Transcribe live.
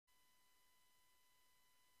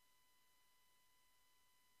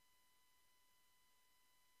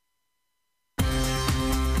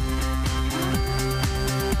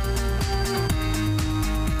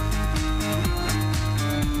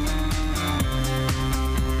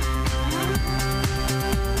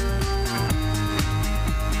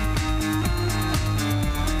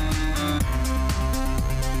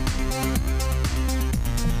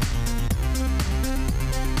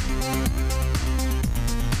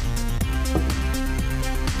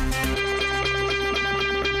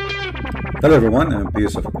Hello everyone, and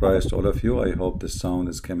peace of Christ to all of you. I hope the sound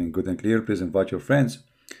is coming good and clear. Please invite your friends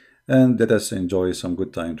and let us enjoy some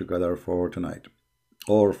good time together for tonight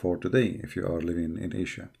or for today if you are living in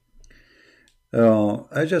Asia.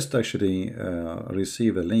 I just actually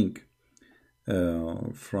received a link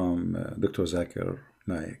from Dr. Zakir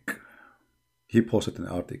Naik. He posted an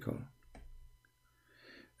article.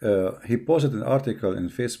 He posted an article in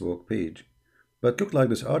Facebook page, but looked like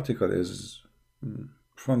this article is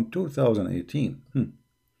from 2018.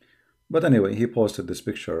 But anyway, he posted this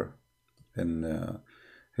picture in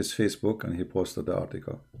his Facebook and he posted the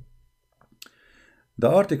article. The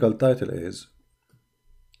article title is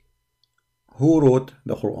Who Wrote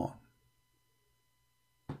the Quran?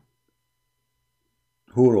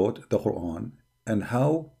 Who wrote the Quran and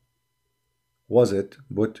how was it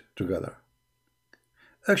put together?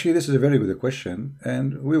 Actually, this is a very good question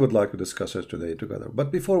and we would like to discuss it today together.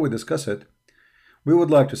 But before we discuss it, we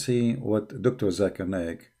would like to see what Dr. Zakir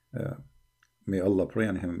Naik, may Allah pray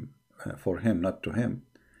on him, for him, not to him,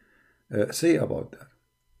 say about that.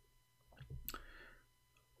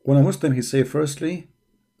 When a Muslim, he say, firstly,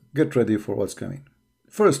 get ready for what's coming.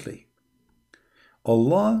 Firstly,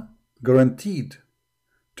 Allah guaranteed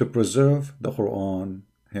to preserve the Quran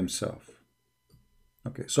himself.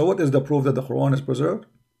 Okay, so what is the proof that the Quran is preserved?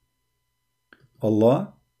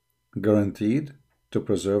 Allah guaranteed to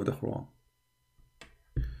preserve the Quran.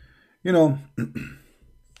 You know,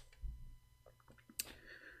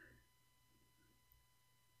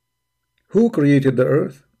 who created the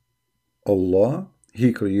earth? Allah,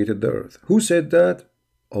 He created the earth. Who said that?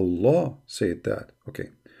 Allah said that. Okay.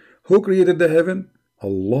 Who created the heaven?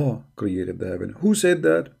 Allah created the heaven. Who said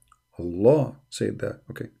that? Allah said that.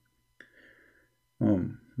 Okay.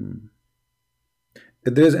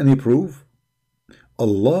 If there is any proof,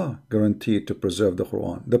 Allah guaranteed to preserve the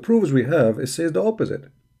Quran. The proofs we have, it says the opposite,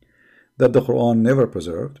 that the Quran never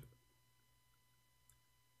preserved,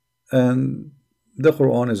 and the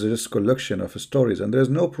Quran is just a collection of stories, and there is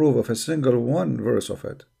no proof of a single one verse of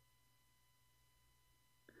it.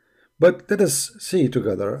 But let us see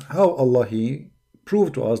together how Allah He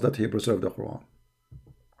proved to us that He preserved the Quran.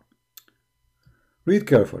 Read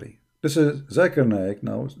carefully. This is Zakir Naik.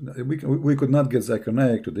 Now we could not get Zakir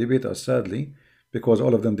Naik to debate us, sadly, because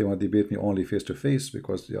all of them, they want to debate me only face to face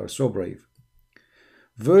because they are so brave.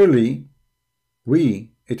 Verily,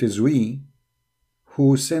 it is we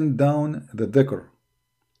who send down the dhikr,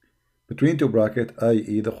 between two brackets,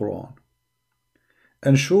 i.e. the Quran.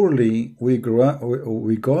 And surely we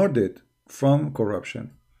guard it from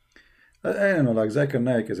corruption. I don't know, like Zakir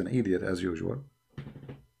Naik is an idiot as usual.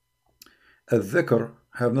 A dhikr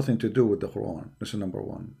have nothing to do with the Quran. This is number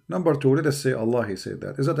one. Number two, let us say Allah He said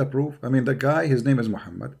that. Is that a proof? I mean, the guy, his name is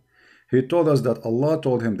Muhammad. He told us that Allah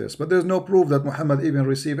told him this, but there's no proof that Muhammad even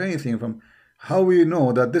received anything from. How we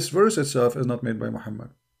know that this verse itself is not made by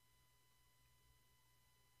Muhammad?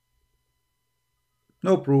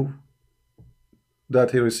 No proof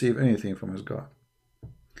that he received anything from his God.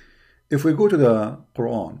 If we go to the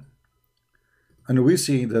Quran and we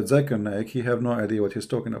see that Zakir Naik, he have no idea what he's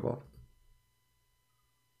talking about.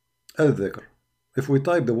 Al-Dhikr. If we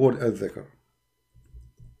type the word Al-Dhikr,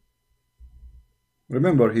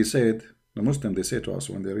 remember he said, the Muslim, they say to us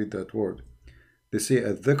when they read that word, they say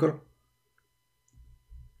Al-Dhikr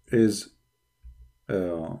is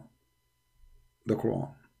the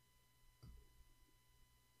Quran.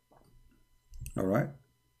 All right.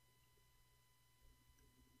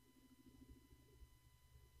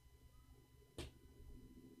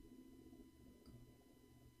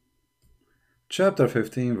 Chapter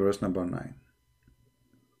 15, verse number 9.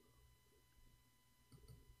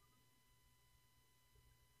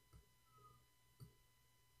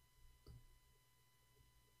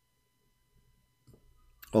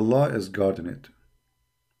 Allah is guarding it.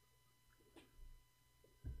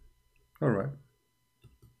 All right.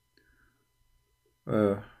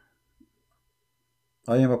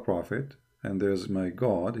 I am a prophet, and there's my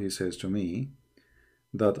God. He says to me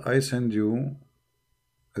that I send you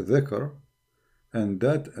a dhikr, and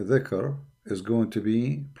that dhikr is going to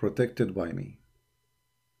be protected by me.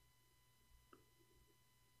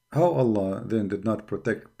 How Allah then did not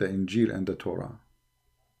protect the Injil and the Torah?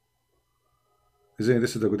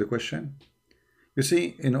 This is a good question. You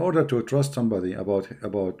see, in order to trust somebody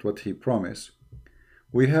about what he promised,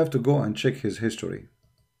 we have to go and check his history.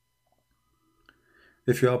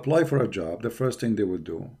 If you apply for a job, the first thing they will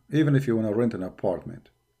do, even if you want to rent an apartment,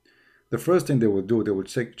 the first thing they will do, they will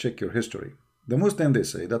check your history. The Muslim, they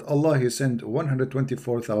say that Allah, He sent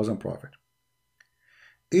 124,000 prophets.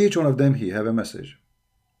 Each one of them, he have a message.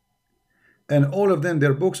 And all of them,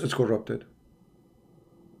 their books is corrupted.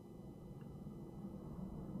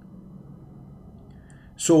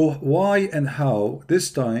 So why and how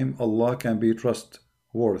this time Allah can be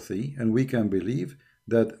trustworthy and we can believe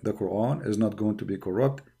that the Quran is not going to be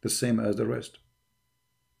corrupt the same as the rest?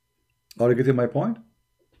 Are you getting my point?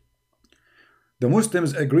 The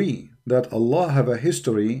Muslims agree that Allah have a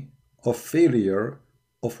history of failure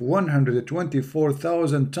of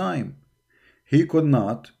 124,000 times. He could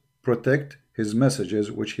not protect his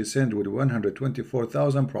messages which he sent with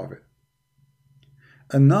 124,000 prophets.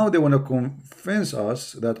 And now they want to convince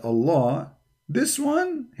us that Allah, this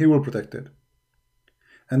one, he will protect it.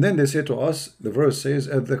 And then they say to us, the verse says,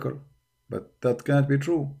 al-dhikr. But that can't be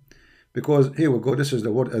true. Because here we go, this is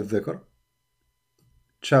the word al-dhikr.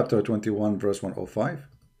 Chapter 21, verse 105.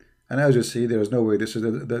 And as you see, there is no way this is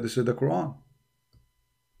the Quran.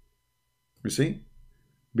 You see?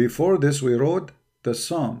 Before this, we wrote the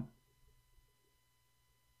Psalm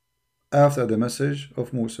after the message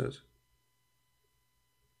of Moses.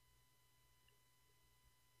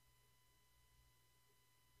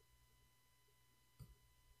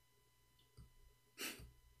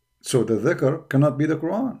 So the dhikr cannot be the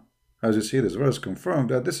Quran. As you see, this verse confirmed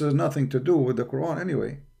that this has nothing to do with the Quran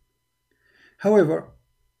anyway. However,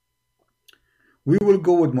 we will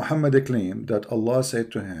go with Muhammad's claim that Allah said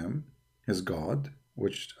to him, his God,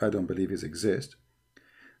 which I don't believe is exist,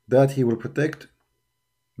 that he will protect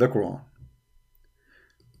the Quran.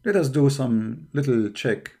 Let us do some little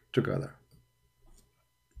check together.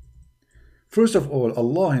 First of all,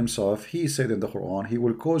 Allah himself, he said in the Quran, he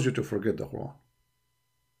will cause you to forget the Quran.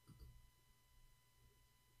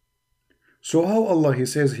 So how Allah, he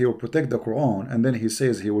says he will protect the Quran, and then he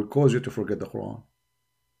says he will cause you to forget the Quran?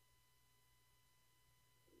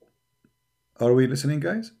 Are we listening,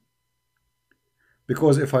 guys?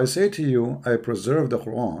 Because if I say to you, I preserve the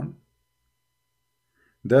Quran,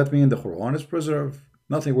 that means the Quran is preserved.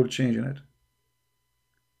 Nothing will change in it.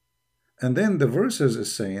 And then the verses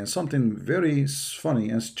is saying something very funny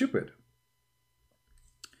and stupid.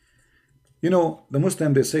 You know, the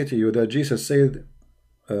Muslim, they say to you that Jesus said,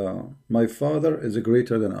 my Father is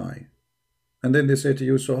greater than I. And then they say to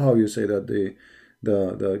you, so how you say that the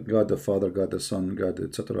God the Father, God the Son, God,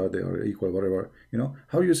 etc., they are equal, whatever, you know,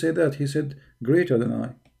 how you say that? He said greater than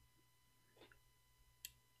I.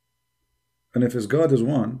 And if his God is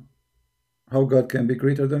one, how God can be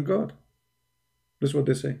greater than God? That's what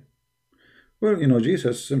they say. Well, you know,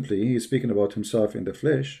 Jesus simply, he's speaking about himself in the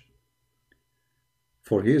flesh.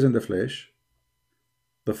 For he is in the flesh,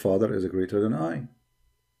 the Father is greater than I.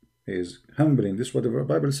 He is humbling. This is what the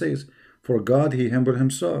Bible says. For God, he humbled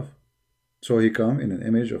himself. So he come in an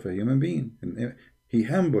image of a human being. He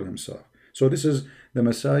humbled himself. So this is, the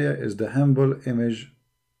Messiah is the humble image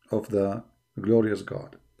of the glorious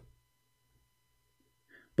God.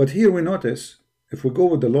 But here we notice, if we go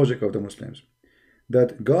with the logic of the Muslims,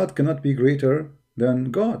 that God cannot be greater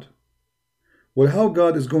than God. Well, how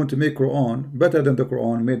God is going to make Quran better than the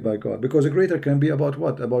Quran made by God? Because a greater can be about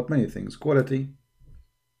what? About many things. Quality,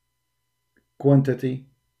 quantity.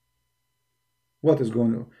 What is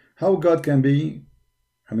going on? How God can be,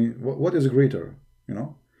 I mean, what is greater, you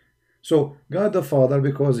know? So God the Father,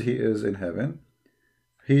 because he is in heaven,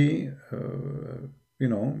 he, you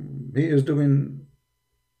know, he is doing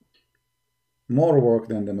more work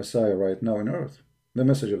than the Messiah right now on earth. The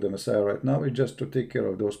message of the Messiah right now is just to take care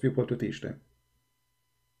of those people, to teach them.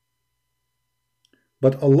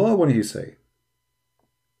 But Allah, when he say,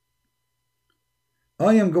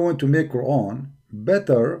 I am going to make Quran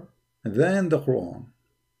better than the Quran.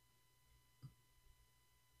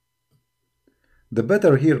 The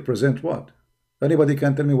better here present what? Anybody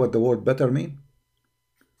can tell me what the word better mean?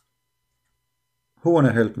 Who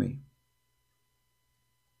wanna help me?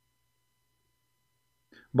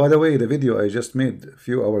 By the way, the video I just made a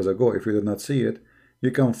few hours ago, if you did not see it, you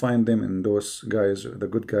can find them in those guys, the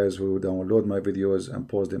good guys who download my videos and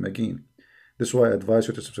post them again. This is why I advise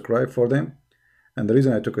you to subscribe for them. And the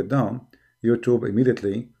reason I took it down, YouTube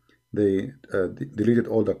immediately, they deleted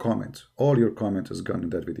all the comments. All your comments is gone in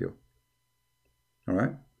that video. All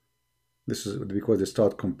right? This is because they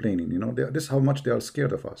start complaining. You know, this is how much they are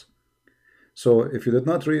scared of us. So if you did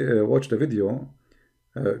not watch the video,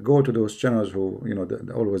 go to those channels who, you know,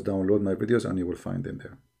 they always download my videos, and you will find them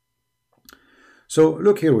there. So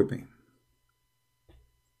look here with me.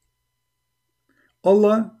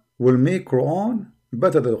 Allah will make Quran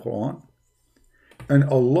better than the Quran, and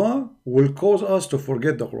Allah will cause us to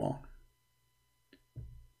forget the Quran.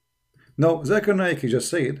 Now, Zakir Naik, he just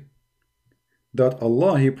said that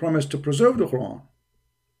Allah, he promised to preserve the Quran.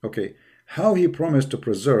 Okay, how he promised to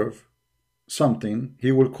preserve something,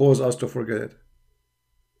 he will cause us to forget it.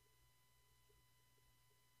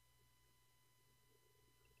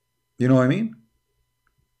 You know what I mean?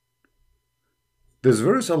 This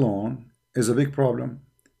verse alone is a big problem.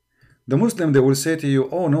 The Muslim, they will say to you,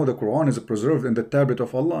 oh no, the Quran is preserved in the tablet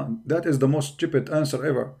of Allah. That is the most stupid answer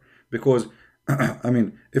ever. Because, I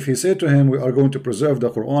mean, if he said to him, we are going to preserve the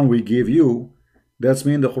Quran we gave you, that's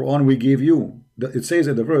mean the Quran we gave you. It says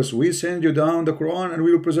in the verse, we send you down the Quran and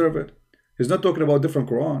we will preserve it. He's not talking about different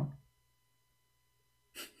Quran.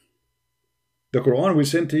 The Quran we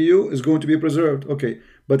sent to you is going to be preserved. Okay,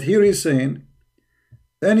 but here he's saying,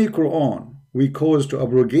 any Quran we cause to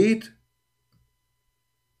abrogate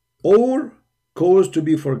or cause to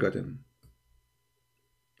be forgotten.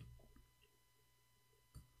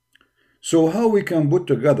 So how we can put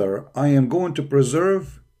together, I am going to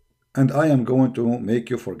preserve and I am going to make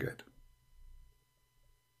you forget?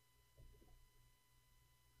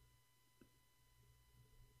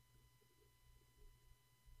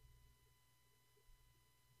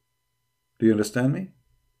 Do you understand me?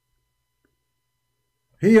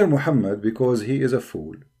 Here Muhammad, because he is a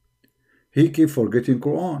fool, he keep forgetting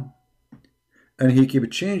Quran and he keep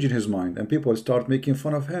changing his mind, and people start making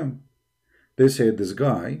fun of him. They say this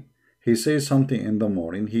guy, he says something in the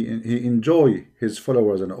morning, he enjoy his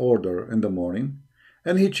followers an order in the morning,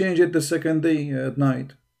 and he change it the second day at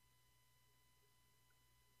night.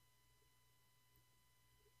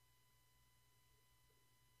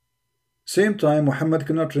 Same time, Muhammad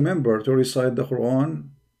cannot remember to recite the Quran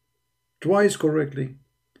twice correctly.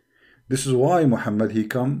 This is why Muhammad, he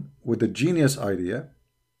come with a genius idea,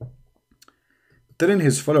 telling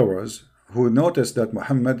his followers who noticed that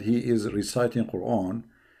Muhammad, he is reciting Quran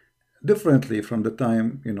differently from the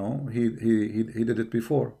time, you know, he did it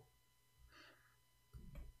before.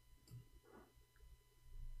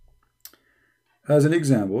 As an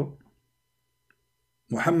example,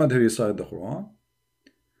 Muhammad, he recite the Quran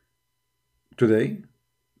today.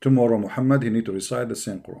 Tomorrow Muhammad, he need to recite the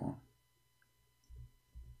same Quran.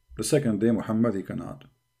 The second day Muhammad, he cannot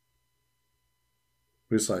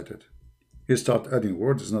recite it. He start adding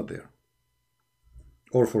words, is not there,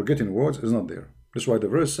 or forgetting words, is not there. That's why the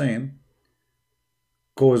verse saying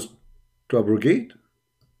cause to abrogate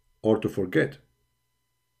or to forget.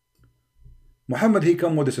 Muhammad, he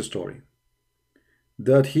come with this story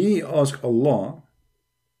that he asked Allah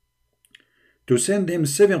to send him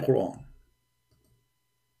 7 Quran.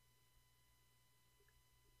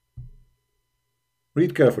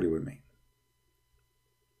 Read carefully with me.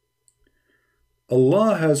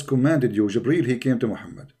 Allah has commanded you. Jibreel, he came to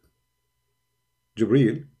Muhammad.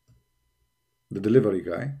 Jibreel, the delivery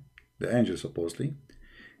guy, the angel supposedly,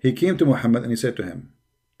 he came to Muhammad and he said to him,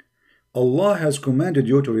 Allah has commanded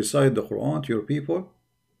you to recite the Quran to your people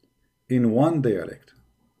in one dialect.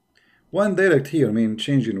 One dialect here means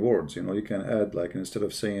changing words. You know, you can add, like, instead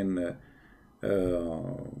of saying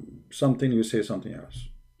something, you say something else.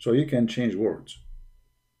 So you can change words.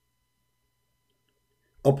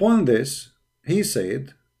 Upon this, he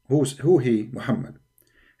said, Muhammad,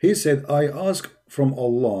 he said, I ask from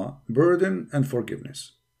Allah burden and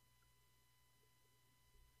forgiveness.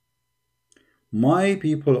 My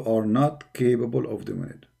people are not capable of doing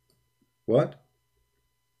it. What?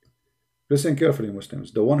 Listen carefully,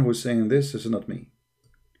 Muslims. The one who's saying this is not me.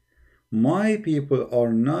 My people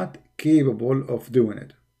are not capable of doing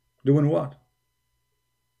it. Doing what?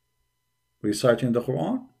 Reciting the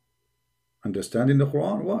Quran? Understanding the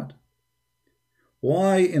Quran? What?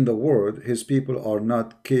 Why in the world his people are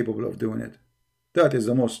not capable of doing it? That is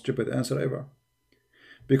the most stupid answer ever.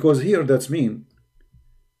 Because here that's mean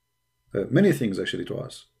many things actually to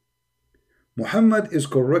us. Muhammad is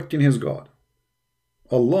correcting his God.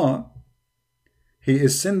 Allah, he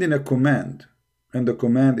is sending a command, and the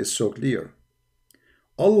command is so clear.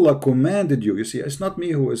 Allah commanded you. You see, it's not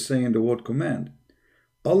me who is saying the word command.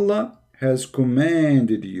 Allah has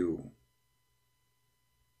commanded you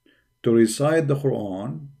to recite the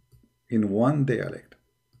Quran in one dialect.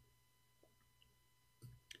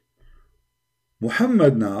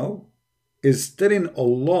 Muhammad now is telling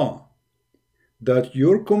Allah that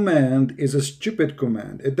your command is a stupid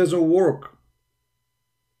command. It doesn't work.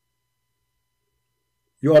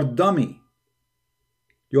 You are dummy.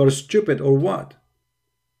 You are stupid or what?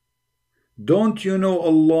 Don't you know,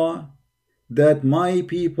 Allah, that my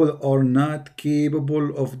people are not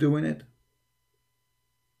capable of doing it?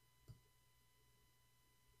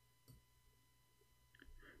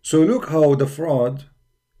 So look how the fraud,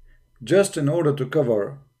 just in order to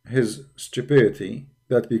cover his stupidity,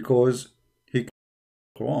 that because he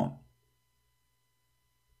Quran,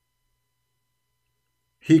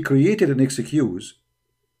 he created an excuse,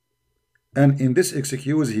 and in this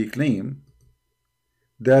excuse he claimed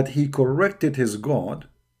that he corrected his God,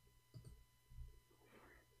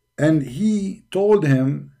 and he told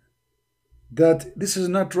him that this is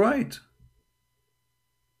not right.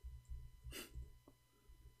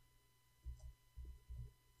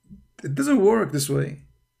 It doesn't work this way.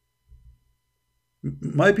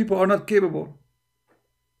 My people are not capable.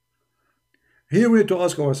 Here we need to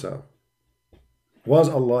ask ourselves, was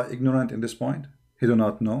Allah ignorant in this point? He do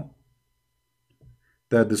not know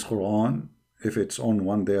that this Quran, if it's on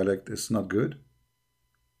one dialect, is not good?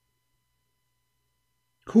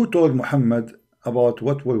 Who told Muhammad about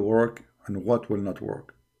what will work and what will not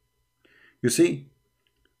work? You see,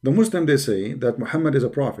 the Muslim, they say that Muhammad is a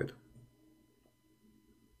prophet.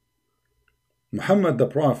 Muhammad the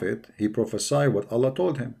prophet, he prophesied what Allah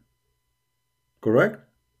told him. Correct?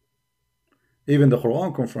 Even the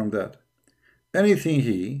Quran confirmed that. Anything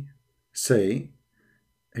he say,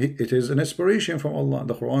 it is an inspiration from Allah.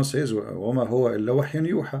 The Quran says, وَمَا هُوَ إِلَّا وَحْيٌ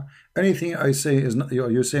يُوحَى. Anything I say is not,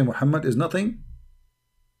 you say Muhammad is nothing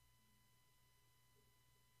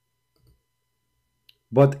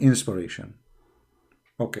but inspiration.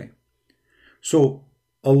 Okay. So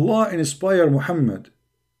Allah inspired Muhammad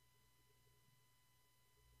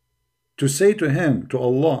to say to him, to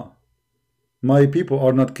Allah, my people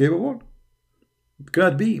are not capable? It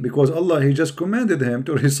cannot be, because Allah, he just commanded him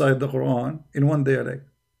to recite the Quran in one dialect.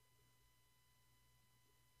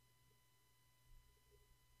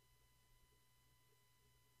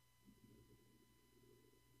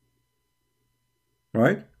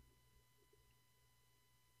 Right?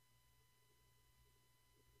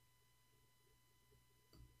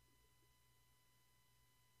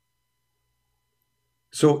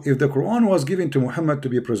 So if the Quran was given to Muhammad to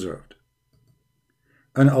be preserved,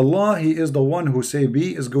 and Allah, he is the one who say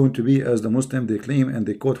B is going to be as the Muslim they claim, and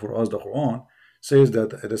they quote for us the Quran, says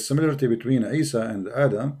that the similarity between Isa and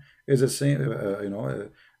Adam is the same,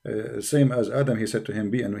 same as Adam, he said to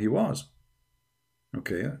him be, and he was.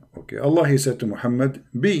 Okay. Allah, he said to Muhammad,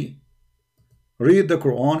 be, read the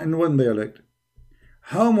Quran in one dialect.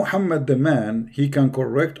 How Muhammad the man, he can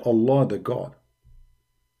correct Allah the God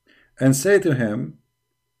and say to him,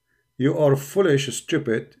 you are foolish,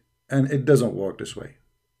 stupid, and it doesn't work this way.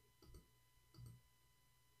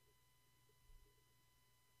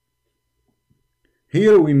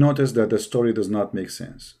 Here we notice that the story does not make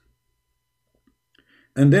sense.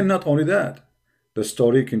 And then not only that, the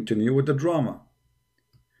story continue with the drama.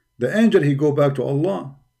 The angel, he go back to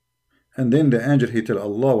Allah, and then the angel, he tell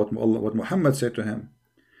Allah what Muhammad said to him,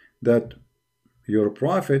 that your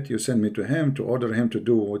prophet, you send me to him to order him to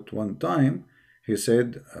do it one time. He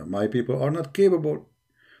said, my people are not capable.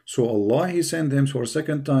 So Allah, he sent him for a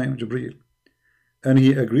second time, Jibreel. And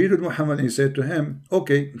he agreed with Muhammad, and he said to him,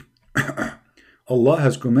 okay, Allah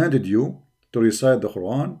has commanded you to recite the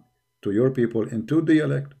Quran to your people in two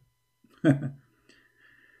dialect.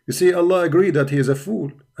 You see, Allah agreed that he is a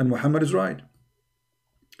fool and Muhammad is right.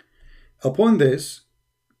 Upon this,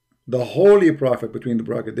 the holy prophet, between the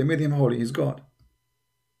bracket, they made him holy, he's God,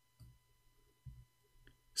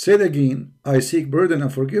 said again, I seek pardon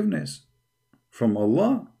and forgiveness from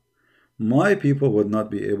Allah. My people would not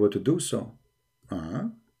be able to do so.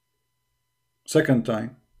 Second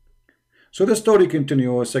time. So the story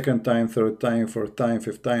continues, second time, third time, fourth time,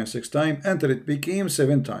 fifth time, sixth time, until it became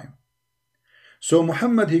seventh time. So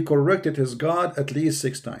Muhammad, he corrected his God at least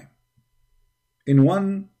 6 times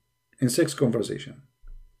in 6 conversation.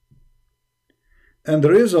 And the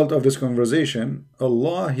result of this conversation,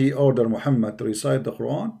 Allah, he ordered Muhammad to recite the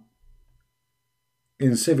Quran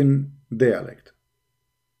in 7 dialects.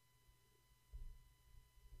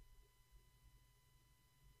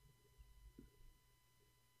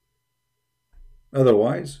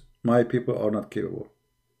 Otherwise, my people are not capable.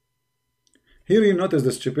 Here you notice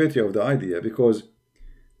the stupidity of the idea, because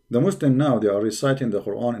the Muslim now, they are reciting the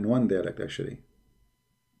Quran in one dialect actually.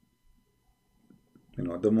 You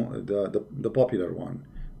know, the popular one,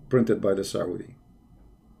 printed by the Saudi.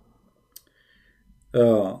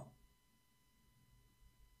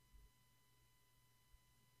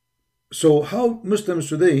 So how Muslims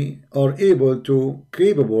today are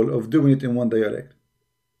capable of doing it in one dialect?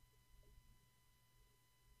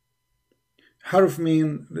 Harf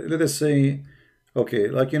mean, let us say, okay,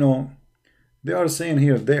 like, you know, they are saying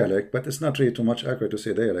here dialect, but it's not really too much accurate to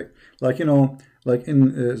say dialect. Like, you know, like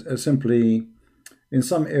in simply in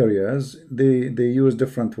some areas they use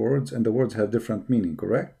different words, and the words have different meaning,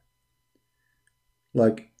 correct?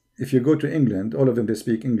 Like if you go to England, all of them, they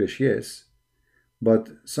speak English, yes, but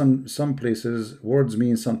some places words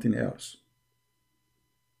mean something else.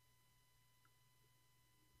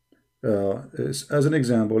 As an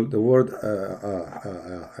example, the word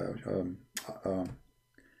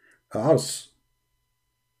ars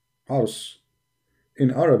in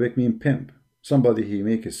Arabic mean pimp, somebody, he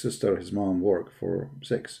make his sister, his mom work for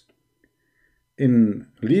sex. In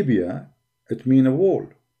Libya, it means a wall.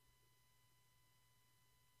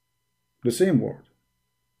 The same word.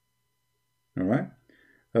 All right.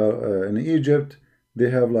 In Egypt, they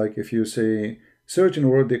have, like, if you say certain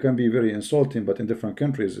word, they can be very insulting, but in different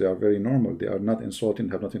countries they are very normal. They are not insulting,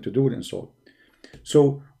 have nothing to do with insult.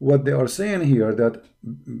 So what they are saying here, that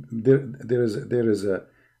there is a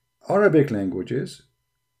Arabic languages,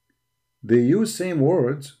 they use same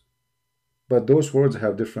words, but those words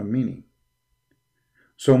have different meaning.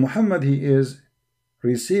 So Muhammad, he is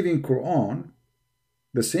receiving Qur'an,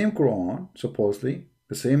 the same Qur'an, supposedly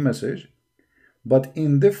the same message, but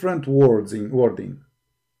in different words, in wording,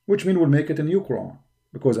 which means we'll make it a new Qur'an,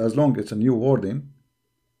 because as long as it's a new wording,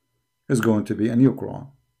 it's going to be a new Qur'an.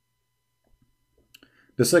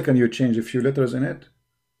 The second you change a few letters in it,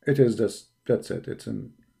 it is just, that's it, it's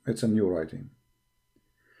a new writing.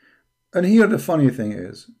 And here the funny thing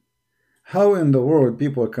is, how in the world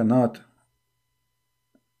people cannot,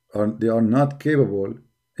 or they are not capable,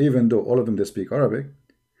 even though all of them they speak Arabic,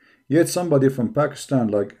 yet somebody from Pakistan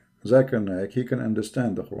like Zakir Naik, he can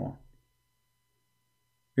understand the Quran.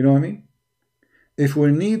 You know what I mean? If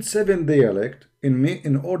we need 7 dialects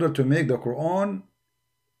in order to make the Quran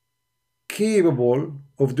capable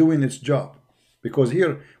of doing its job, because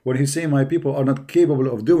here when he's saying my people are not capable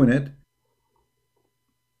of doing it,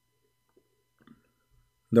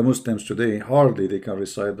 the Muslims today hardly they can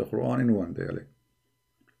recite the Quran in 1 dialect.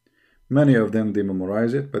 Many of them they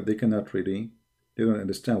memorize it, but they cannot really, they don't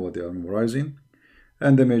understand what they are memorizing.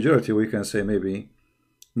 And the majority, we can say maybe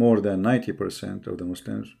more than 90% of the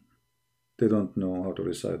Muslims, they don't know how to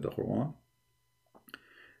recite the Quran.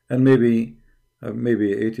 And maybe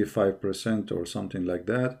 85% or something like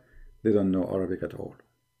that, they don't know Arabic at all.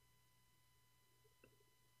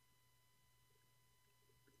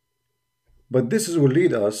 But this will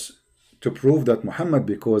lead us to prove that Muhammad,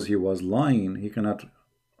 because he was lying, he cannot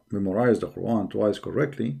memorize the Quran twice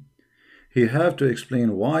correctly, he have to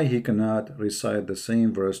explain why he cannot recite the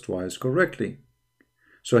same verse twice correctly.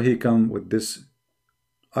 So he come with this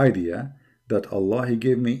idea that Allah, he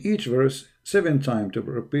gave me each verse 7 times to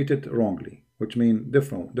repeat it wrongly, which means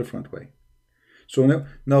different way. So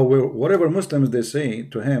now whatever Muslims they say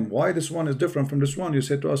to him, why this one is different from this one, you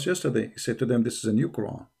said to us yesterday, he said to them, this is a new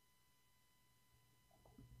Quran.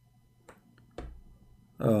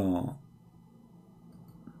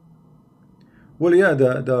 Well, yeah,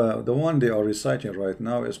 the one they are reciting right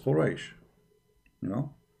now is Quraysh, you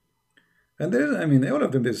know. And there is, I mean, all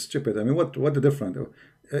of them is stupid. I mean, what the different?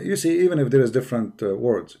 You see, even if there is different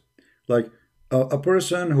words, like a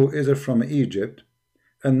person who is from Egypt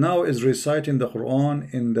and now is reciting the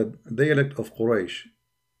Quran in the dialect of Quraysh.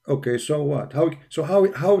 Okay, so what?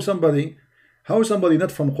 How somebody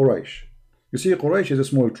not from Quraysh? You see, Quraysh is a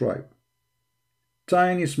small tribe,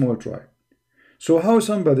 tiny small tribe. So how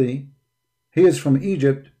somebody, he is from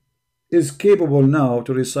Egypt, is capable now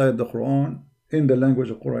to recite the Quran in the language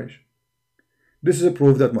of Quraysh? This is a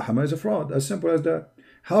proof that Muhammad is a fraud, as simple as that.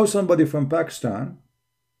 How somebody from Pakistan,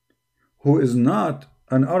 who is not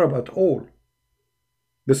an Arab at all,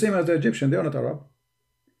 the same as the Egyptian, they are not Arab,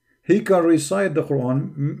 he can recite the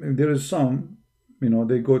Quran. There is some, you know,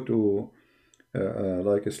 they go to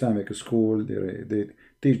like Islamic school, they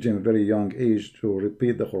teach them very young age to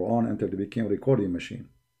repeat the Quran until they became a recording machine.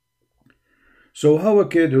 So how a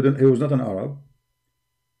kid who was not an Arab,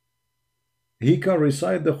 he can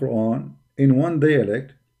recite the Quran in one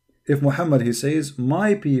dialect, if Muhammad, he says,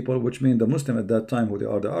 my people, which mean the Muslim at that time, who they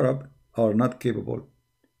are the Arab, are not capable.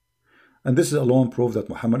 And this is alone proof that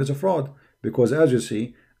Muhammad is a fraud, because as you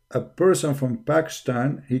see, a person from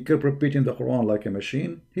Pakistan, he kept repeating the Quran like a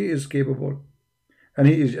machine. He is capable, and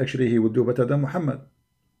he is actually, he would do better than Muhammad.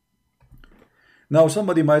 Now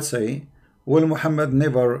somebody might say, well, Muhammad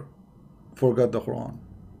never forgot the Quran.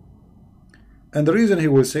 And the reason he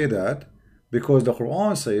will say that, because the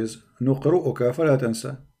Quran says, نُقْرُؤُكَ فَلَا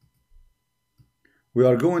تَنْسَى, we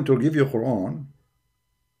are going to give you Quran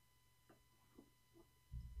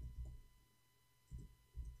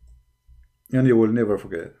and you will never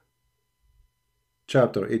forget.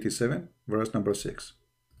 Chapter 87, verse number 6.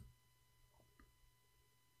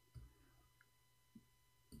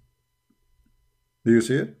 Do you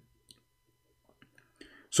see it?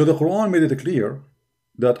 So the Quran made it clear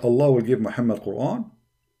that Allah will give Muhammad Quran,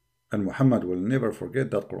 and Muhammad will never forget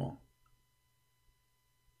that Quran.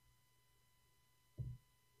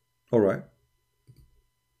 Alright.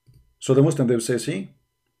 So the Muslim, they will say, see,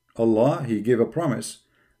 Allah, he gave a promise,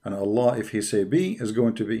 and Allah, if he say be, is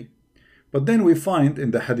going to be. But then we find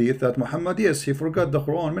in the hadith that Muhammad, yes, he forgot the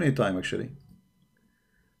Quran many times actually.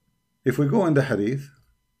 If we go in the hadith,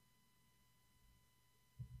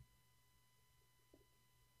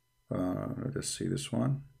 let us see this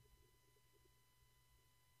one.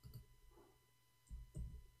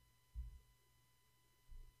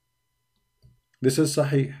 This is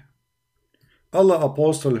Sahih. Allah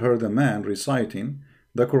Apostle heard a man reciting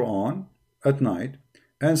the Quran at night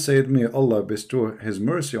and said, may Allah bestow His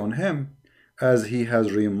mercy on him, as he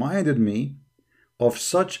has reminded me of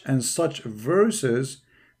such and such verses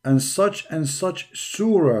and such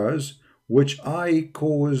surahs which I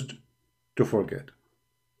caused to forget.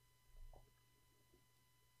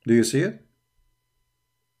 Do you see it?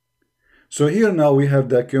 So here now we have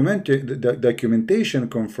documentation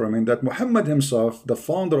confirming that Muhammad himself, the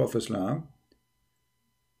founder of Islam,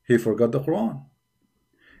 he forgot the Quran.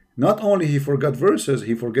 Not only he forgot verses,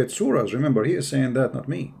 he forgot surahs. Remember, he is saying that, not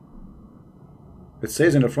me. It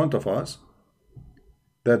says in the front of us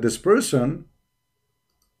that this person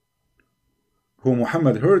who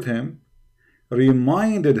Muhammad heard him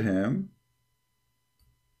reminded him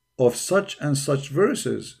of such and such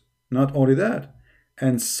verses. Not only that,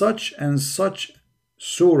 and such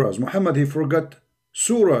surahs. Muhammad, he forgot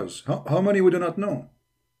surahs. How many we do not know?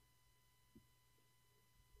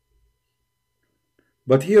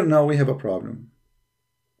 But here now we have a problem.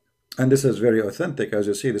 And this is very authentic. As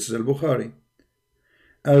you see, this is al-Bukhari.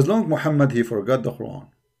 As long Muhammad, he forgot the Quran.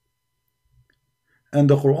 And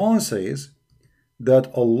the Quran says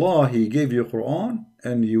that Allah, he gave you Quran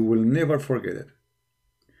and you will never forget it.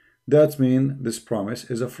 That means this promise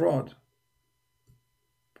is a fraud.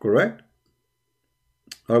 Correct?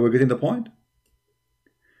 Are we getting the point?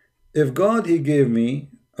 If God, he gave me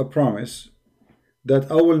a promise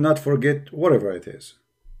that I will not forget whatever it is,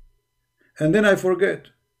 and then I forget,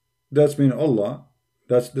 that's mean Allah,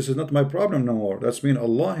 this is not my problem no more. That's mean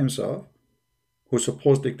Allah himself, who's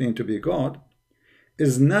supposed to claim to be God,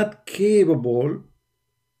 is not capable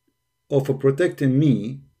of protecting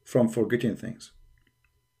me from forgetting things.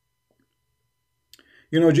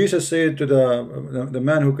 You know, Jesus said to the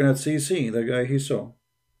man who cannot see, the guy he saw.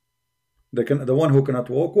 The one who cannot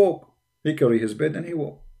walk. He carried his bed and he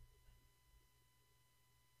walked.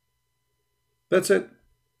 That's it.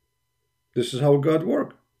 This is how God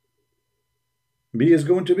works. Be is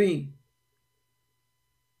going to be.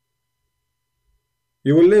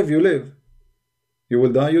 You will live, you live. You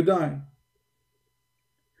will die, you die.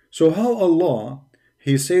 So how Allah,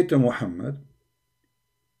 he said to Muhammad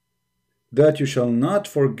that you shall not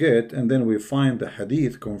forget, and then we find the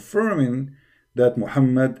hadith confirming that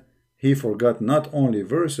Muhammad, he forgot not only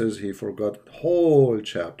verses, he forgot whole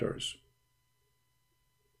chapters.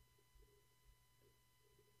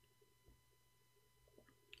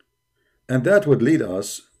 And that would lead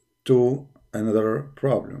us to another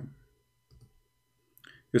problem.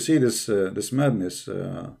 You see, this madness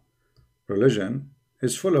religion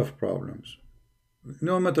is full of problems.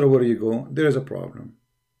 No matter where you go, there is a problem.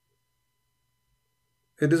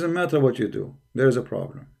 It doesn't matter what you do, there is a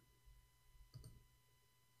problem.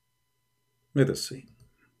 Let us see.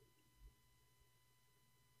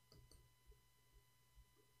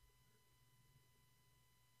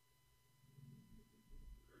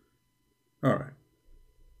 All right.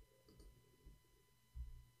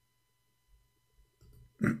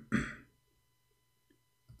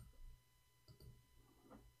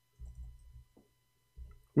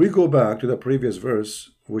 We go back to the previous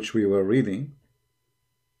verse which we were reading,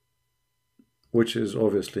 which is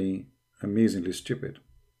obviously amazingly stupid.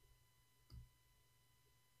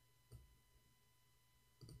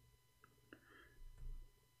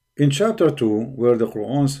 In chapter 2, where the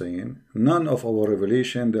Quran is saying, none of our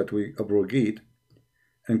revelation that we abrogate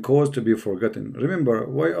and cause to be forgotten. Remember,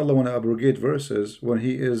 why Allah want to abrogate verses when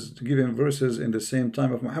he is giving verses in the same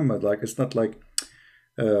time of Muhammad? Like, it's not like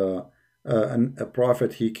a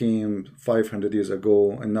prophet, he came 500 years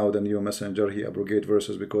ago and now the new messenger, he abrogate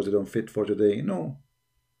verses because they don't fit for today. No.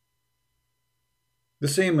 The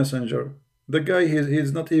same messenger. The guy,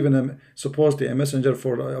 he's not even supposedly a messenger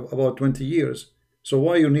for about 20 years. So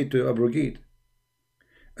why you need to abrogate?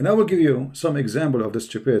 And I will give you some example of the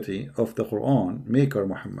stupidity of the Quran maker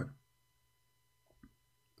Muhammad.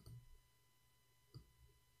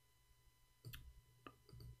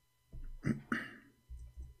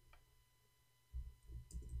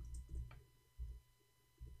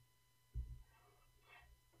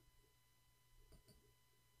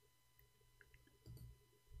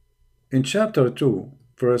 In chapter 2,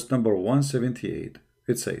 verse number 178,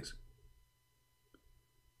 it says,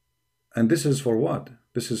 and this is for what?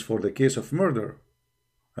 This is for the case of murder.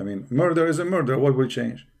 I mean, murder is a murder. What will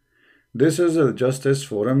change? This is a justice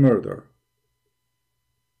for a murder.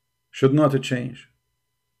 Should not change.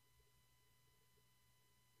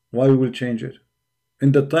 Why we will change it?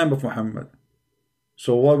 In the time of Muhammad.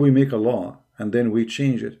 So why we make a law and then we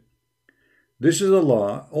change it? This is a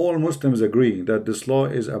law. All Muslims agree that this law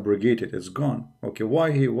is abrogated. It's gone. Okay,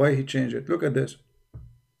 why he changed it? Look at this.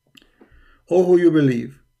 Oh, who you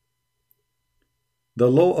believe, the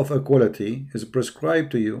law of equality is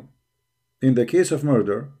prescribed to you in the case of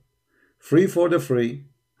murder, free for the free,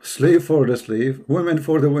 slave for the slave, women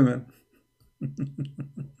for the women.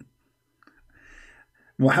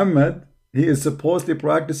 Muhammad, he is supposedly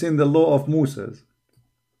practicing the law of Moses.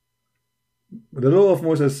 The law of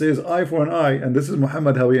Moses says eye for an eye, and this is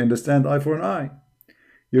Muhammad how he understands eye for an eye.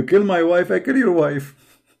 You kill my wife, I kill your wife.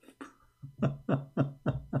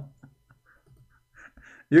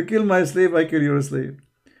 You kill my slave, I kill your slave.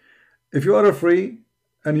 If you are a free,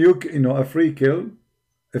 and you know a free kill,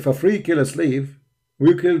 if a free kill a slave,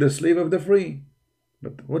 we kill the slave of the free.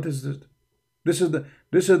 But what is this? This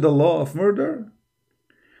is the law of murder.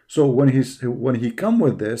 So when he come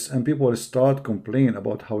with this, and people start complaining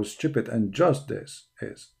about how stupid and just this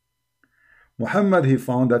is, Muhammad, he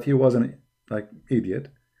found that he wasn't like idiot,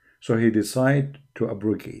 so he decided to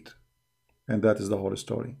abrogate, and that is the whole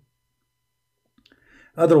story.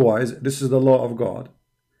 Otherwise, this is the law of God.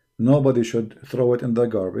 Nobody should throw it in the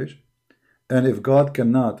garbage. And if God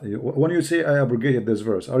cannot, when you say I abrogated this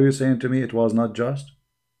verse, are you saying to me it was not just?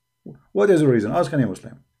 What is the reason? Ask any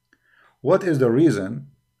Muslim. What is the reason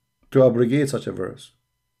to abrogate such a verse?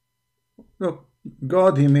 Look,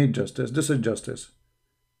 God, he made justice. This is justice.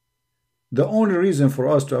 The only reason for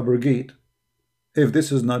us to abrogate if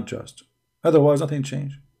this is not just. Otherwise, nothing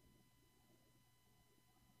changed.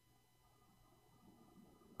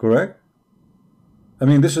 Correct? I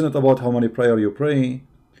mean, this is not about how many prayer you pray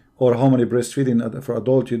or how many breastfeeding for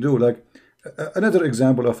adult you do. Like another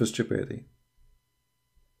example of stupidity.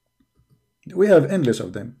 We have endless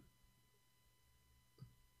of them.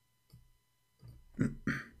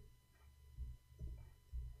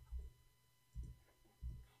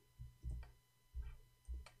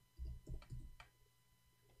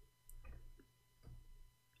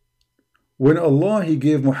 When Allah, he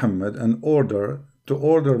gave Muhammad an order to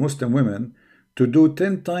order Muslim women to do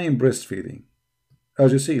 10 times breastfeeding.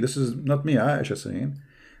 As you see, this is not me, Aisha saying.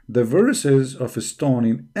 The verses of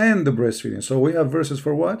stoning and the breastfeeding. So we have verses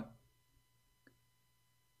for what?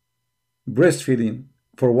 Breastfeeding.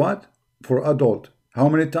 For what? For adult. How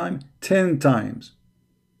many times? 10 times.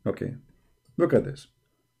 Okay. Look at this.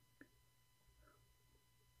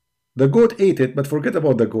 The goat ate it, but forget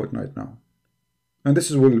about the goat right now. And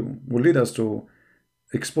this will lead us to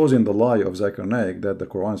exposing the lie of Zakir Naik that the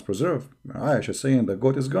Quran is preserved. Aisha saying the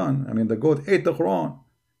goat is gone. I mean, the goat ate the Quran.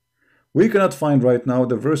 We cannot find right now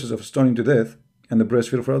the verses of stoning to death and the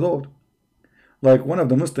breastfeed for adult. Like one of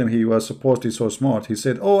the Muslim, he was supposedly so smart. He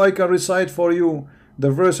said, oh, I can recite for you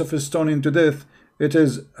the verse of stoning to death. It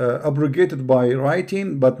is abrogated by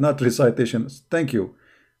writing, but not recitation. Thank you.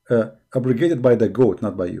 Abrogated by the goat,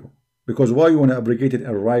 not by you. Because why you want to abrogate it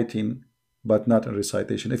in writing, but not in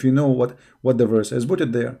recitation? If you know what the verse is, put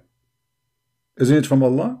it there. Isn't it from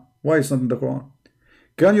Allah? Why it's not in the Quran?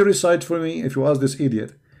 Can you recite for me, if you ask this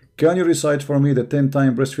idiot, can you recite for me the 10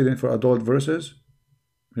 times breastfeeding for adult verses?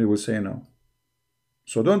 He will say no.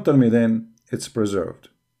 So don't tell me then it's preserved.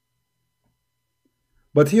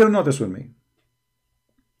 But here, notice with me.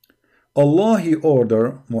 Allah, he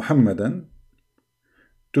ordered Muhammadan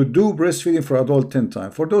to do breastfeeding for adult 10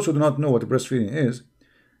 times. For those who do not know what breastfeeding is,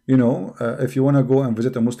 you know, if you want to go and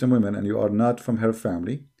visit a Muslim woman and you are not from her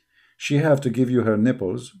family, she have to give you her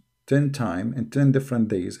nipples 10 times in 10 different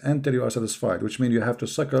days until you are satisfied, which means you have to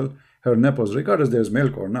suckle her nipples regardless there's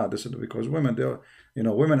milk or not. This is because women, they are, you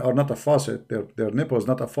know, women are not a faucet. Their nipples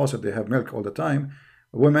not a faucet. They have milk all the time.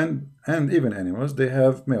 Women and even animals, they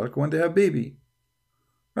have milk when they have baby.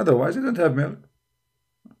 Otherwise, they don't have milk.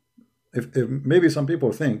 If maybe some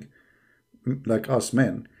people think, like us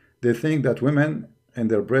men, they think that women and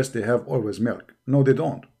their breast, they have always milk. No, they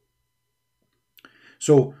don't.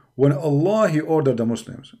 So when Allah, he ordered the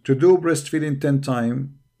Muslims to do breastfeeding 10 times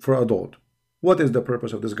for adult, what is the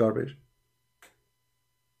purpose of this garbage?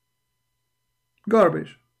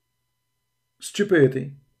 Garbage.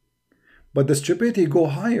 Stupidity. But the stupidity go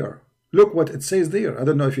higher. Look what it says there. I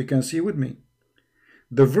don't know if you can see with me.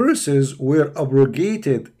 The verses were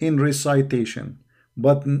abrogated in recitation,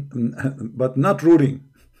 but not reading.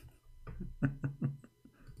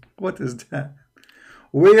 What is that?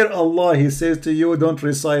 Where Allah, he says to you, don't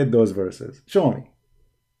recite those verses. Show me.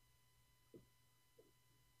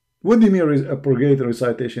 What do you mean abrogated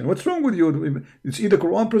recitation? What's wrong with you? It's either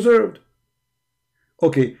Quran preserved.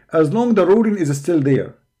 Okay, as long the reading is still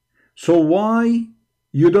there. So why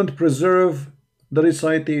you don't preserve the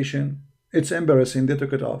recitation. It's embarrassing. They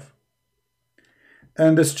took it off.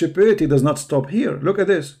 And the stupidity does not stop here. Look at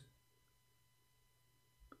this.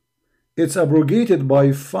 It's abrogated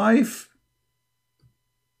by 5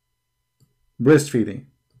 breastfeeding.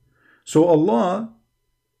 So Allah,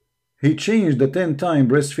 He changed the 10-time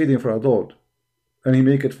breastfeeding for adult, and He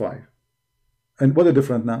make it 5. And what is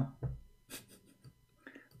different now?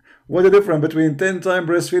 What is the difference between 10-time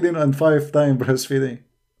breastfeeding and 5-time breastfeeding?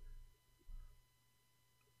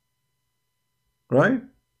 Right?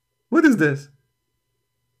 What is this?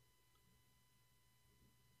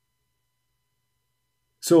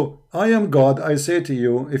 So, I am God. I say to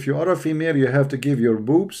you, if you are a female, you have to give your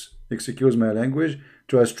boobs, excuse my language,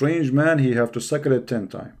 to a strange man. He have to suckle it 10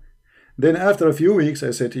 times. Then after a few weeks,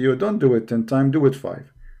 I say to you, don't do it 10 times, do it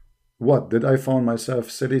 5. What? Did I find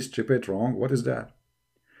myself silly, stupid, wrong? What is that?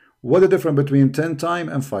 What is the difference between 10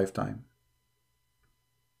 times and 5 times?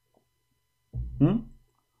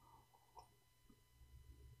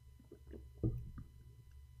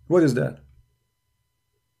 What is that?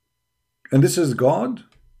 And this is God?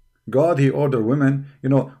 God, He ordered women. You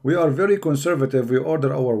know, we are very conservative. We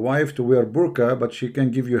order our wife to wear burqa, but she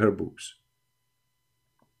can give you her boobs.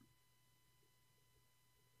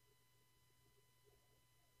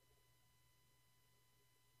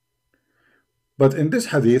 But in this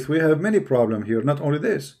hadith, we have many problems here. Not only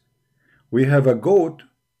this, we have a goat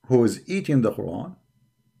who is eating the Quran.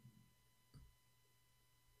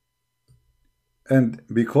 And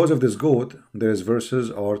because of this goat, these verses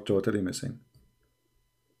are totally missing.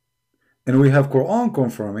 And we have Quran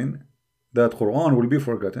confirming that Quran will be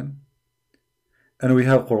forgotten. And we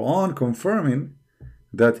have Quran confirming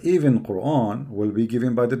that even Quran will be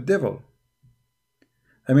given by the devil.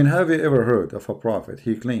 I mean, have you ever heard of a prophet?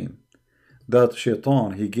 He claimed that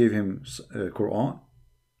Shaitan, he gave him Quran.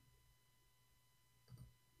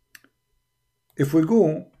 If we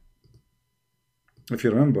go, if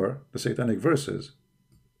you remember the satanic verses,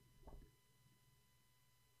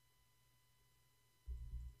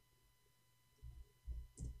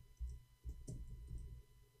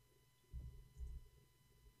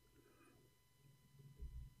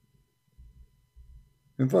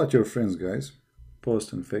 invite your friends, guys.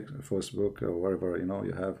 Post on Facebook or wherever you know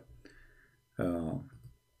you have.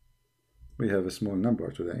 We have a small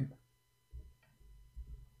number today.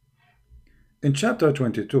 In chapter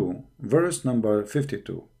 22, verse number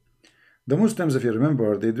 52, the Muslims, if you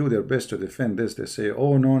remember, they do their best to defend this. They say,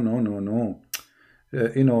 oh, no, no, no, no.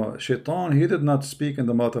 You know, Shaitan, he did not speak in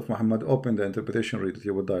the mouth of Muhammad. Open the interpretation, read it,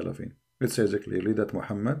 you would die laughing. It says clearly that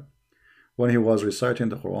Muhammad, when he was reciting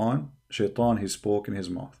the Quran, Shaitan, he spoke in his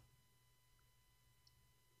mouth.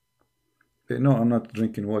 No, I'm not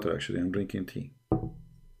drinking water, actually, I'm drinking tea.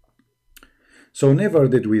 So never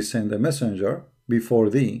did we send a messenger before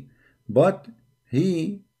thee, but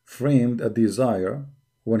he framed a desire.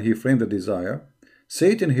 When he framed a desire,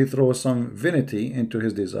 Satan, he throws some vanity into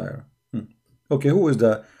his desire. Okay, who is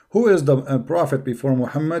the prophet before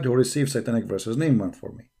Muhammad who received satanic verses? Name one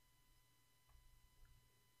for me.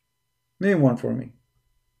 Name one for me.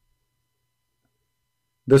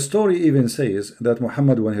 The story even says that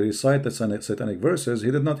Muhammad, when he recited satanic verses,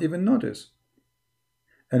 he did not even notice.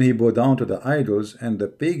 And he bowed down to the idols, and the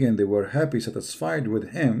pagan, they were happy, satisfied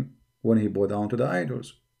with him when he bowed down to the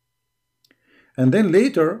idols. And then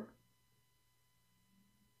later,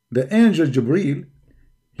 the angel Jibreel,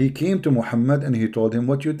 he came to Muhammad and he told him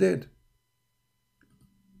what you did.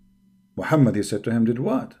 Muhammad, he said to him, did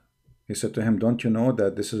what? He said to him, don't you know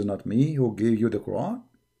that this is not me who gave you the Quran?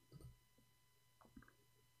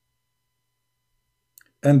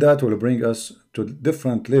 And that will bring us to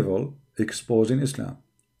different level exposing Islam.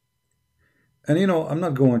 And you know, I'm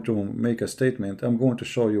not going to make a statement. I'm going to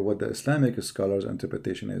show you what the Islamic scholars'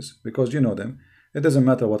 interpretation is, because you know them. It doesn't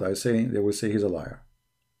matter what I say, they will say he's a liar.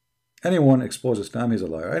 Anyone expose Islam, he's a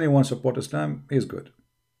liar. Anyone support Islam, he's good.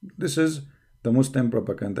 This is the Muslim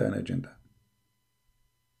propaganda and agenda.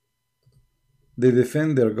 They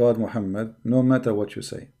defend their God Muhammad no matter what you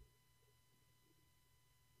say.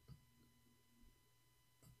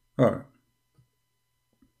 Alright.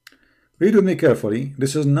 Read with me carefully.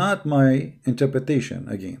 This is not my interpretation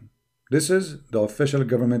again. This is the official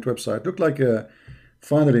government website. Look like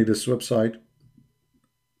finally this website,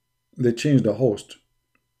 they changed the host.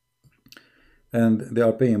 And they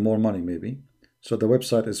are paying more money maybe. So the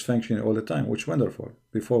website is functioning all the time, which is wonderful.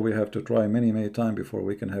 Before we have to try many times before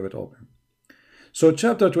we can have it open. So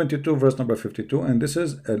chapter 22, verse number 52, and this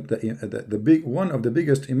is one of the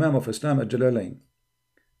biggest Imam of Islam at Jalalain.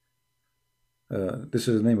 This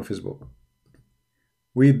is the name of his book.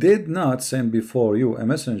 We did not send before you a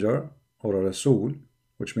messenger or a Rasul,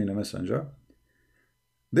 which means a messenger,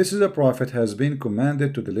 This is a prophet has been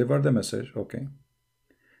commanded to deliver the message. Okay.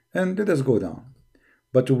 And let us go down.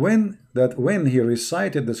 But when he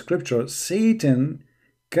recited the scripture, Satan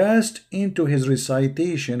cast into his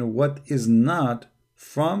recitation what is not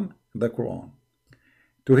from the Quran.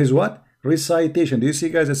 To his what? Recitation. Do you see,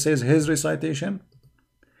 guys, it says his recitation?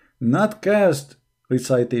 Not cast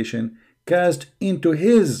recitation, cast into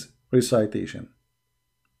his recitation.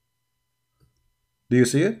 Do you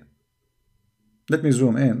see it? Let me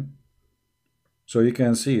zoom in so you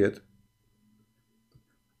can see it.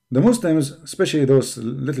 The Muslims, especially those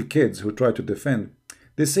little kids who try to defend,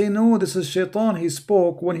 they say, no, this is Shaitan. He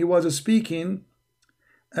spoke when he was speaking.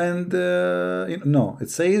 And no, it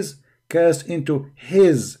says cast into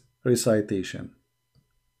his recitation.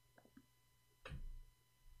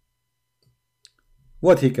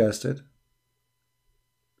 What he casted?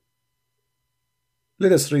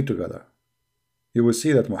 Let us read together. You will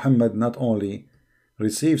see that Muhammad not only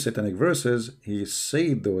received satanic verses, he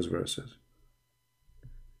said those verses.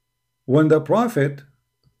 When the prophet,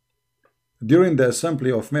 during the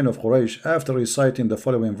assembly of men of Quraysh, after reciting the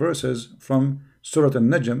following verses from Surah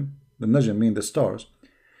An-Najm, the Najm mean the stars,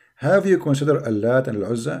 have you considered Allat and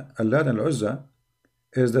Al-Uzza? Allat and Al-Uzza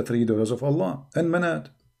is the three daughters of Allah, and Manat.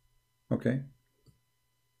 Okay.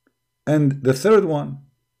 And the third one,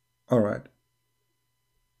 all right.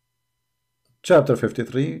 Chapter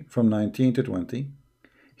 53 from 19 to 20.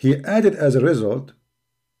 He added as a result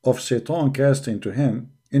of Shaitan cast into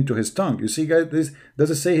his tongue. You see, guys,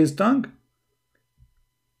 does it say his tongue?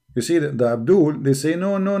 You see, the Abdul, they say,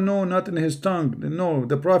 no, not in his tongue. No,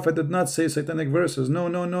 the Prophet did not say satanic verses.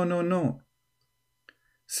 No.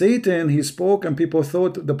 Satan, he spoke, and people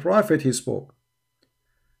thought the Prophet, he spoke.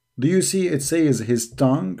 Do you see it says his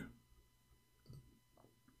tongue?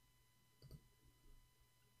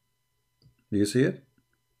 Do you see it?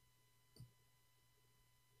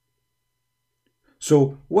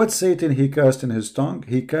 So what Satan he cast in his tongue?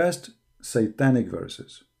 He cast satanic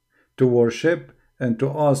verses to worship and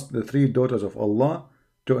to ask the three daughters of Allah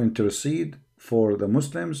to intercede for the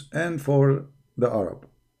Muslims and for the Arab.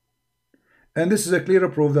 And this is a clear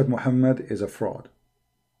proof that Muhammad is a fraud.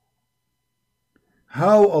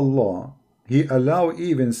 How Allah he allow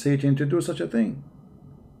even Satan to do such a thing?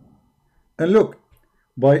 And look,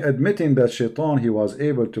 by admitting that Shaitan he was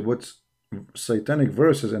able to put satanic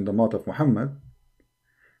verses in the mouth of Muhammad,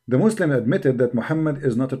 the Muslim admitted that Muhammad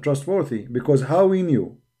is not trustworthy, because how we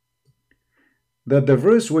knew that the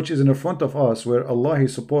verse which is in front of us where Allah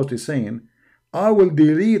is supposedly saying, I will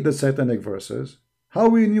delete the satanic verses, how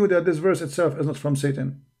we knew that this verse itself is not from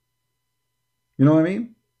Satan? You know what I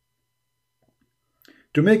mean?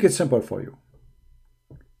 To make it simple for you,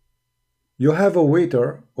 you have a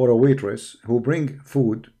waiter or a waitress who bring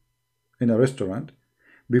food in a restaurant.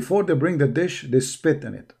 Before they bring the dish, they spit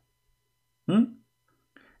in it.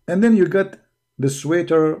 And then you got this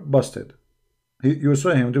waiter busted. You saw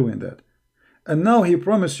him doing that. And now he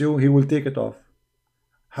promised you he will take it off.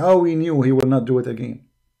 How we knew he will not do it again?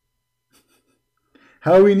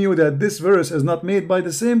 How we knew that this verse is not made by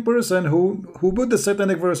the same person who put the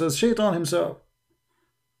satanic verses, Shaitan himself?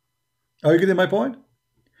 Are you getting my point?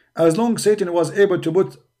 As long as Satan was able to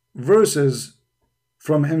put verses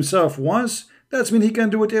from himself once, that means he can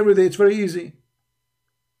do it every day. It's very easy.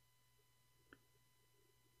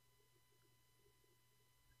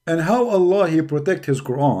 And how Allah he protect his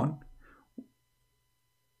Quran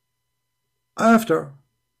after,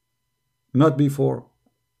 not before.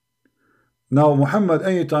 Now Muhammad,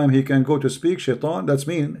 anytime he can go to speak, Shaitan, that's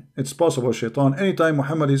mean it's possible Shaitan, anytime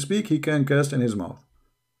Muhammad he speak, he can cast in his mouth.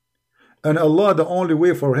 And Allah, the only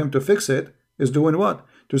way for him to fix it is doing what?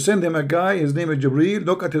 To send him a guy, his name is Jibreel,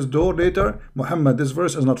 look at his door later, Muhammad, this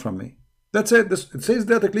verse is not from me. That's it. It says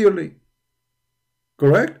that clearly.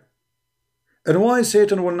 Correct? And why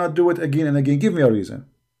Satan will not do it again and again? Give me a reason.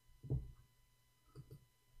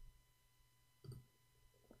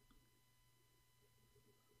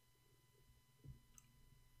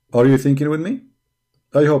 Are you thinking with me?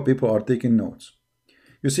 I hope people are taking notes.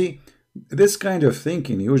 You see, this kind of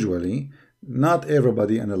thinking usually not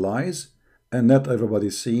everybody analyze and not everybody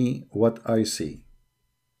see what I see.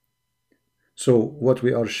 So what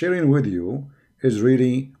we are sharing with you is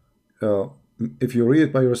really, if you read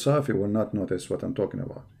it by yourself, you will not notice what I'm talking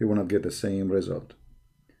about. You will not get the same result.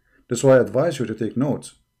 That's why I advise you to take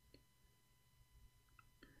notes.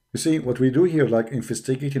 You see, what we do here, like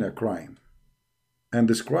investigating a crime. And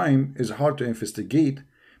this crime is hard to investigate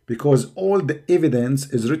because all the evidence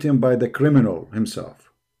is written by the criminal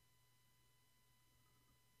himself.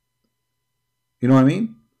 You know what I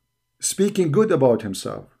mean? Speaking good about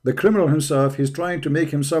himself. The criminal himself, he's trying to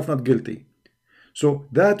make himself not guilty. So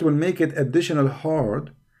that will make it additional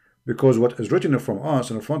hard, because what is written from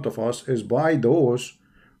us in front of us is by those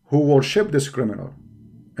who worship this criminal,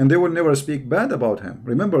 and they will never speak bad about him.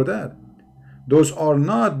 Remember that. Those are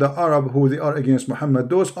not the Arab who they are against Muhammad.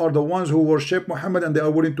 Those are the ones who worship Muhammad, and they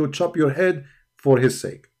are willing to chop your head for his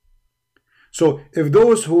sake. So if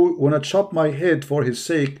those who want to chop my head for his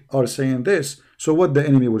sake are saying this, so what the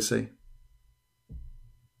enemy will say?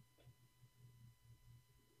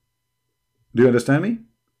 Do you understand me?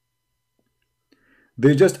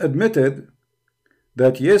 They just admitted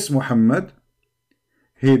that yes, Muhammad,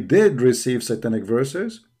 he did receive satanic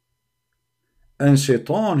verses, and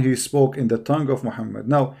Shaitan, he spoke in the tongue of Muhammad.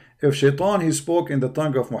 Now, if Shaitan, he spoke in the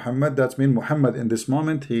tongue of Muhammad, that means Muhammad in this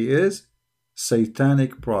moment, he is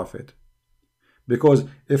satanic prophet. Because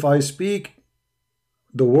if I speak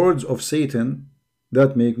the words of Satan,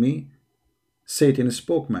 that make me Satan's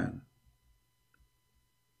spokesman.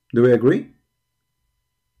 Do we agree?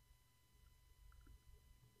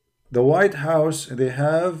 The White House, they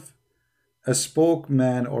have a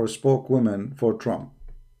spokesman or spokeswoman for Trump.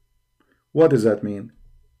 What does that mean?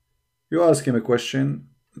 You ask him a question,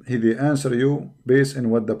 he will answer you based on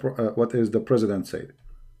what is the president said.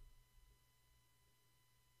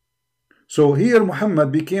 So here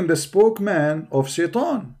Muhammad became the spokesman of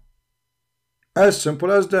Shaitan. As simple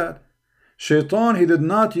as that. Shaitan, he did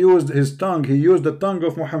not use his tongue, he used the tongue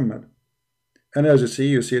of Muhammad. And as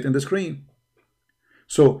you see it in the screen.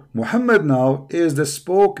 So Muhammad now is the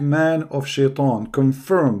spokesman of Shaitan,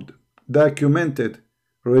 confirmed, documented,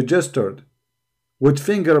 registered, with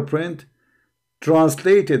fingerprint,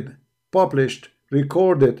 translated, published,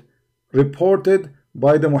 recorded, reported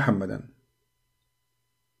by the Muhammadan.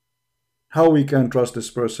 How we can trust this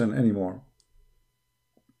person anymore?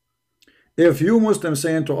 If you Muslims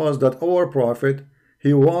saying to us that our prophet,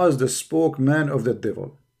 he was the spokesman of the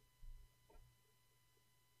devil,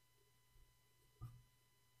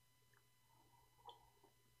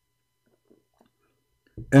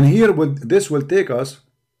 and here this will take us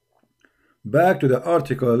back to the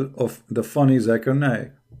article of the funny Zakir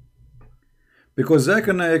Naik, because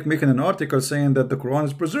Zakir Naik making an article saying that the Quran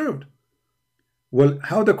is preserved. Well,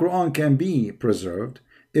 how the Quran can be preserved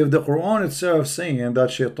if the Quran itself saying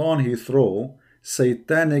that Shaitan, he throw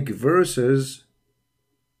satanic verses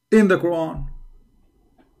in the Quran?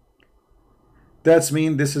 That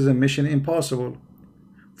means this is a mission impossible,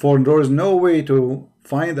 for there is no way to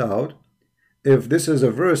find out if this is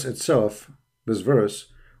a verse itself, this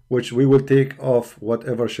verse, which we will take off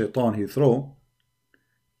whatever Shaitan he throw.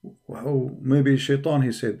 Well, maybe Shaitan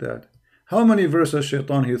he said that. How many verses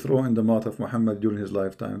Shaitan he throw in the mouth of Muhammad during his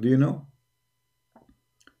lifetime? Do you know?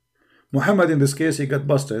 Muhammad in this case, he got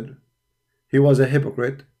busted. He was a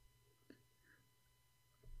hypocrite.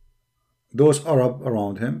 Those Arab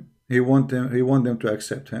around him, he want them to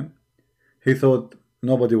accept him. He thought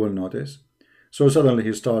nobody will notice. So suddenly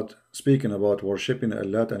he start speaking about worshipping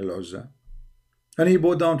Allah and Al-Uzza. And he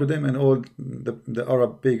bowed down to them, and all the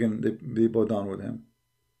Arab pagan, they bowed down with him.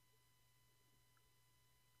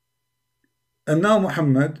 And now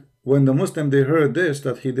Muhammad, when the Muslim, they heard this,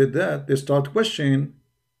 that he did that, they start questioning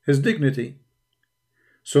his dignity.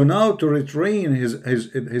 So now to retrain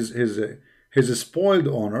his spoiled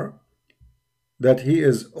honor, that he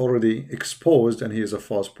is already exposed and he is a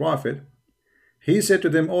false prophet, he said to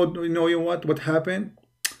them, oh, you know what happened?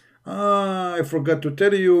 I forgot to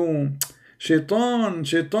tell you, Shaitan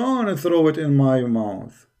throw it in my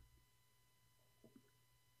mouth.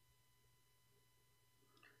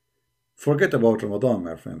 Forget about Ramadan,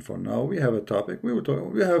 my friend, for now. We have a topic.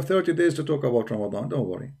 We have 30 days to talk about Ramadan. Don't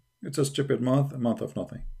worry. It's a stupid month, a month of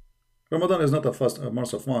nothing. Ramadan is not a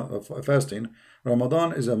month of fasting.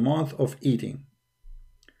 Ramadan is a month of eating.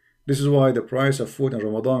 This is why the price of food in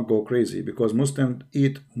Ramadan go crazy, because Muslims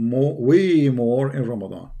eat way more in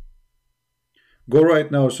Ramadan. Go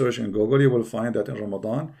right now, search in Google, you will find that in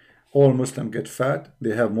Ramadan, all Muslims get fat.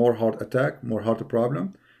 They have more heart attack, more heart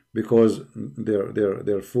problem, because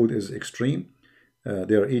their food is extreme,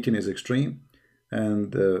 their eating is extreme,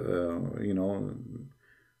 and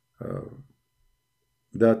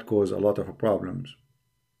that cause a lot of problems,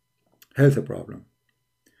 health problem.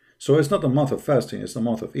 So it's not a month of fasting, it's a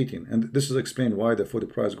month of eating, and this is explained why the food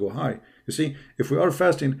price go high. You see, if we are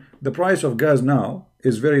fasting, the price of gas now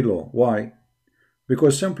is very low. Why?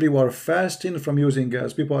 Because simply we are fasting from using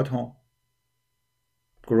gas. People at home,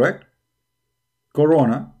 correct?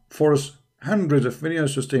 Corona forced hundreds of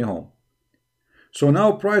millions to stay home. So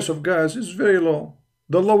now price of gas is very low,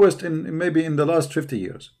 the lowest in maybe in the last 50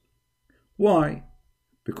 years. Why?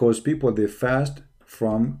 Because people, they fast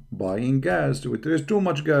from buying gas. There is too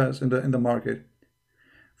much gas in the market.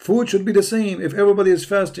 Food should be the same. If everybody is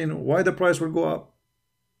fasting, why the price will go up?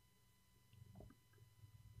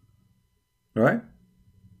 Right?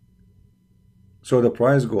 So the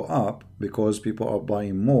price go up because people are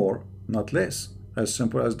buying more, not less. As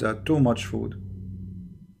simple as that. Too much food,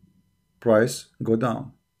 price go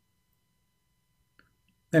down.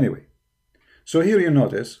 Anyway, so here you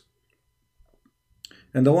notice,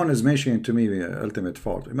 and the one is mentioning to me ultimate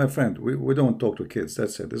fault. My friend, we don't talk to kids.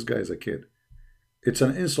 That's it. This guy is a kid. It's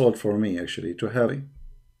an insult for me actually to have it.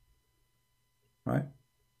 Right?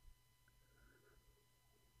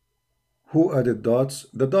 Who added dots?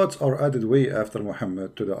 The dots are added way after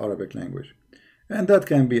Muhammad to the Arabic language. And that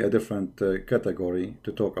can be a different category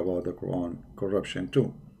to talk about the Quran corruption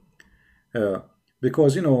too.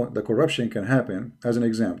 Because, you know, the corruption can happen, as an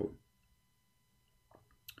example.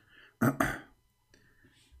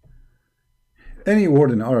 Any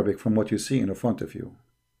word in Arabic from what you see in front of you,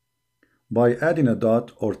 by adding a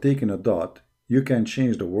dot or taking a dot, you can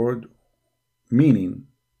change the word meaning,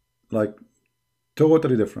 like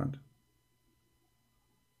totally different.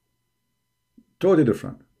 Totally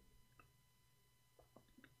different.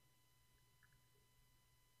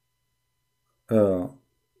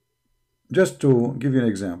 Just to give you an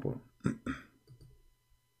example.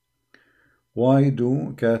 Why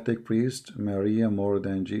do Catholic priests Maria more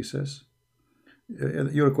than Jesus?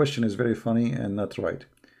 Your question is very funny and not right.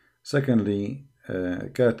 Secondly,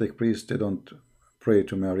 Catholic priests, they don't pray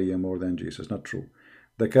to Maria more than Jesus. Not true.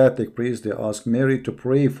 The Catholic priests, they ask Mary to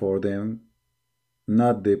pray for them,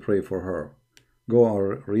 not they pray for her. Go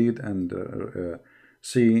or read and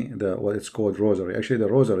see what it's called rosary. Actually, the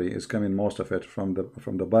rosary is coming, most of it, from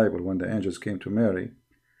the Bible. When the angels came to Mary,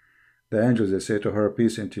 the angels, they say to her,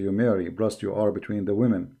 peace unto you, Mary, blessed you are between the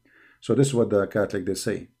women. So this is what the Catholic, they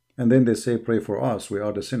say. And then they say, pray for us, we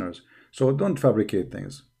are the sinners. So don't fabricate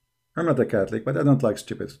things. I'm not a Catholic, but I don't like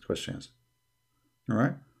stupid questions. All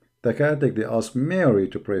right? The Catholic, they ask Mary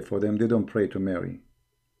to pray for them. They don't pray to Mary.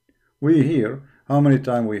 We hear, how many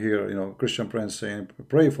times we hear, you know, Christian friends saying,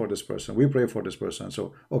 pray for this person. We pray for this person.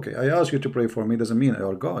 So, okay, I ask you to pray for me doesn't mean I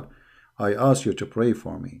are God. I ask you to pray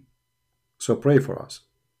for me. So pray for us.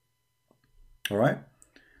 All right?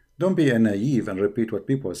 Don't be a naive and repeat what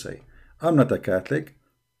people say. I'm not a Catholic,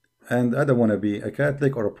 and I don't want to be a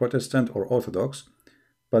Catholic or a Protestant or Orthodox,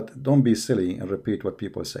 but don't be silly and repeat what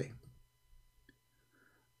people say.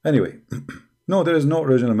 Anyway, no, there is no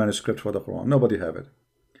original manuscript for the Quran. Nobody have it.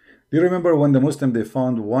 Do you remember when the Muslim, they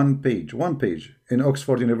found one page in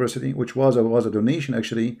Oxford University, which was a donation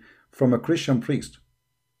actually from a Christian priest?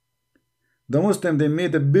 The Muslim, they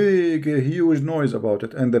made a big, huge noise about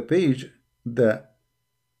it, and the page, the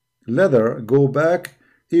leather, go back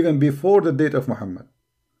even before the date of Muhammad,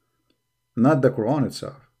 not the Quran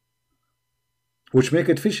itself, which make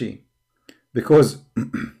it fishy, because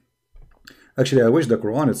actually I wish the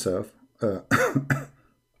Quran itself,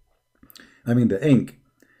 I mean the ink,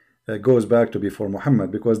 goes back to before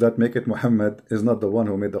Muhammad, because that make it Muhammad is not the one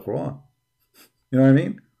who made the Quran. You know what I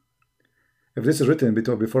mean? If this is written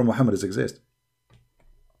before Muhammad exists.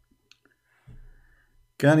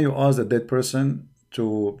 Can you ask the dead person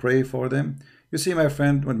to pray for them? You see, my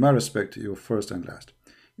friend, with my respect to you first and last,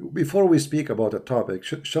 before we speak about a topic,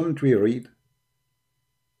 shouldn't we read?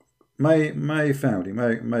 My family,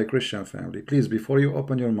 my Christian family, please, before you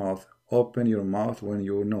open your mouth when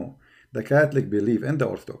you know. The Catholic believe, and the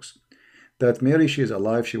Orthodox, that Mary, she is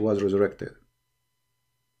alive, she was resurrected.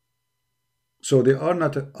 So they are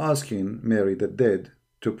not asking Mary, the dead,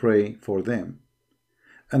 to pray for them.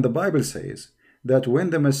 And the Bible says that when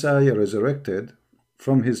the Messiah resurrected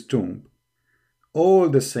from his tomb, all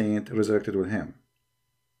the saints resurrected with him.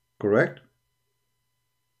 Correct?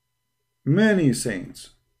 Many saints.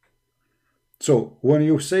 So when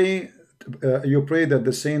you say you pray that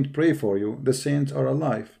the saints pray for you, the saints are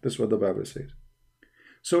alive. That's what the Bible says.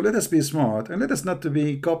 So let us be smart, and let us not to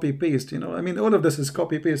be copy-paste. You know, I mean, all of this is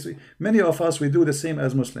copy-paste. Many of us, we do the same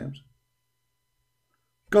as Muslims.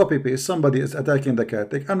 Copy-paste. Somebody is attacking the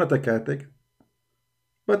Catholic. I'm not a Catholic,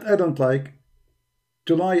 but I don't like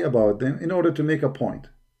to lie about them in order to make a point.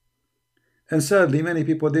 And sadly, many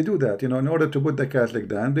people, they do that. You know, in order to put the Catholic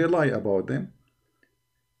down, they lie about them.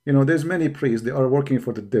 You know, there's many priests, they are working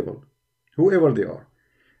for the devil. Whoever they are.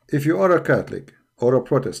 If you are a Catholic or a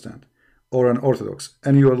Protestant or an Orthodox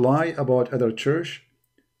and you lie about other church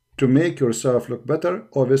to make yourself look better,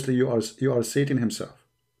 obviously you are Satan himself.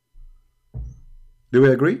 Do we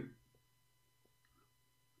agree?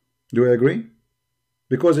 Do we agree?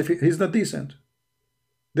 Because if he's not decent,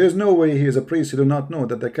 there's no way he is a priest. He do not know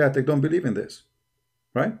that the Catholic don't believe in this,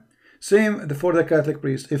 right? Same for the Catholic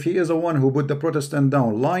priest. If he is the one who put the Protestant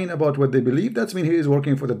down, lying about what they believe, that means he is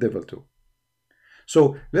working for the devil too.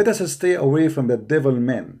 So let us stay away from the devil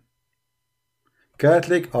men.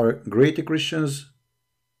 Catholic are great Christians.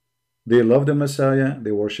 They love the Messiah.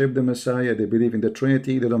 They worship the Messiah. They believe in the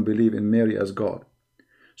Trinity. They don't believe in Mary as God.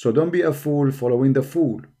 So don't be a fool following the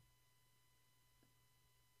fool.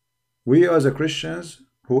 We as a Christians,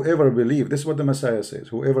 whoever believe, this is what the Messiah says,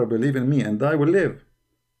 whoever believe in me and I will live.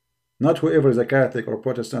 Not whoever is a Catholic or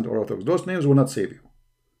Protestant or Orthodox. Those names will not save you.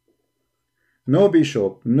 No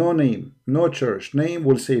bishop, no name, no church name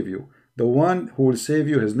will save you. The one who will save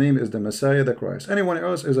you, his name is the Messiah, the Christ. Anyone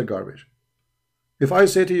else is a garbage. If I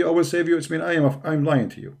say to you, I will save you, it means I'm lying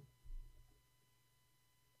to you.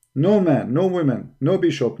 No man, no woman, no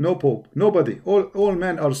bishop, no pope, nobody. All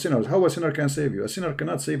men are sinners. How a sinner can save you? A sinner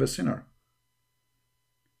cannot save a sinner.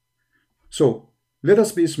 So let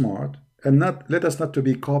us be smart and let us not to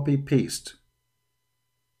be copy paste.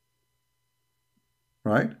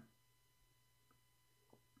 Right?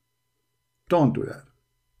 Don't do that.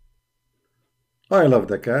 I love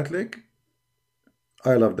the Catholic.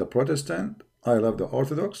 I love the Protestant. I love the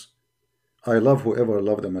Orthodox. I love whoever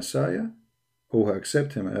loved the Messiah, who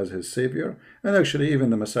accept him as his savior. And actually even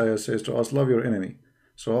the Messiah says to us, love your enemy.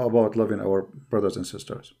 So how about loving our brothers and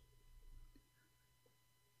sisters?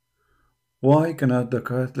 Why cannot the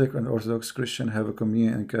Catholic and Orthodox Christian have a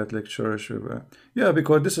communion in Catholic Church? Yeah,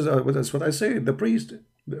 because that's what I say. The priest,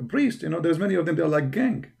 you know, there's many of them. They're like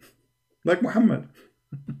gang, like Muhammad.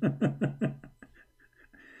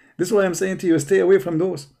 This is why I'm saying to you, stay away from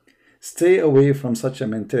those. Stay away from such a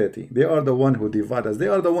mentality. They are the one who divide us. They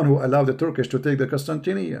are the one who allowed the Turkish to take the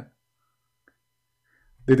Constantinia.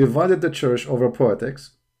 They divided the church over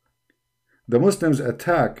politics. The Muslims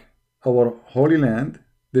attack our holy land.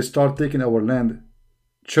 They start taking our land,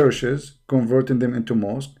 churches, converting them into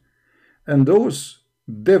mosques. And those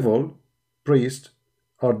devil priests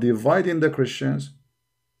are dividing the Christians,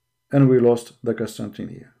 and we lost the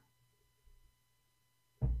Constantinia.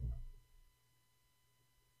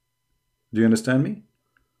 Do you understand me?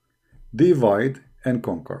 Divide and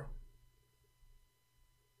conquer.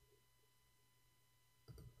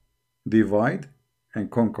 Divide and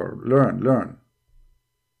conquer. Learn.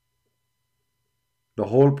 The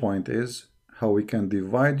whole point is how we can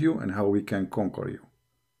divide you and how we can conquer you.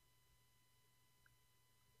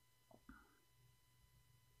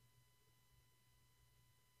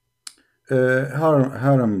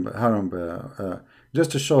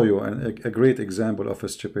 Just to show you a great example of a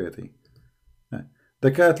stupidity.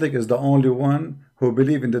 The Catholic is the only one who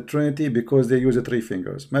believe in the Trinity because they use the 3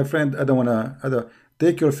 fingers. My friend, I don't want to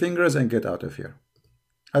take your fingers and get out of here.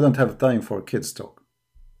 I don't have time for kids talk.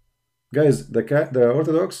 Guys, the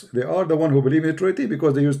Orthodox, they are the one who believe in the Trinity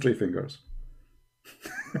because they use 3 fingers.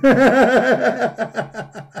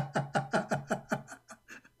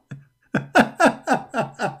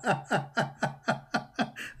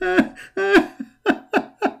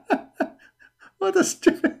 What a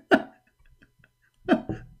stupid...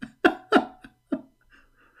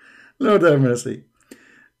 Lord have mercy.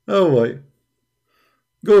 Oh boy.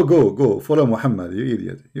 Go. Follow Muhammad, you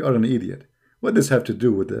idiot. You are an idiot. What does this have to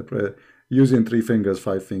do with using 3 fingers,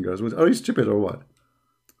 5 fingers? Are you stupid or what?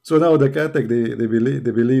 So now the Catholic, they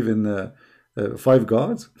believe in 5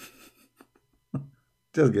 gods?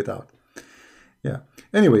 Just get out. Yeah.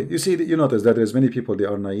 Anyway, you notice that there's many people, they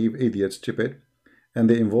are naive, idiots, stupid, and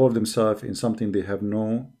they involve themselves in something they have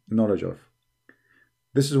no knowledge of.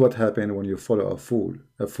 This is what happens when you follow a fool.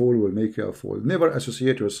 A fool will make you a fool. Never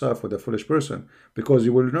associate yourself with a foolish person, because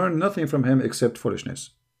you will learn nothing from him except foolishness.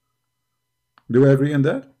 Do we agree on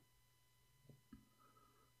that?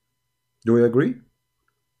 Do we agree?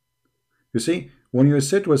 You see, when you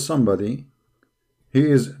sit with somebody, he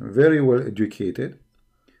is very well educated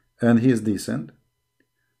and he is decent.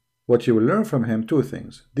 What you will learn from him, 2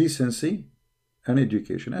 things: decency and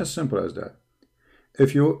education. As simple as that.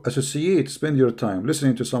 If you spend your time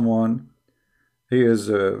listening to someone, he is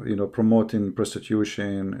promoting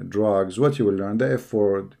prostitution, drugs, what you will learn? The F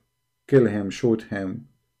word, kill him, shoot him,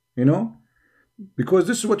 because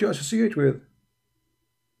this is what you associate with.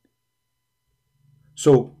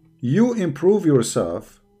 So you improve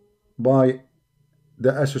yourself by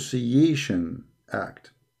the association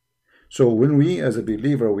act. So when we as a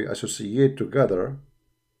believer, we associate together,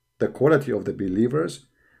 the quality of the believers,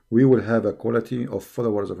 we will have a quality of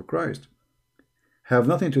followers of Christ. Have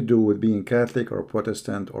nothing to do with being Catholic or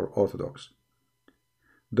Protestant or Orthodox.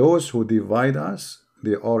 Those who divide us,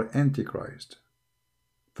 they are antichrist.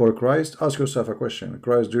 For Christ, ask yourself a question.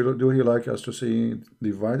 Christ, do he like us to see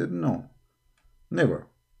divided? No. Never.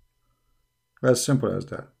 As simple as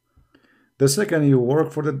that. The second you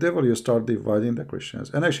work for the devil, you start dividing the Christians.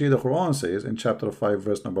 And actually the Quran says in chapter 5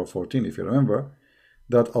 verse number 14, if you remember,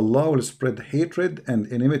 that Allah will spread hatred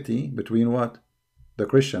and enmity between what? The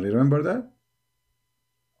Christian. You remember that?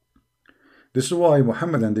 This is why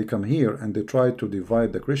Muhammad and they come here and they try to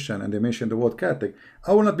divide the Christian, and they mention the word Catholic.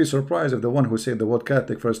 I will not be surprised if the one who said the word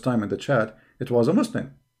Catholic first time in the chat, it was a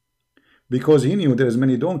Muslim. Because he knew there's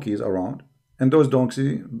many donkeys around, and those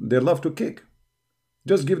donkeys, they love to kick.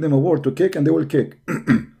 Just give them a word to kick and they will kick.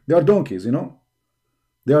 They are donkeys, you know.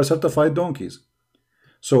 They are certified donkeys.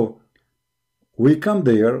 So we come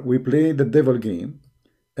there, we play the devil game,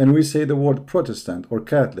 and we say the word Protestant or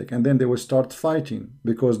Catholic, and then they will start fighting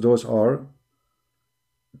because those are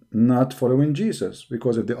not following Jesus.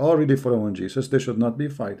 Because if they are really following Jesus, they should not be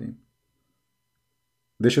fighting.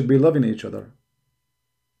 They should be loving each other.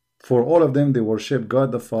 For all of them, they worship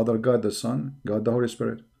God the Father, God the Son, God the Holy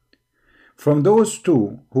Spirit. From those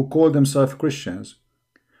two who call themselves Christians,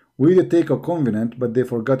 we take a covenant, but they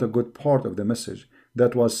forgot a good part of the message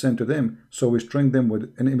that was sent to them. So we string them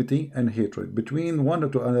with enmity and hatred between one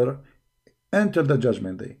to another until the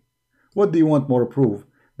judgment day. What do you want more proof?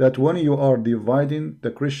 That when you are dividing the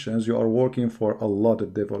Christians, you are working for Allah the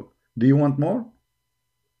devil. Do you want more?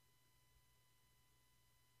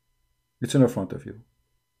 It's in front of you.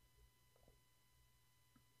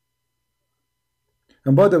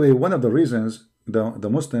 And by the way, one of the reasons the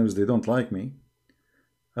Muslims, they don't like me,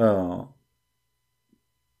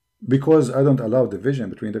 because I don't allow division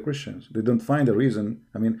between the Christians. They don't find a reason.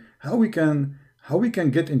 I mean, how we can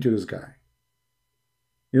get into this guy?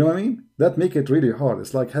 You know what I mean? That make it really hard.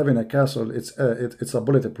 It's like having a castle. It's a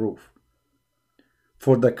bulletproof.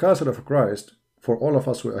 For the castle of Christ, for all of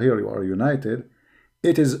us who are here, who are united,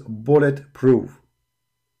 it is bulletproof.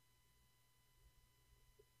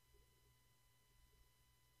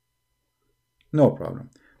 No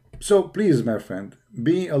problem. So please, my friend,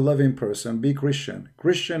 be a loving person, be Christian.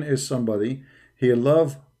 Christian is somebody, he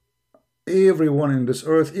loves everyone in this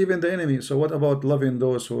earth, even the enemy. So what about loving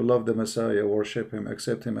those who love the Messiah, worship him,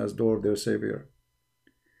 accept him as Lord, their Savior?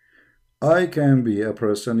 I can be a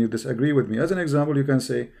person, you disagree with me. As an example, you can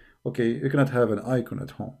say, okay, you cannot have an icon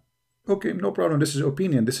at home. Okay, no problem. This is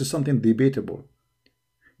opinion. This is something debatable.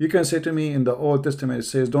 You can say to me in the Old Testament, it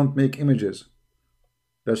says, don't make images.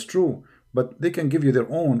 That's true. But they can give you their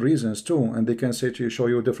own reasons too, and they can say to you, show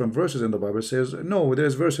you different verses in the Bible. It says, no,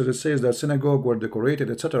 there's verses that says that synagogue were decorated,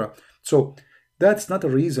 etc. So that's not a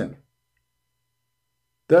reason.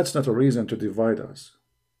 That's not a reason to divide us.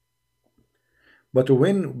 But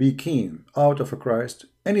when we came out of Christ,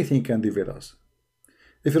 anything can divide us.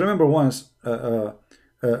 If you remember once,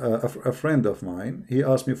 a friend of mine, he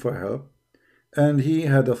asked me for help, and he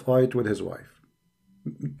had a fight with his wife.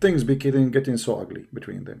 Things became getting so ugly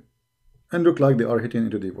between them, and look like they are hitting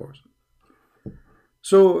into divorce.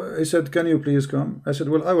 So he said, can you please come? I said,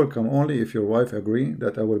 well, I will come only if your wife agree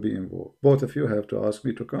that I will be involved. Both of you have to ask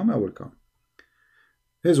me to come, I will come.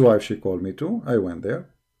 His wife, she called me too. I went there.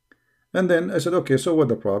 And then I said, okay, so what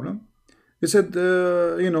the problem? He said,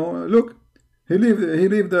 you know, look, he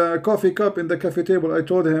leave the coffee cup in the coffee table. I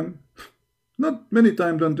told him, not many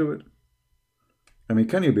times, don't do it. I mean,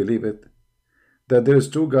 can you believe it? That there's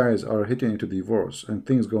two guys are hitting into divorce and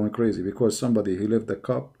things going crazy because somebody, he left the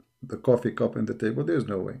cup, the coffee cup in the table. There's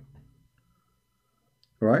no way.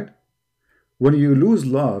 Right? When you lose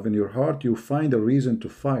love in your heart, you find a reason to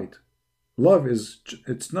fight. Love is,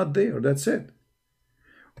 it's not there. That's it.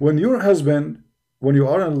 When your husband, when you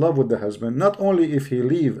are in love with the husband, not only if he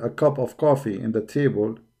leave a cup of coffee in the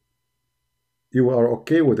table, you are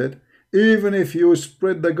okay with it, even if you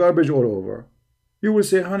spread the garbage all over. You will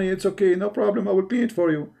say, honey, it's okay, no problem, I will clean it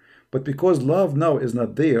for you. But because love now is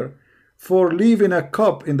not there, for leaving a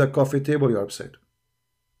cup in the coffee table, you're upset.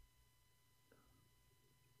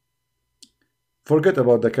 Forget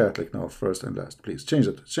about the Catholic now, first and last. Please, change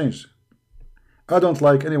it, change. I don't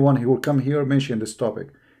like anyone who will come here mention this topic.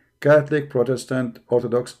 Catholic, Protestant,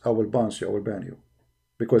 Orthodox, I will bounce you, I will ban you.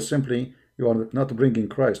 Because simply, you are not bringing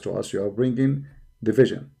Christ to us, you are bringing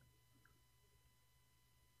division.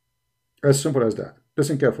 As simple as that.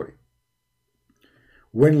 Listen carefully.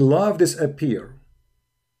 When love disappears,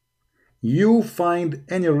 you find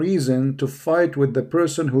any reason to fight with the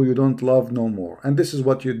person who you don't love no more. And this is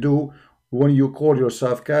what you do when you call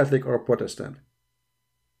yourself Catholic or Protestant.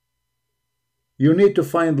 You need to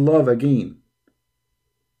find love again.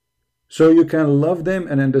 So you can love them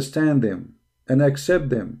and understand them and accept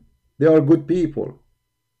them. They are good people.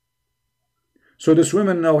 So this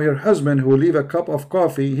woman now, her husband who leave a cup of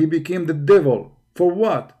coffee, he became the devil. For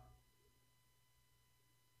what?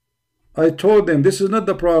 I told them, this is not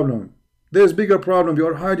the problem. There's bigger problem. You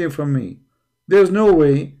are hiding from me. There's no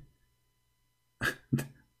way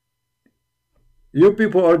you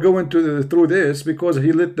people are going to through this because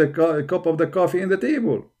he lit the cup of the coffee in the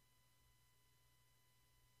table.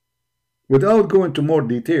 Without going to more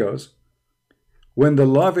details, when the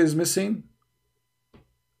love is missing,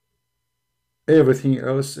 everything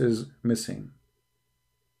else is missing.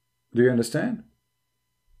 Do you understand?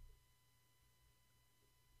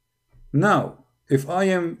 Now, if I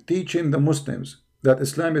am teaching the Muslims that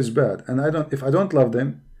Islam is bad, and if I don't love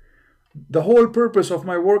them, the whole purpose of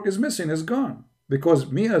my work is missing, is gone.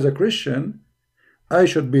 Because me as a Christian, I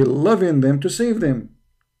should be loving them to save them.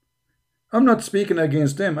 I'm not speaking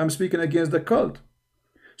against them, I'm speaking against the cult.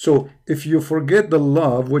 So if you forget the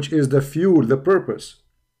love, which is the fuel, the purpose,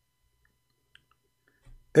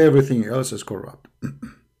 everything else is corrupt.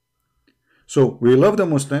 So we love the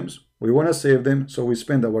Muslims, we want to save them, so we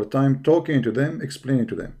spend our time talking to them, explaining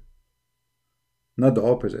to them. Not the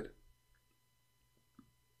opposite.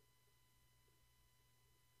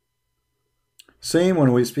 Same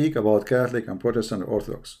when we speak about Catholic and Protestant or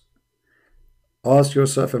Orthodox. Ask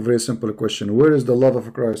yourself a very simple question. Where is the love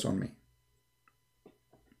of Christ on me?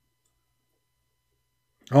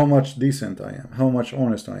 How much decent I am? How much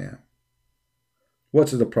honest I am?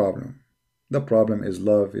 What's the problem? The problem is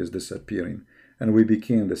love is disappearing, and we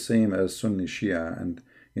became the same as Sunni Shia, and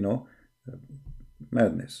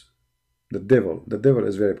madness. The devil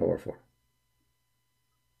is very powerful.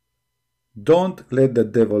 Don't let the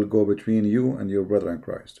devil go between you and your brother in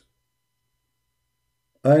Christ.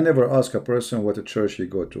 I never ask a person what church he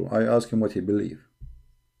go to. I ask him what he believe.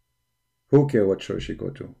 Who cares what church he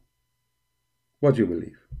go to? What you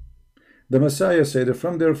believe. The Messiah said,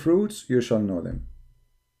 from their fruits you shall know them.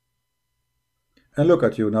 And look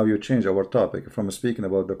at you, now you change our topic. From speaking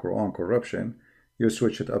about the Quran corruption, you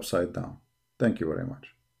switch it upside down. Thank you very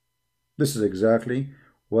much. This is exactly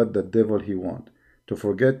what the devil he want. To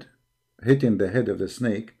forget hitting the head of the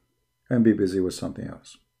snake and be busy with something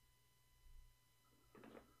else.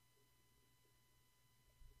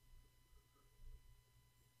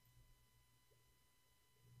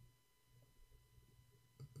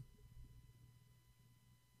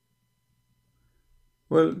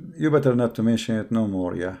 Well, you better not to mention it no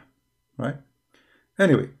more, yeah, right?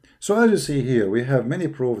 Anyway, so as you see here, we have many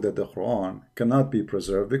proof that the Quran cannot be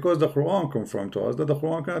preserved because the Quran confirmed to us that the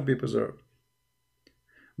Quran cannot be preserved.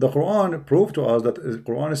 The Quran proved to us that the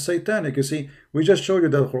Quran is satanic. You see, we just showed you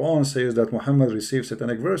that the Quran says that Muhammad received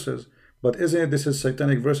satanic verses, but isn't it this is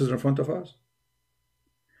satanic verses in front of us?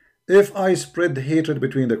 If I spread hatred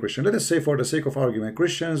between the Christians, let us say for the sake of argument,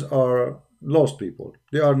 Christians are lost people.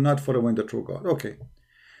 They are not following the true God. Okay.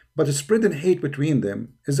 But spreading hate between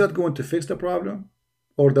them, is that going to fix the problem?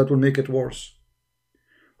 Or that will make it worse?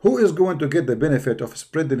 Who is going to get the benefit of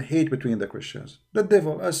spreading hate between the Christians? The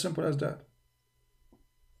devil, as simple as that.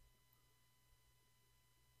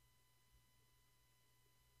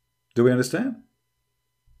 Do we understand?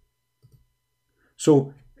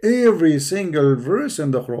 So every single verse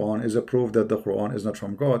in the Quran is a proof that the Quran is not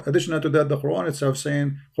from God. Additional to that, the Quran itself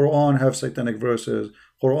saying Quran have satanic verses.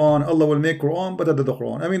 Quran, Allah will make Quran better than the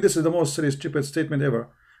Quran. I mean, this is the most silly, stupid statement ever.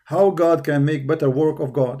 How God can make better work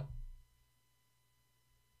of God?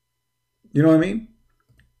 You know what I mean?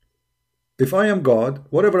 If I am God,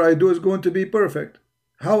 whatever I do is going to be perfect.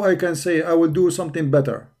 How I can say I will do something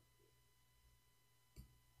better?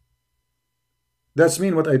 That's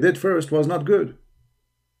mean what I did first was not good.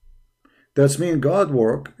 That's mean God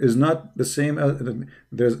work is not the same as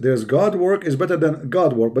there's God work is better than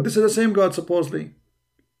God work, but this is the same God supposedly.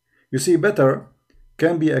 You see, better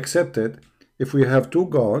can be accepted if we have two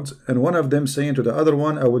gods and one of them saying to the other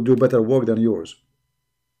one, I will do better work than yours.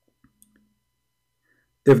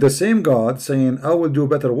 If the same God saying I will do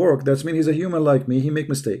better work, that's mean he's a human like me, he make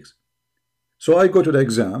mistakes. So I go to the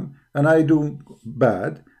exam and I do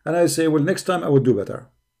bad and I say, well, next time I will do better.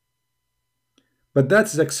 But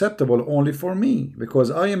that's acceptable only for me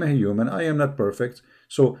because I am a human, I am not perfect.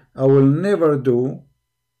 So I will never do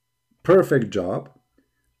perfect job.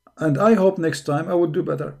 And I hope next time I will do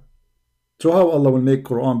better. So how Allah will make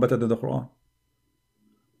Quran better than the Quran?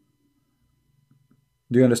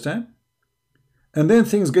 Do you understand? And then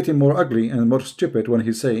things getting more ugly and more stupid when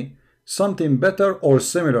he say something better or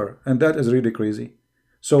similar, and that is really crazy.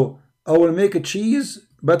 So I will make a cheese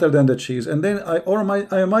better than the cheese, and then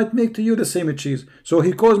I might make to you the same cheese. So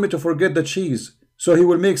he caused me to forget the cheese, so he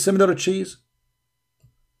will make similar cheese.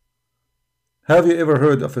 Have you ever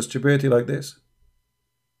heard of a stupidity like this?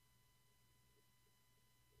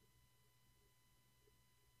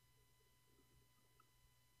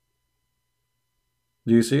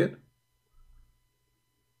 Do you see it?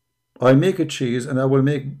 I make a cheese and I will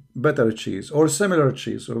make better cheese or similar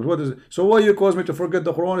cheese. So what is it? So why you cause me to forget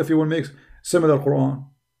the Quran if you will make similar Quran?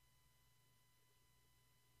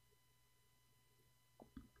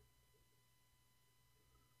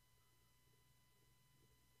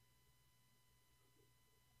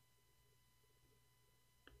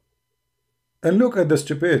 And look at the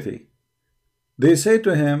stupidity. They say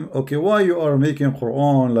to him, okay, why you are making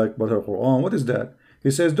Quran like better Quran? What is that? He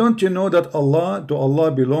says, don't you know that to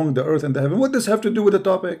Allah belong the earth and the heaven? What does have to do with the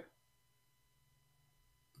topic?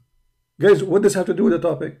 Guys, what does have to do with the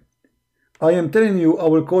topic? I am telling you, I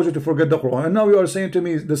will cause you to forget the Quran. And now you are saying to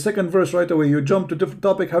me, the second verse right away, you jump to different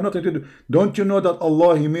topic, have nothing to do. Don't you know that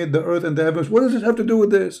Allah, He made the earth and the heavens? What does it have to do with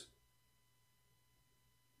this?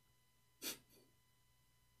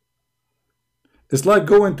 It's like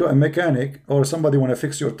going to a mechanic or somebody want to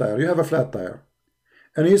fix your tire. You have a flat tire.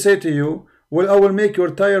 And he say to you, well, I will make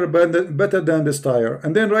your tire better than this tire.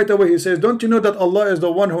 And then right away he says, don't you know that Allah is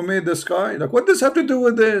the one who made the sky? Like, what does have to do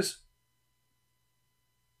with this?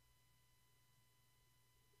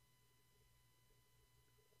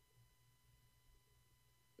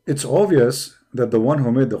 It's obvious that the one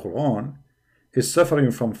who made the Quran is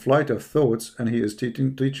suffering from flight of thoughts, and he is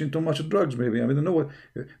teaching too much drugs, maybe. I mean, no way.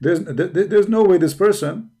 There's no way this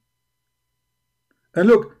person. And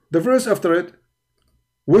look, the verse after it,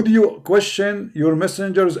 would you question your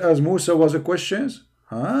messengers as Musa was a questions?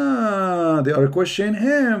 They are questioning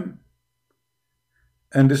him.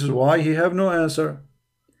 And this is why he have no answer.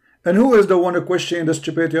 And who is the one who questioning the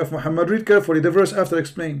stupidity of Muhammad? Read carefully, the verse after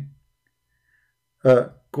explain.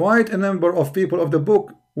 Quite a number of people of the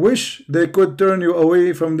book wish they could turn you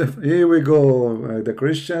away from the... Here we go, the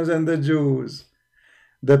Christians and the Jews.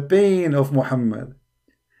 The pain of Muhammad.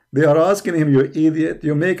 They are asking him, you idiot,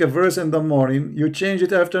 you make a verse in the morning, you change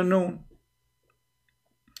it afternoon.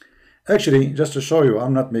 Actually, just to show you,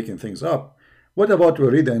 I'm not making things up. What about we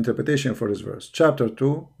read the interpretation for this verse? Chapter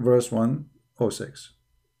 2, verse 106.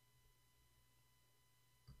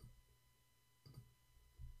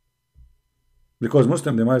 Because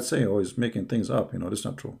Muslim, they might say, oh, he's making things up. You know, that's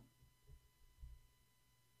not true.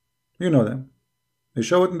 You know them. They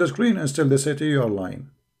show it in the screen and still they say to you, you are lying.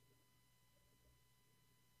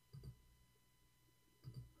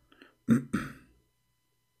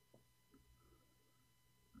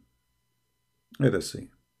 Let us see.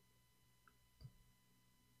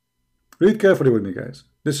 Read carefully with me, guys.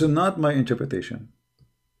 This is not my interpretation.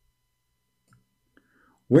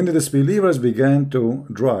 When the disbelievers began to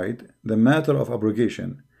deride the matter of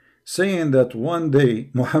abrogation, saying that one day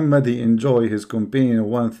Muhammad he enjoy his companion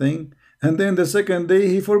one thing, and then the second day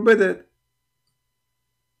he forbid it.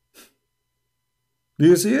 Do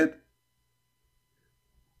you see it?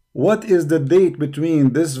 What is the date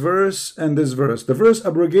between this verse and this verse? The verse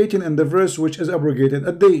abrogating and the verse which is abrogated,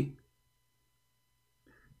 a day.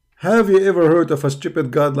 Have you ever heard of a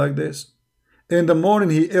stupid God like this? In the morning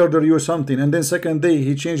he order you something, and then second day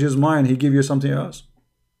he change his mind, he give you something else.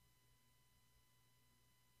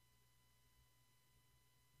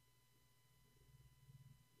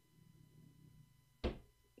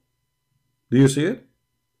 Do you see it?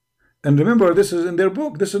 And remember, this is in their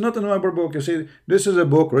book. This is not in our book. You see, this is a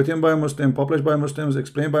book written by Muslims, published by Muslims,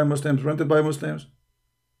 explained by Muslims, rented by Muslims.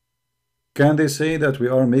 Can they say that we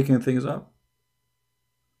are making things up?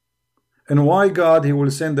 And why God, he will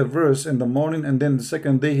send a verse in the morning and then the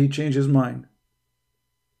second day he change his mind?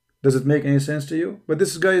 Does it make any sense to you? But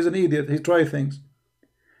this guy is an idiot. He try things.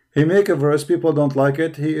 He make a verse, people don't like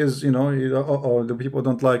it. He is, you know, the people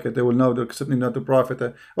don't like it. They will know they're certainly not the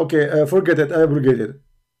prophet. Okay, forget it, I abrogate it.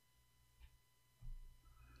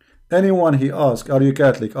 Anyone he asks, are you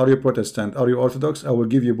Catholic, are you Protestant, are you Orthodox? I will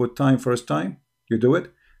give you both time. First time, you do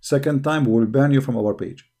it. Second time, we will ban you from our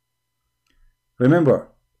page. Remember,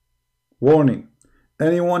 warning,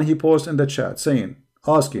 anyone he posts in the chat saying,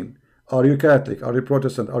 asking, are you Catholic, are you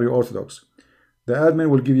Protestant, are you Orthodox? The admin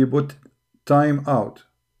will give you both time out,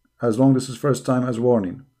 as long as this is first time as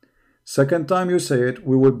warning. Second time you say it,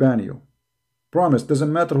 we will ban you. Promise,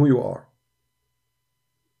 doesn't matter who you are.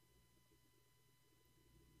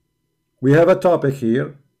 We have a topic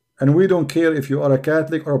here, and we don't care if you are a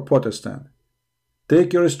Catholic or a Protestant.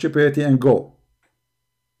 Take your stupidity and go.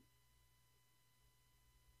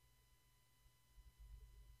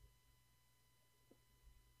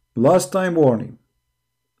 Last time warning.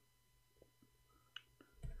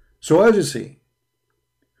 So as you see,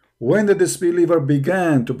 when the disbeliever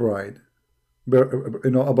began to deride,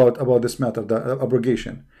 you know, about this matter, the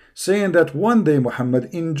abrogation, saying that one day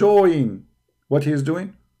Muhammad enjoying what he is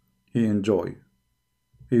doing, he enjoy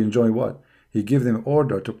what? He give them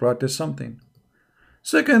order to practice something.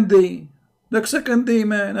 Second day, The second day,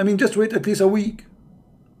 man. I mean, just wait at least a week.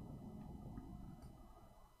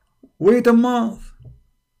 Wait a month.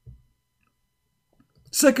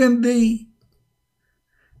 Second day.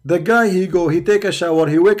 The guy, he take a shower,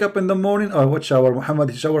 he wake up in the morning. Oh, what shower? Muhammad,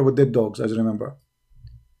 he shower with dead dogs, as you remember.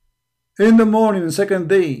 In the morning, the second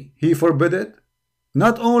day, he forbid it.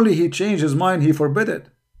 Not only he changed his mind, he forbid it.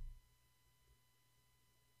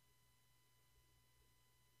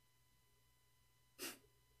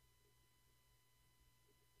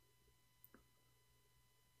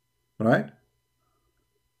 Right?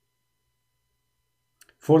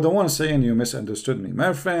 For the one saying you misunderstood me,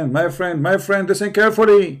 my friend, listen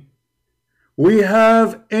carefully. We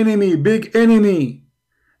have enemy, big enemy,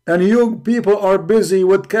 and you people are busy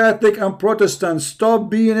with Catholic and Protestants. Stop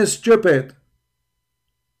being stupid.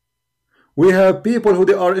 We have people who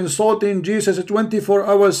they are insulting Jesus 24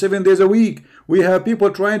 hours, 7 days a week. We have people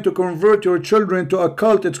trying to convert your children to a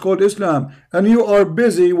cult. It's called Islam. And you are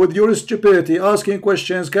busy with your stupidity, asking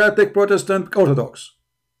questions, Catholic, Protestant, Orthodox.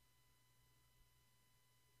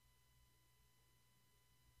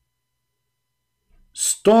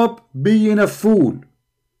 Stop being a fool.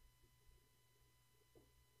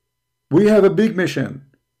 We have a big mission.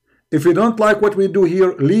 If you don't like what we do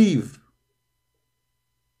here, leave.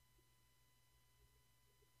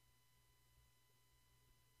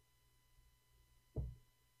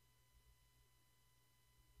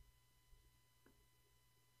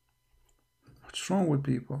 What's wrong with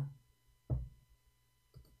people?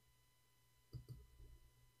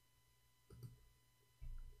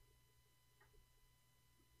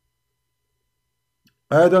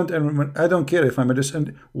 I don't care if I'm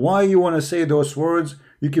misunderstood. Why you want to say those words?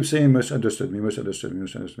 You keep saying misunderstood me, misunderstood me,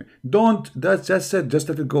 misunderstood me. Don't. That's it. Just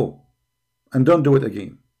let it go, and don't do it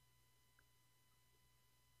again.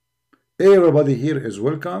 Everybody here is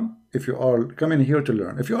welcome. If you are coming here to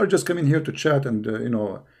learn, if you are just coming here to chat and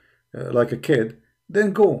like a kid,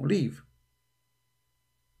 then go, leave.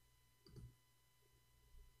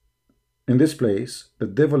 In this place, the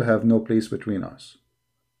devil have no place between us.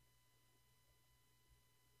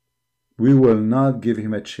 We will not give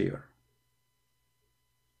him a chair.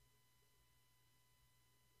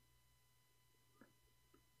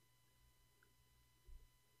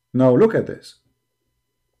 Now look at this.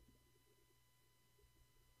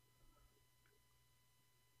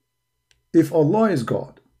 If Allah is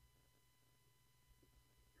God,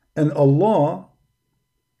 and Allah,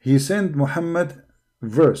 He sent Muhammad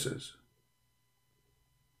verses.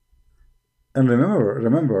 And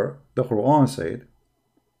remember, the Qur'an said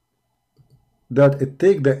that it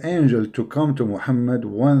take the angel to come to Muhammad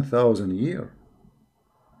 1,000 years.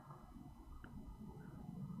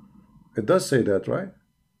 It does say that, right?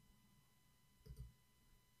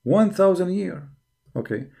 1,000 years.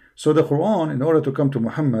 Okay, so the Quran, in order to come to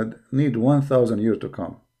Muhammad, need 1,000 years to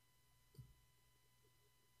come.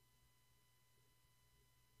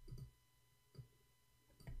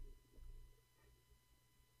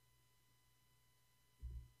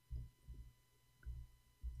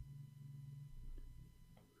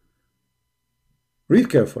 Read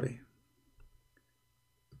carefully.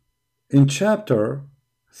 In chapter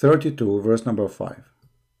 32, verse number 5.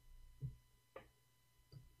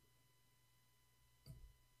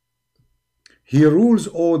 He rules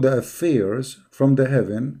all the affairs from the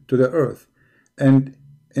heaven to the earth, and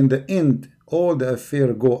in the end all the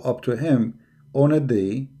affairs go up to him on a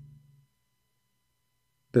day,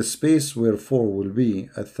 the space wherefore will be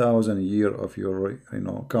 1,000 years of your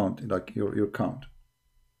count, like your count.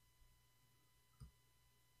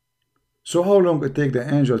 So how long it take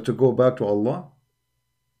the angel to go back to Allah?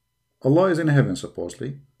 Allah is in heaven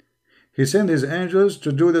supposedly. He sent his angels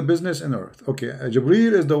to do the business in earth. Okay,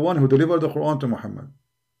 Jibreel is the one who delivered the Quran to Muhammad.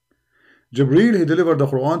 Jibreel, he delivered the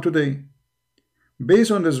Quran today.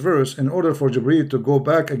 Based on this verse, in order for Jibreel to go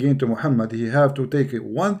back again to Muhammad, he have to take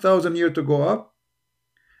 1,000 years to go up,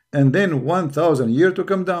 and then 1,000 years to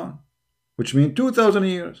come down, which means 2,000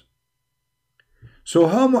 years. So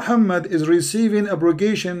how Muhammad is receiving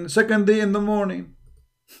abrogation second day in the morning?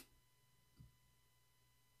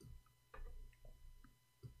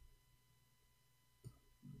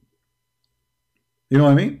 You know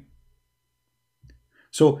what I mean?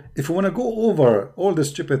 So if we want to go over all the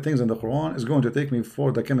stupid things in the Quran, it's going to take me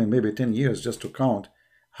for the coming maybe 10 years just to count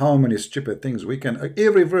how many stupid things we can,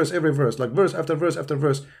 every verse, like verse after verse after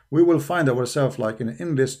verse, we will find ourselves like in an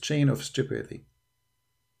endless chain of stupidity.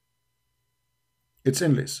 It's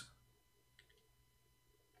endless.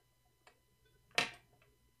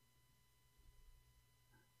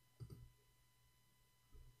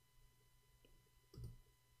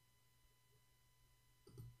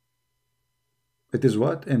 It is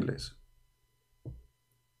what? Endless.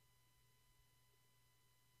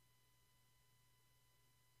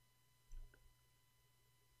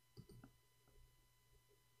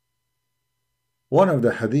 One of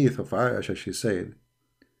the hadith of Aisha, she said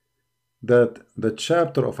that the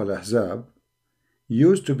chapter of Al-Ahzab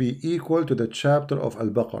used to be equal to the chapter of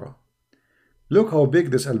Al-Baqarah. Look how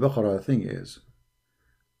big this Al-Baqarah thing is.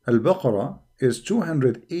 Al-Baqarah is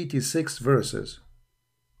 286 verses.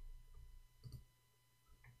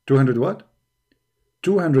 200 what?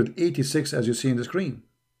 286, as you see in the screen.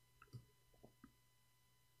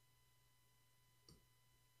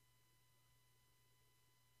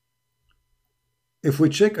 If we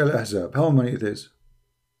check Al-Ahzab, how many it is?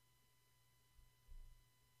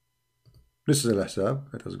 This is Al-Ahzab.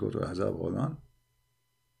 Let us go to Ahzab. Hold on.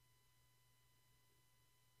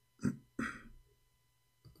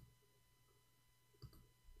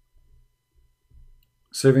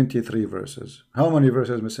 $73 verses. How many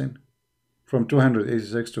verses missing? From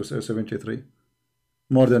 286 to 73.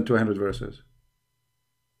 More than 200 verses.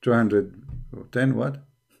 210 what?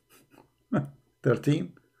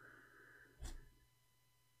 13.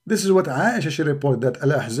 This is what Aisha she reported, that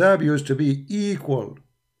Al-Ahzab used to be equal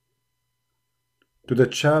to the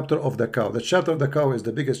chapter of the cow. The chapter of the cow is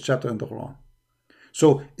the biggest chapter in the Quran.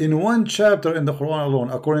 So in one chapter in the Quran alone,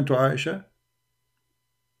 according to Aisha,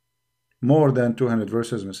 more than 200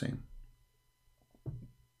 verses missing.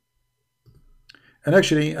 And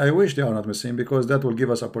actually, I wish they are not missing, because that will give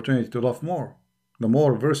us opportunity to love more. The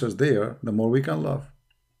more verses there, the more we can love.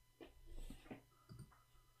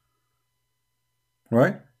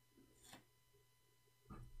 Right?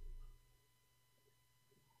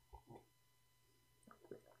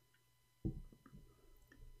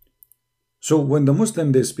 So when the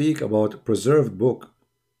Muslim, they speak about preserved book,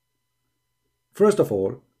 first of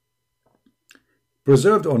all,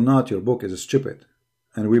 preserved or not, your book is stupid,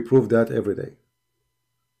 and we prove that every day.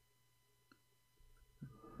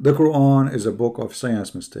 The Quran is a book of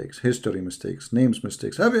science mistakes, history mistakes, names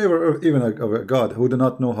mistakes. Have you ever even a God who do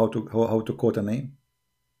not know how to quote a name?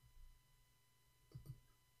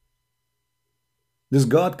 This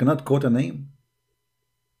God cannot quote a name.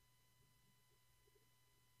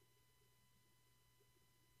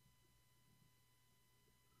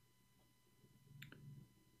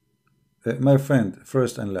 My friend,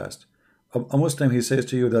 first and last, a Muslim, he says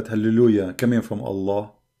to you that hallelujah coming from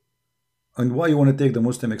Allah. And why you want to take the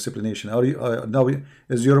Muslim explanation? Are you now,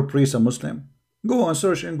 is your priest a Muslim? Go and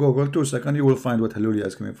search in Google, 2 seconds, you will find what hallelujah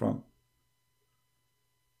is coming from.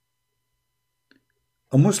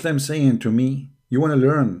 A Muslim saying to me, you want to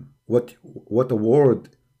learn what the word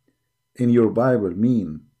in your Bible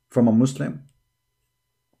mean from a Muslim?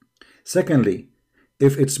 Secondly,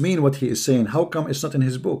 if it's mean what he is saying, how come it's not in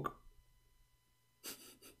his book?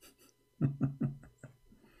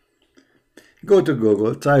 Go to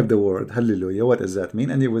Google, type the word hallelujah, what does that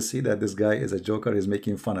mean? And you will see that this guy is a joker, he's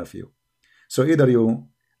making fun of you. So either you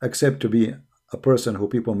accept to be a person who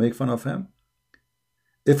people make fun of him.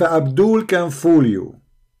 If Abdul can fool you,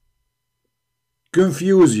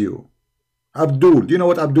 confuse you, Abdul, do you know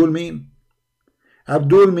what Abdul mean?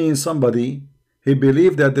 Abdul means somebody, he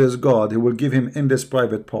believed that there is God who will give him endless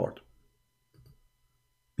private part.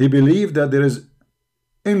 He believed that there is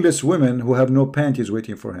endless women who have no panties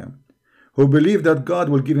waiting for him. Who believe that God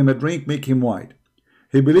will give him a drink, make him white.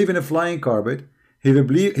 He believe in a flying carpet. He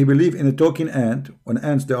believe in a talking ant. When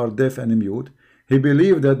ants, they are deaf and mute. He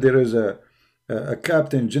believed that there is a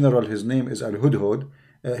captain general, his name is Al-Hudhud.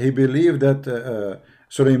 He believed that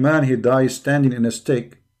Suleiman, he dies standing in a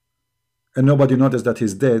stick and nobody noticed that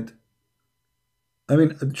he's dead. I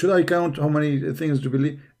mean, should I count how many things to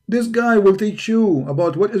believe? This guy will teach you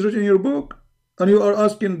about what is written in your book, and you are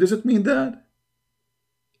asking, does it mean that?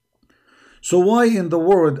 So why in the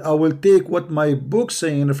world I will take what my book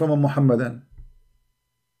saying from a Muhammadan?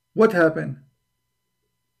 What happened?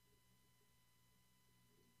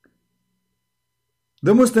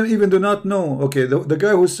 The Muslim even do not know. Okay, the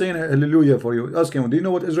guy who's saying hallelujah for you, ask him, do you know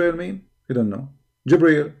what Israel mean? He don't know.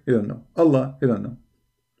 Jibreel, he don't know. Allah, he don't know.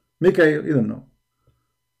 Mikael, he don't know.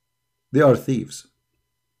 They are thieves.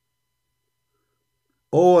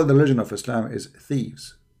 All the religion of Islam is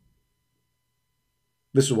thieves.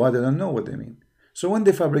 This is why they don't know what they mean. So when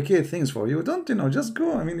they fabricate things for you, don't, just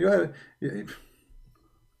go. I mean, you have...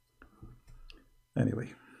 Anyway.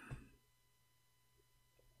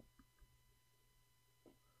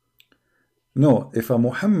 No, if a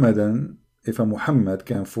Muhammad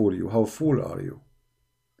can fool you, how fool are you?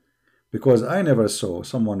 Because I never saw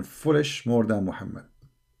someone foolish more than Muhammad.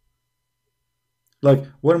 Like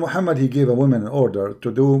when Muhammad, he gave a woman an order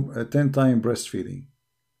to do a 10-time breastfeeding.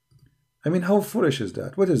 I mean, how foolish is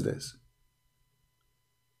that? What is this?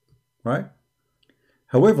 Right?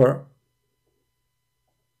 However,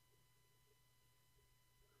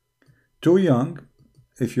 too young,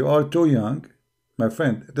 if you are too young, My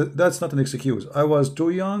friend, that's not an excuse. I was too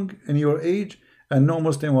young in your age, and no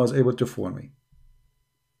Muslim was able to fool me.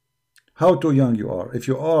 How too young you are? If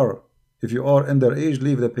you are underage,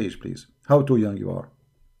 leave the page, please. How too young you are?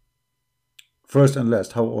 First and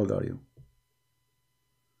last, how old are you?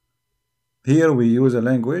 Here we use a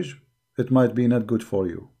language, it might be not good for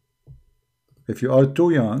you. If you are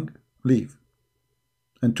too young, leave.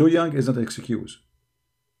 And too young is not an excuse.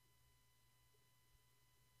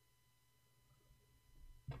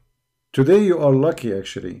 Today you are lucky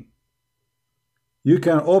actually. You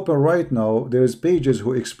can open right now, there is pages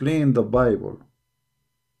who explain the Bible.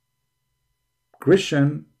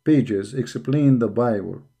 Christian pages explain the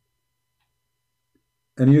Bible.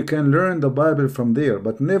 And you can learn the Bible from there,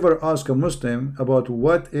 but never ask a Muslim about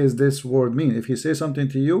what is this word mean. If he says something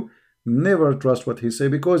to you, never trust what he say,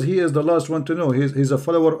 because he is the last one to know. He's a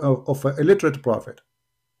follower of an illiterate prophet.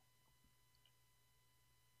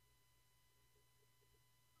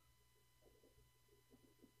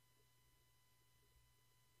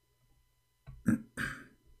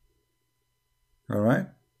 All right.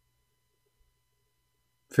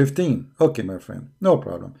 15. Okay, my friend, no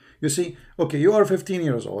problem. You see, okay, you are 15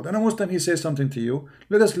 years old, and a Muslim, he says something to you.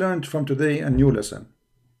 Let us learn from today a new lesson.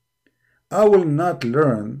 I will not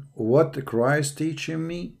learn what Christ teaching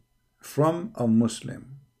me from a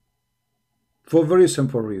Muslim, for a very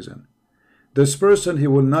simple reason. This person, he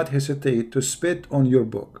will not hesitate to spit on your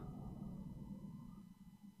book.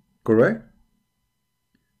 Correct?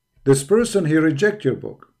 This person, he reject your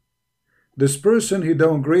book. This person, he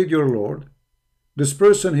downgrade your Lord. This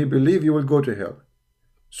person, he believe you will go to hell.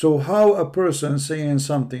 So how a person saying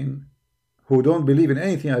something who don't believe in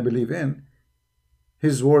anything I believe in,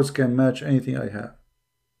 his words can match anything I have?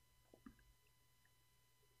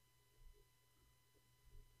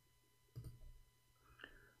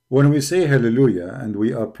 When we say hallelujah and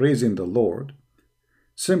we are praising the Lord,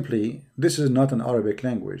 simply, this is not an Arabic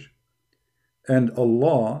language. And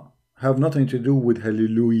Allah have nothing to do with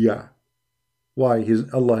hallelujah. Why?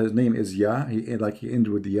 Allah, his name is Yah. He ends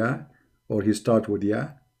with Yah, or he start with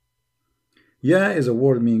Yah. Yah is a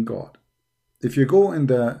word meaning God. If you go in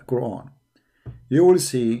the Quran, you will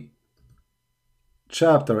see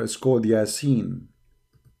chapter is called Yasin.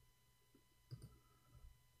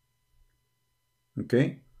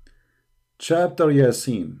 Okay? Chapter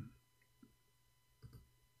Yasin.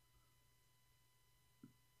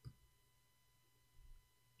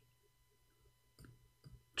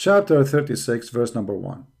 Chapter 36, verse number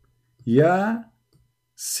 1. Yasin.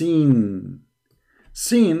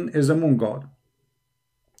 Sin is a moon god.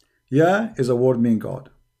 Ya is a word meaning God.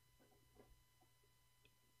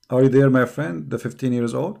 Are you there, my friend, the 15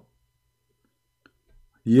 years old?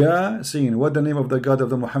 Yasin. What the name of the God of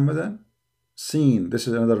the Muhammadan? Sin. This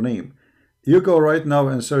is another name. You go right now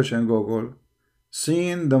and search in Google,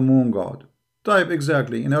 Sin, the moon god. Type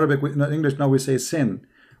exactly. In Arabic, in English now we say sin.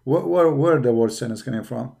 Where the word sin is coming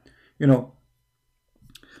from? You know,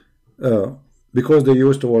 because they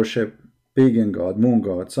used to worship pagan god, moon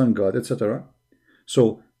god, sun god, etc.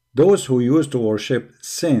 So those who used to worship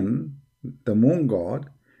sin, the moon god,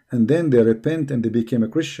 and then they repent and they became a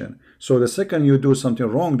Christian. So the second you do something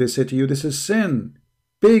wrong, they say to you, this is sin,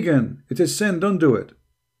 pagan, it is sin, don't do it.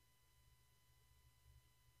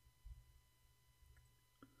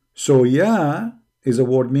 So Yah is a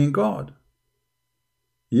word meaning God.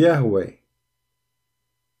 Yahweh.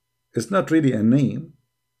 It's not really a name.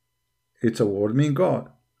 It's a word meaning God.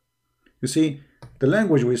 You see, the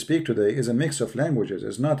language we speak today is a mix of languages.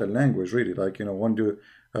 It's not a language really. Like, you know,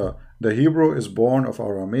 the Hebrew is born of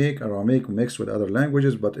Aramaic. Aramaic mixed with other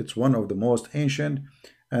languages, but it's one of the most ancient.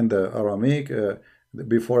 And the Aramaic,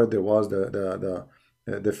 before there was the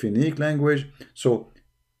Phoenician language. So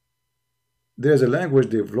there's a language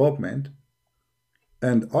development.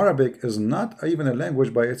 And Arabic is not even a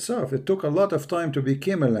language by itself. It took a lot of time to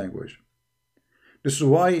become a language. This is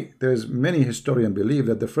why there's many historians believe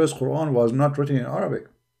that the first Quran was not written in Arabic,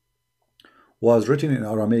 was written in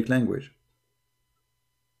Aramaic language.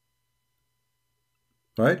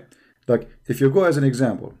 Right? Like if you go as an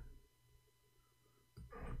example,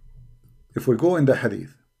 if we go in the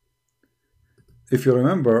Hadith, if you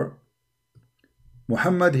remember,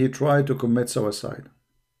 Muhammad, he tried to commit suicide.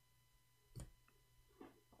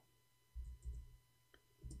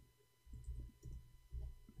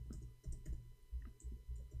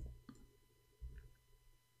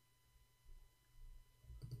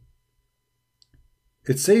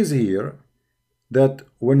 It says here that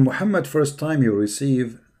when Muhammad first time he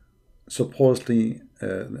received supposedly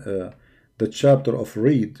the chapter of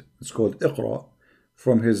read, it's called Iqra,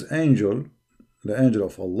 from his angel, the angel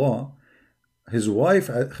of Allah, his wife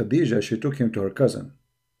Khadija, she took him to her cousin.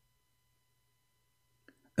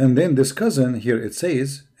 And then this cousin, here it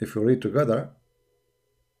says, if you read together,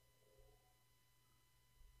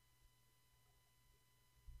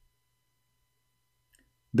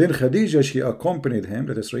 then Khadija, she accompanied him.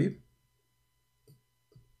 Let us read.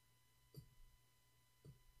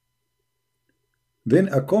 Then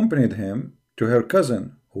accompanied him to her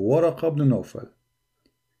cousin Waraqa ibn Nawfal,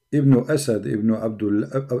 Ibn Asad, Ibn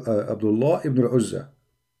Abdullah, Ibn al-Uzza.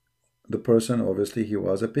 The person, obviously, he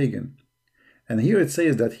was a pagan. And here it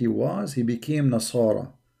says that he became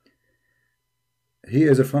Nasara. He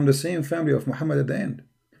is from the same family of Muhammad at the end.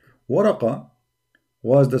 Waraqa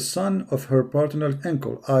was the son of her paternal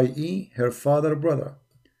uncle, i.e. her father brother,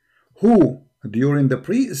 who during the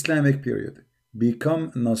pre-Islamic period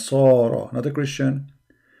become Nasara, not a Christian.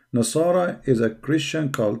 Nasara is a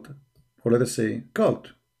Christian cult, or let us say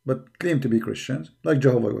cult, but claim to be Christians, like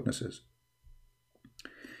Jehovah's Witnesses.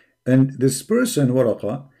 And this person,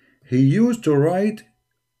 Waraqa, he used to write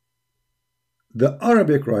the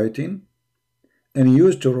Arabic writing, and he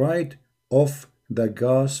used to write of the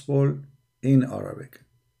gospel in Arabic.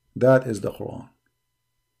 That is the Quran.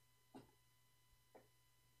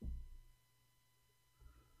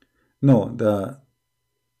 No, the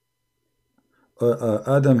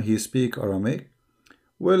Adam, he speak Aramaic.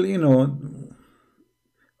 Well, you know,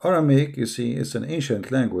 Aramaic, you see, it's an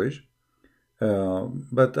ancient language,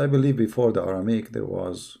 but I believe before the Aramaic there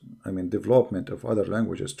was, development of other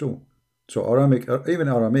languages too. So Aramaic, even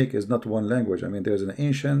Aramaic is not one language. There's an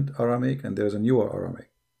ancient Aramaic and there's a newer Aramaic.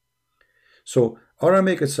 So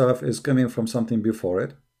Aramaic itself is coming from something before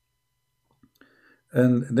it,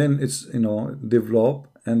 and then it's, developed,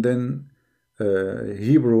 and then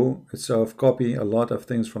Hebrew itself copy a lot of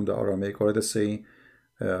things from the Aramaic, or let us say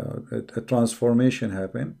a transformation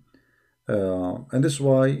happened, and this is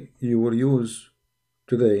why you will use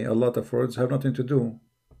today a lot of words have nothing to do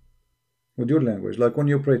with your language. Like when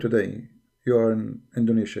you pray today, you are in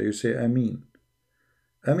Indonesia, you say Amin.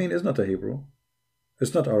 Amin is not a Hebrew,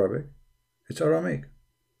 it's not Arabic, it's Aramaic.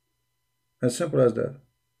 As simple as that,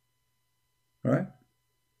 right?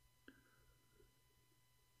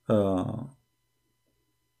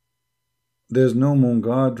 There's no moon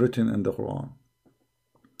god written in the Quran.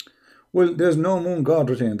 Well, there's no moon god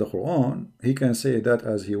written in the Quran. He can say that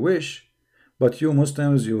as he wish, but you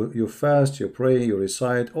Muslims, you fast, you pray, you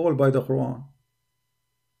recite, all by the Quran.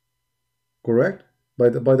 Correct? By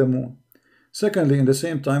the moon. Secondly, in the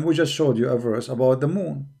same time, we just showed you a verse about the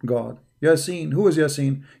moon god. Yasin. Who is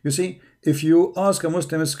Yasin? You see, if you ask a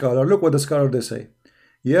Muslim scholar, look what the scholar they say.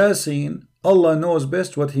 Yasin, Allah knows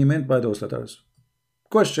best what he meant by those letters.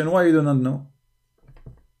 Question, why you do not know?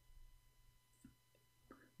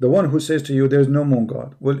 The one who says to you there's no moon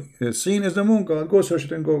god. Well, Yasin is the moon god. Go search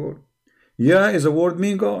it in Google. Ya is a word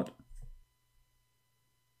mean God.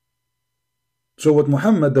 So what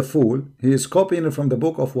Muhammad the fool, he is copying it from the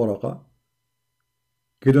book of Waraqa.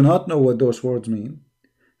 He do not know what those words mean.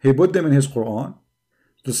 He put them in his Quran.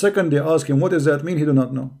 The second they ask him what does that mean, he do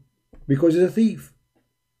not know, because he's a thief.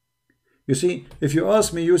 You see, if you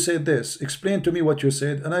ask me, you said this, explain to me what you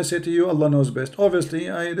said, and I say to you, Allah knows best. Obviously,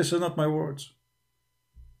 this is not my words.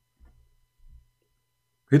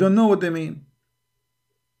 You don't know what they mean.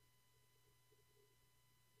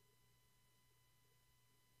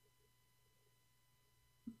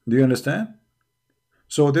 Do you understand?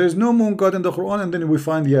 So there is no moon god in the Quran, and then we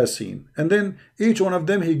find Yasin. And then each one of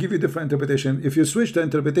them, he give you different interpretation. If you switch the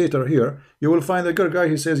interpretator here, you will find a good guy,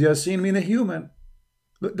 he says Yasin mean a human.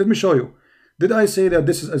 Let me show you. Did I say that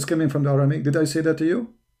this is coming from the Aramaic? Did I say that to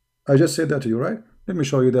you? I just said that to you, right? Let me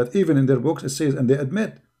show you that even in their books it says, and they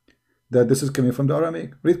admit that this is coming from the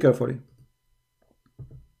Aramaic. Read carefully.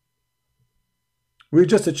 We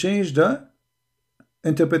just changed the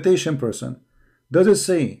interpretation person. Does it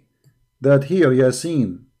say that here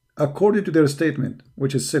Yasin, according to their statement,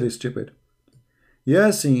 which is silly, stupid,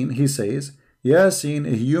 Yasin, he says, Yasin,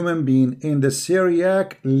 a human being in the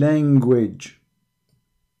Syriac language.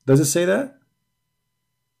 Does it say that?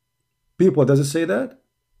 People, does it say that?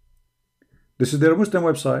 This is their Muslim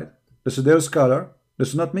website. This is their scholar. This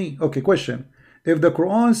is not me. Okay, question. If the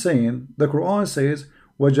Quran says,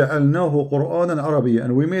 وَجَعَلْنَاهُ قُرْآنًا عَرَبِيًّا,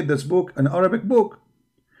 and we made this book an Arabic book.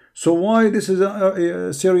 So why this is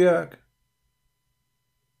a Syriac?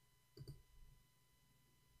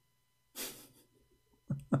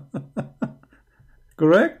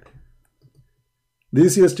 Correct? Do you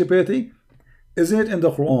see a stupidity? Isn't it in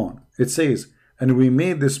the Quran? It says, and we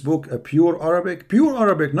made this book a pure Arabic,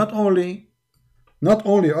 not only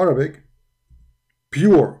Arabic,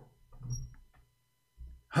 pure.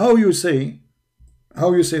 How you say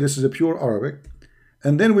How you say this is a pure Arabic,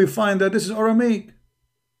 and then we find that this is Aramaic.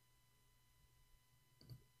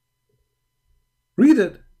 Read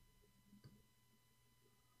it.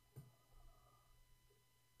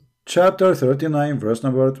 Chapter 39, verse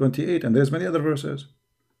number 28, and there's many other verses.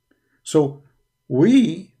 So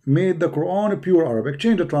we made the Quran pure Arabic,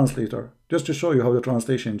 change the translator, just to show you how the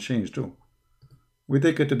translation changed too. We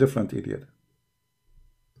take it to different idiot.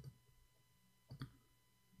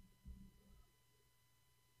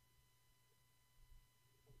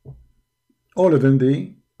 All of them,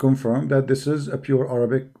 they confirm that this is a pure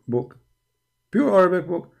Arabic book. Pure Arabic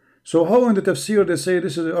book. So how in the tafsir they say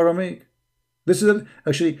this is Aramaic? This is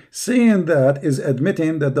actually saying that is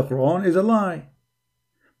admitting that the Quran is a lie.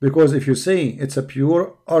 Because if you say it's a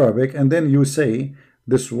pure Arabic and then you say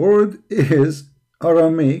this word is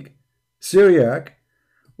Aramaic, Syriac,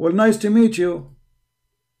 well, nice to meet you.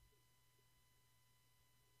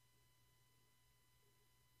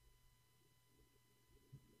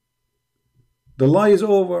 The lie is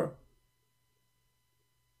over.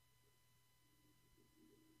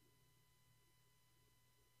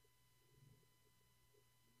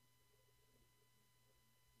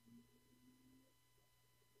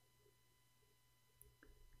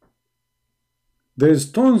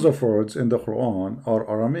 There's tons of words in the Quran are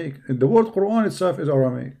Aramaic. The word Quran itself is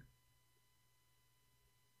Aramaic.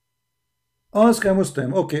 Ask a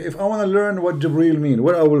Muslim, okay, if I want to learn what Jibreel mean,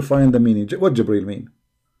 where I will find the meaning, what Jibreel mean?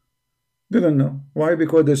 They don't know. Why?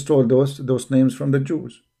 Because they stole those names from the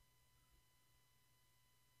Jews.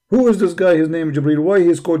 Who is this guy? His name is Jibreel. Why he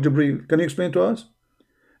is called Jibreel? Can you explain to us?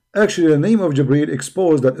 Actually, the name of Jibreel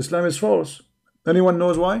exposed that Islam is false. Anyone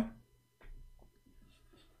knows why?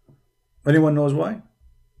 Anyone knows why?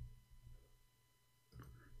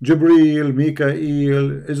 Jibreel,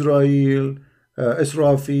 Mikael, Israel,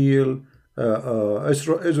 Israfil,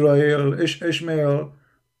 Israel, Ishmael,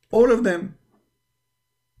 all of them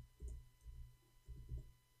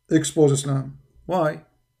expose Islam. Why?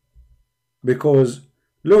 Because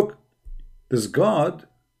look, this God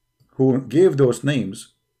who gave those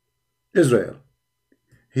names, Israel,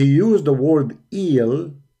 he used the word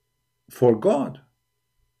El for God.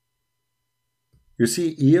 You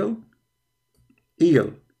see El?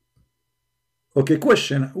 El. Okay,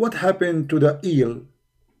 question. What happened to the El?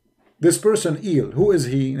 This person El, who is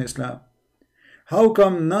he in Islam? How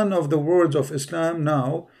come none of the words of Islam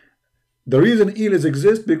now, the reason El is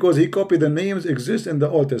exist because he copied the names exist in the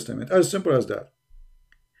Old Testament. As simple as that.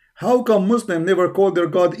 How come Muslim never called their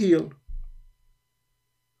God El?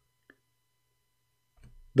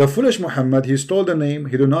 The foolish Muhammad, he stole the name.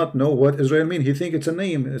 He do not know what Israel mean. He think it's a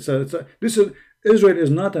name. Israel is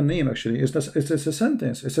not a name actually. It's a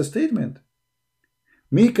sentence. It's a statement.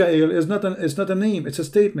 Mikael is not a name. It's a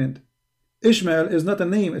statement. Ishmael is not a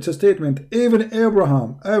name. It's a statement. Even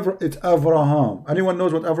Abraham. It's Avraham. Anyone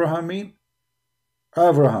knows what Avraham mean?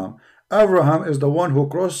 Avraham. Avraham is the one who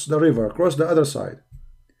crossed the river, crossed the other side.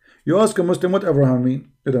 You ask a Muslim what Avraham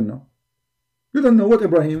mean? You don't know. You don't know what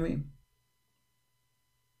Ibrahim mean.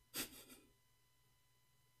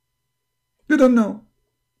 You don't know.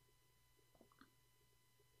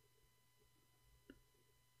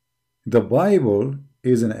 The Bible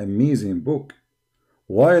is an amazing book,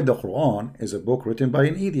 while the Quran is a book written by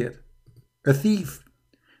an idiot, a thief.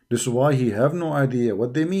 This is why he have no idea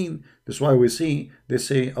what they mean. This is why we see they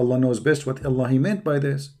say Allah knows best what Allah he meant by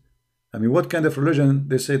this. I mean, what kind of religion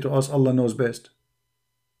they say to us Allah knows best?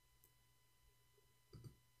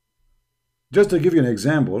 Just to give you an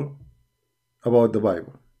example about the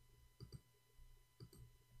Bible.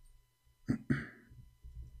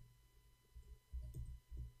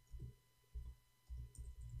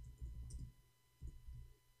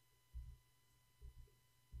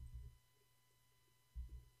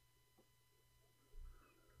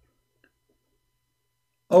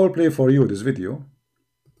 I will play for you this video,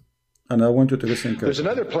 and I want you to listen carefully. There's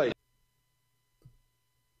another place.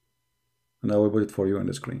 And I will put it for you on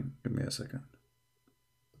the screen. Give me a second.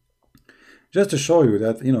 Just to show you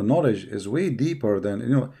that, knowledge is way deeper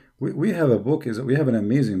than, we have a book, we have an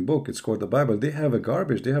amazing book. It's called the Bible. They have a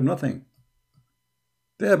garbage. They have nothing.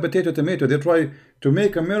 They have potato, tomato. They try to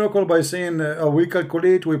make a miracle by saying, we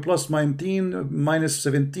calculate, we plus 19, minus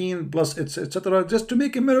 17, plus etc. Just to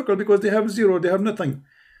make a miracle because they have zero. They have nothing.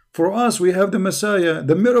 For us, we have the Messiah,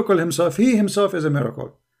 the miracle himself. He himself is a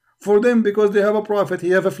miracle. For them, because they have a prophet, he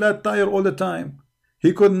have a flat tire all the time.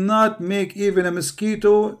 He could not make even a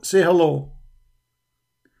mosquito say hello.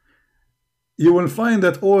 You will find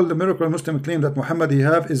that all the miracle Muslims claim that Muhammad he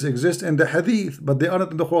have is exist in the Hadith, but they are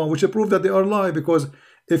not in the Quran, which prove that they are lie. Because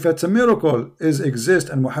if it's a miracle is exist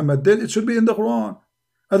and Muhammad did, it should be in the Quran.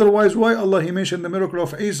 Otherwise, why Allah He mentioned the miracle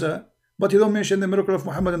of Isa, but He don't mention the miracle of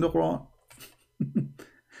Muhammad in the Quran?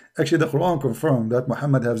 Actually, the Quran confirmed that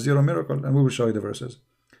Muhammad have 0 miracle, and we will show you the verses.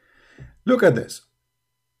 Look at this.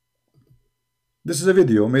 This is a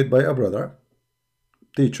video made by a brother,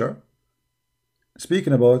 teacher,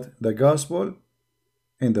 speaking about the gospel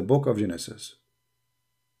in the book of Genesis,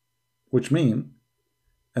 which means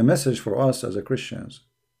a message for us as a Christians,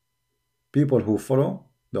 people who follow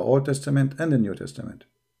the Old Testament and the New Testament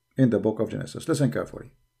in the book of Genesis. Listen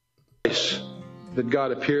carefully. That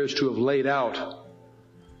God appears to have laid out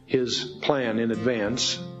His plan in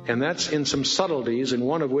advance, and that's in some subtleties, and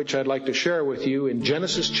one of which I'd like to share with you in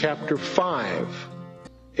Genesis chapter 5,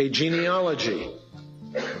 a genealogy.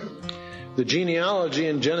 The genealogy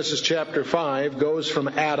in Genesis chapter 5 goes from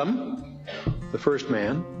Adam, the first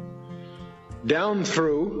man, down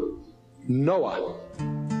through Noah.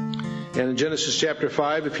 And in Genesis chapter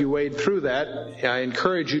 5, if you wade through that, I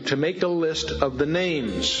encourage you to make a list of the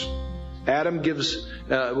names. Adam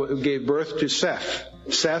gave birth to Seth.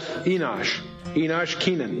 Seth, Enosh. Enosh,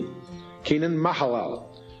 Kenan. Kenan,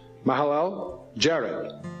 Mahalalel. Mahalalel,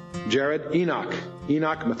 Jared. Jared, Enoch.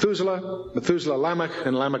 Enoch, Methuselah. Methuselah, Lamech.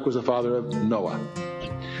 And Lamech was the father of Noah.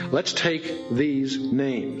 Let's take these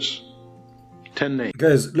names. 10 names.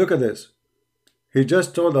 Guys, look at this. He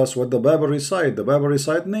just told us what the Bible recite. The Bible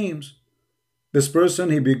recite names. This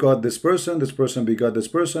person, he begot this person begot this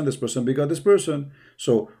person begot this person.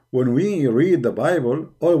 So when we read the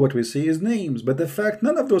Bible, all what we see is names. But the fact,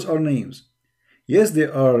 none of those are names. Yes, they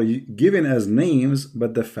are given as names,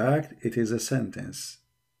 but the fact, it is a sentence.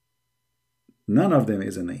 None of them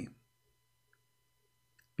is a name.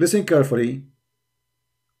 Listen carefully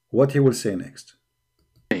what he will say next.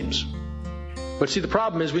 Names. But see, the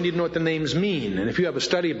problem is we need to know what the names mean. And if you have a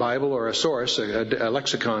study Bible or a source, a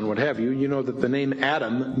lexicon, what have you, you know that the name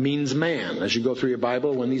Adam means man. As you go through your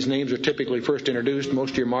Bible, when these names are typically first introduced, most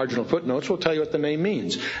of your marginal footnotes will tell you what the name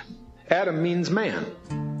means. Adam means man.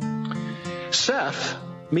 Seth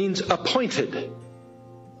means appointed.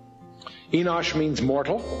 Enosh means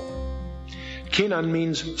mortal. Kenan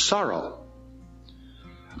means sorrow.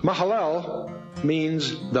 Mahalalel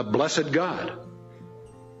means the blessed God.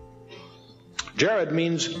 Jared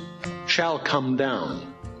means shall come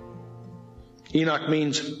down. Enoch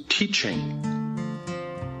means teaching.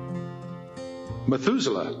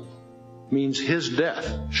 Methuselah means his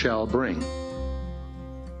death shall bring.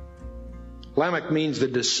 Lamech means the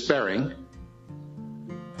despairing.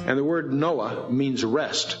 And the word Noah means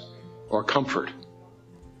rest or comfort.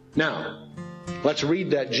 Now, let's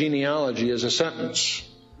read that genealogy as a sentence.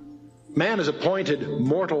 Man is appointed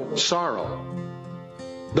mortal sorrow.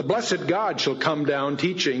 The blessed God shall come down,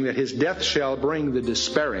 teaching that his death shall bring the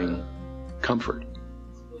despairing comfort.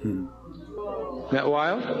 Isn't that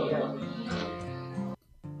wild?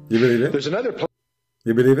 You believe it? There's another place.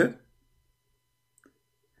 You believe it?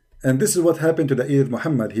 And this is what happened to the Eid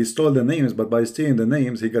Muhammad. He stole the names, but by stealing the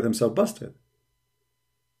names, he got himself busted.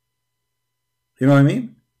 You know what I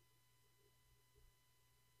mean?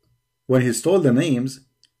 When he stole the names,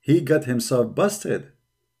 he got himself busted.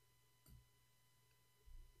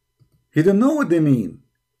 He didn't know what they mean.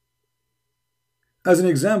 As an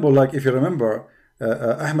example, like if you remember,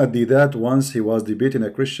 Ahmad did that once. He was debating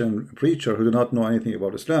a Christian preacher who did not know anything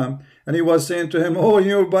about Islam, and he was saying to him, "Oh, in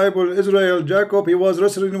your Bible, Israel, Jacob, he was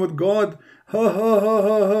wrestling with God. Ha ha ha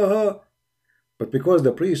ha ha ha." But because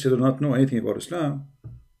the priest did not know anything about Islam,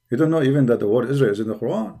 he don't know even that the word Israel is in the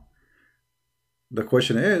Quran. The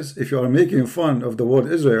question is, if you are making fun of the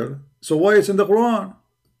word Israel, so why it's in the Quran?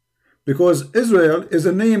 Because Israel is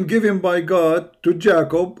a name given by God to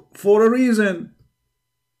Jacob for a reason.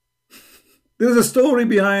 There's a story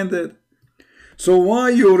behind it. So why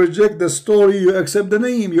you reject the story, you accept the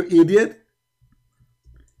name, you idiot?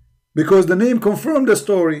 Because the name confirmed the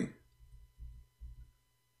story.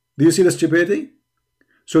 Do you see the stupidity?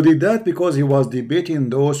 So did that because he was debating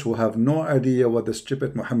those who have no idea what the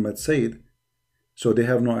stupid Muhammad said, so they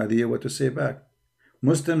have no idea what to say back.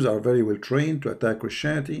 Muslims are very well trained to attack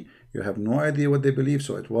Christianity. You have no idea what they believe,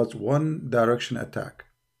 so it was one direction attack.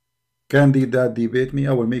 Can that debate me?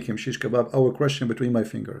 I will make him shish kebab. I will crush him between my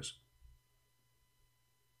fingers.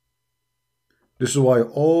 This is why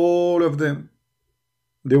all of them,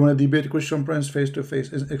 they want to debate Christian Prince face to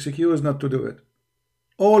face. It's excuse not to do it.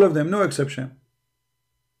 All of them, no exception.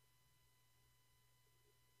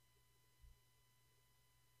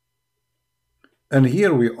 And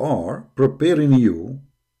here we are preparing you,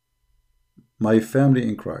 my family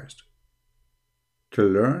in Christ, to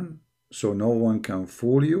learn so no one can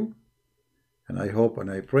fool you. And I hope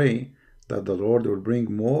and I pray that the Lord will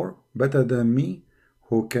bring more better than me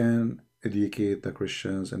who can educate the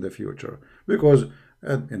Christians in the future, because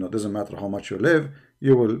it doesn't matter how much you live,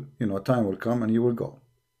 you will, time will come and you will go.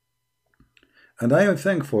 And I am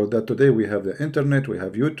thankful that today we have the internet, we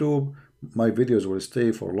have YouTube. My videos will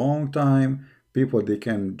stay for a long time. People, they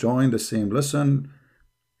can join the same lesson,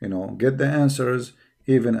 get the answers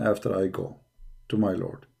even after I go to my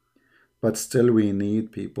Lord. But still we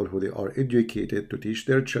need people who they are educated to teach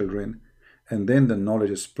their children, and then the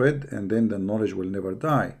knowledge is spread, and then the knowledge will never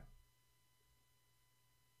die.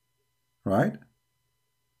 Right?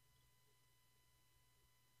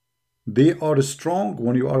 They are strong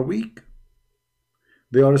when you are weak.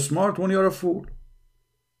 They are smart when you are a fool.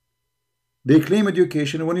 They claim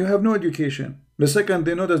education when you have no education. The second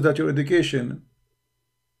they notice that your education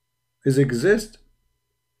exists,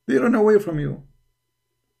 they run away from you.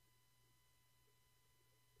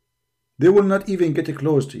 They will not even get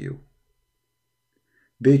close to you.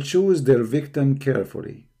 They choose their victim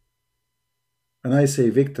carefully. And I say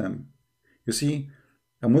victim. You see,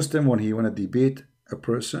 a Muslim, when he want to debate a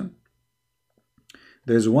person,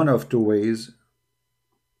 there's one of two ways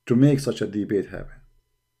to make such a debate happen.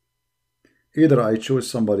 Either I choose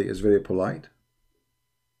somebody is very polite,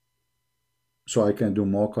 so I can do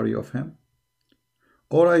mockery of him,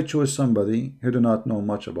 or I choose somebody who do not know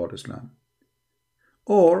much about Islam.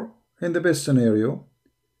 Or, in the best scenario,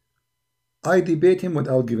 I debate him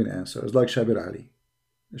without giving answers, like Shabir Ali.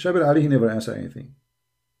 Shabir Ali, he never answered anything.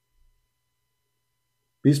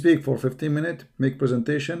 We speak for 15 minutes, make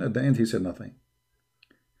presentation, at the end he said nothing.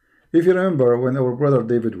 If you remember, when our brother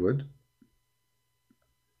David Wood,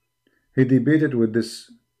 he debated with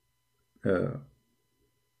this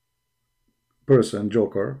person,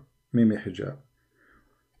 Joker, Mimi Hijab.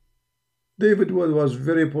 David Wood was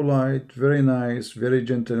very polite, very nice, very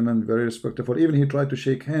gentleman, very respectful. Even he tried to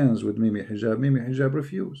shake hands with Mimi Hijab. Mimi Hijab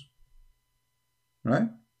refused. Right?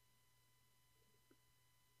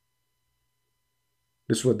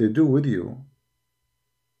 This is what they do with you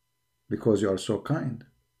because you are so kind.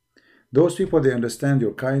 Those people, they understand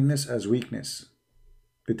your kindness as weakness.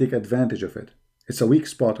 They take advantage of it. It's a weak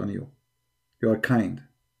spot on you. You are kind.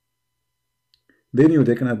 They knew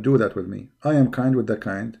they cannot do that with me. I am kind with the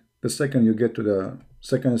kind. The second you get to the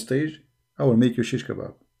second stage, I will make you shish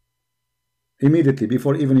kebab. Immediately,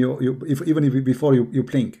 before even before you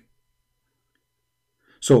blink.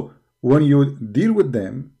 So when you deal with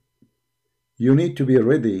them, you need to be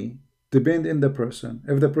ready, depend on the person.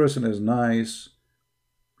 If the person is nice,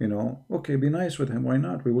 okay, be nice with him. Why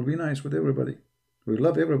not? We will be nice with everybody. We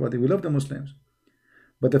love everybody. We love the Muslims.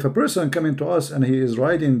 But if a person coming to us and he is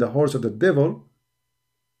riding the horse of the devil,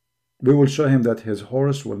 we will show him that his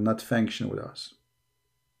horse will not function with us.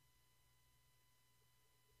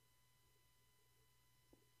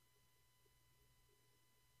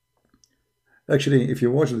 Actually, if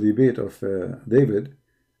you watch the debate of David,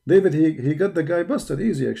 he got the guy busted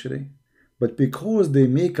easy actually. But because they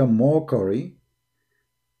make a mockery,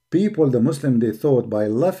 people, the Muslim, they thought by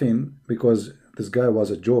laughing, because this guy was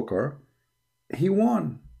a joker, he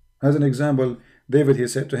won. As an example, David, he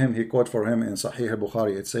said to him, he quote for him in Sahih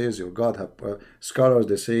Bukhari, it says, your God have, scholars,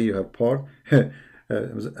 they say you have part.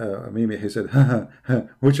 Mimi, he said,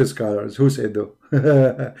 which is scholars? Who said though?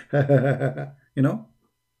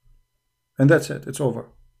 And that's it, it's over.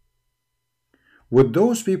 With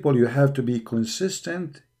those people, you have to be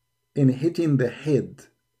consistent in hitting the head.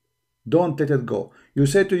 Don't let it go. You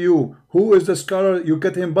say to you, who is the scholar? You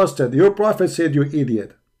get him busted. Your prophet said, you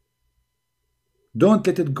idiot. Don't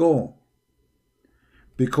let it go.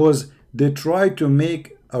 Because they try to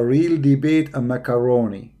make a real debate a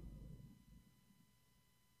macaroni.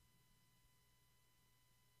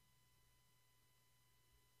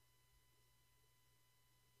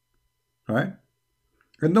 Right?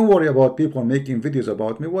 And don't worry about people making videos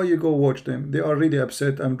about me. Why you go watch them? They are really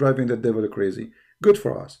upset. I'm driving the devil crazy. Good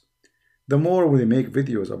for us. The more we make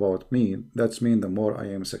videos about me, that's mean the more I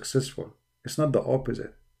am successful. It's not the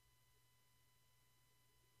opposite.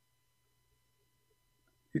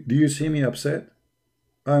 Do you see me upset?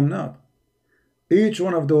 I'm not. Each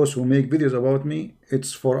one of those who make videos about me,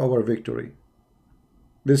 it's for our victory.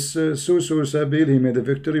 This Susu Sabil, he made a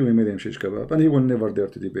victory, we made him shish kebab, and he will never dare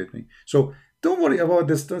to debate me. So don't worry about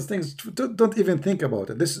those things. Don't even think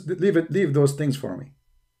about it. Leave those things for me.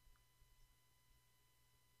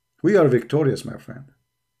 We are victorious, my friend.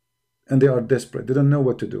 And they are desperate. They don't know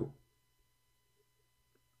what to do.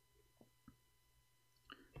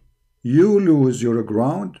 You lose your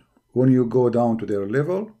ground when you go down to their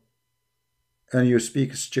level and you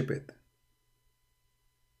speak stupid.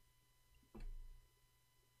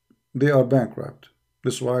 They are bankrupt.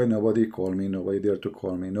 That's why nobody call me, nobody dare to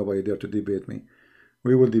call me, nobody dare to debate me.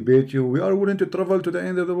 We will debate you. We are willing to travel to the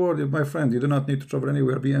end of the world. My friend, you do not need to travel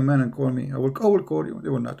anywhere. Be a man and call me. I will call you. They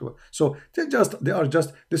will not do it. So they are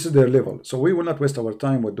just, this is their level. So we will not waste our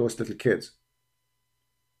time with those little kids.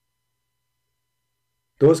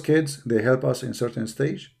 Those kids, they help us in certain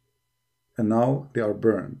stage, and now they are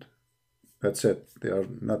burned. That's it. They are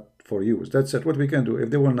not for use. That's it. What we can do. If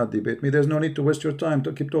they will not debate me, there's no need to waste your time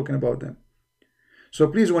to keep talking about them. So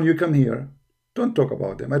please, when you come here, don't talk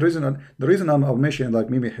about them. The reason I'm mentioning like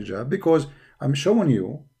Mimi Hijab, because I'm showing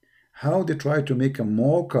you how they try to make a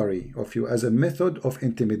mockery of you as a method of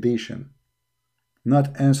intimidation,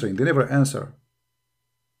 not answering. They never answer.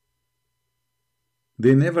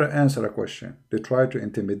 They never answer a question. They try to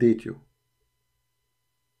intimidate you.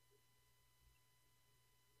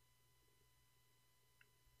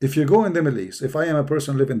 If you go in the Middle East, if I am a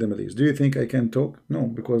person live in the Middle East, do you think I can talk? No,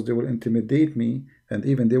 because they will intimidate me and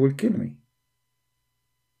even they will kill me.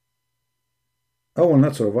 I will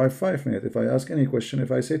not survive 5 minutes if I ask any question,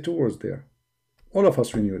 if I say 2 words there. All of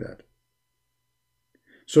us, we knew that.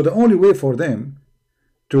 So the only way for them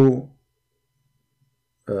to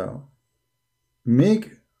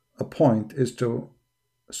make a point is to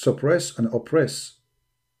suppress and oppress.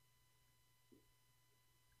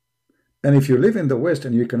 And if you live in the West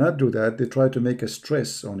and you cannot do that, they try to make a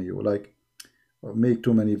stress on you, like make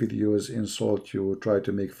too many videos, insult you, try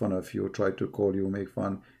to make fun of you, try to call you, make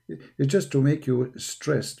fun. It's just to make you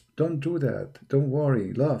stressed. Don't do that. Don't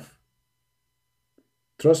worry. Laugh.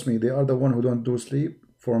 Trust me, they are the one who don't do sleep.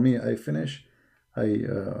 For me, I finish. I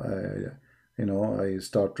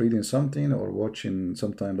start reading something or watching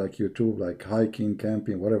sometime like YouTube, like hiking,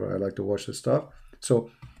 camping, whatever. I like to watch the stuff.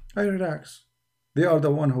 So I relax. They are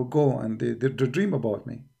the one who go and they dream about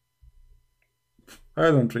me.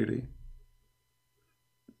 I don't really.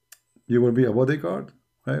 You will be a bodyguard?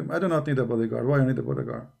 I do not need a bodyguard. Why I need a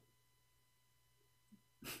bodyguard?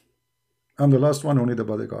 I'm the last one who need a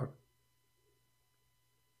bodyguard.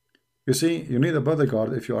 You see, you need a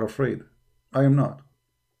bodyguard if you are afraid. I am not.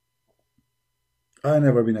 I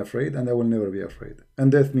never been afraid and I will never be afraid.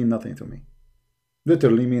 And death means nothing to me.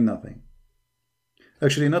 Literally mean nothing.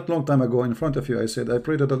 Actually, not long time ago in front of you, I said, I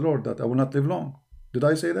pray to the Lord that I will not live long. Did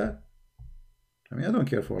I say that? I mean, I don't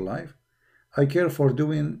care for life. I care for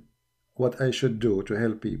doing what I should do to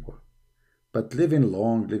help people. But living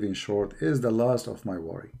long, living short is the last of my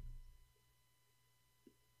worry.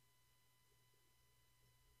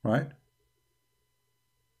 Right?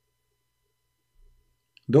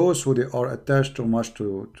 Those who they are attached too much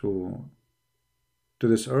to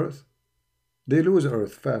this earth, they lose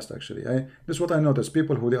earth fast, actually. This is what I notice.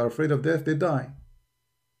 People who they are afraid of death, they die.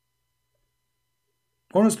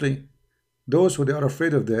 Honestly, those who they are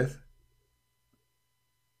afraid of death,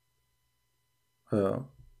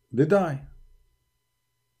 they die.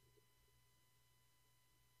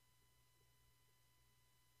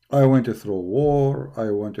 I went through war.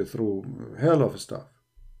 I went through hell of stuff.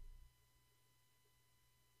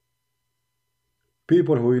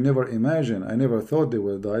 People who you never imagined, I never thought they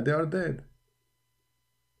will die, they are dead.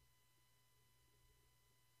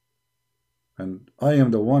 And I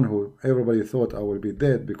am the one who everybody thought I will be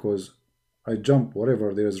dead because I jump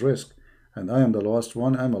wherever there is risk. And I am the last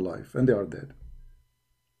one, I'm alive, and they are dead.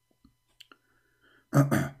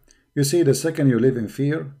 You see, the second you live in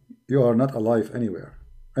fear, you are not alive anywhere.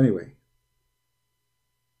 Anyway.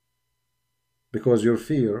 Because your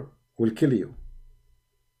fear will kill you.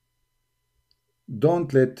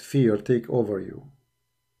 Don't let fear take over you.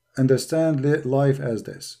 Understand life as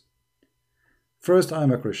this. First,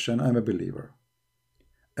 I'm a Christian, I'm a believer.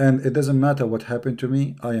 And it doesn't matter what happened to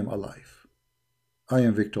me, I am alive. I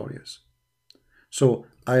am victorious. So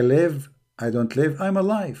I live, I don't live, I'm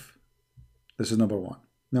alive. This is number one.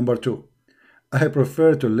 Number two, I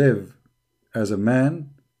prefer to live as a man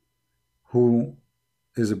who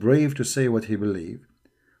is brave to say what he believes,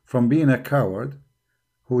 from being a coward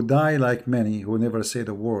who die like many who never say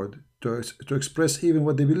the word to express even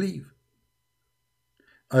what they believe.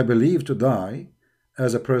 I believe to die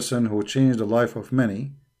as a person who changed the life of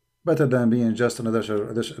many, better than being just another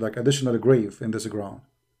like additional grave in this ground.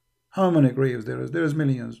 How many graves there is? There is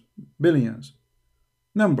millions, billions,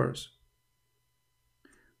 numbers.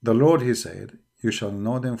 The Lord, he said, you shall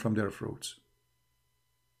know them from their fruits.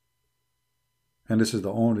 And this is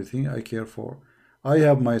the only thing I care for. I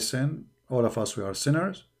have my sin. All of us, we are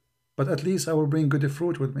sinners. But at least I will bring good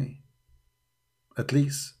fruit with me. At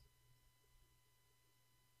least.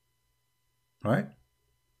 Right?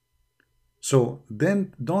 So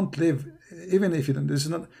then don't live, even if you don't, this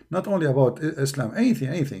is not only about Islam,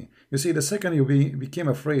 anything. You see, the second you became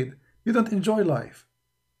afraid, you don't enjoy life.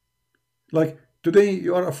 Like today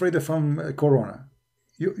you are afraid from Corona.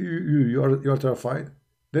 you are terrified.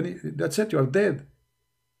 Then that's it. You are dead.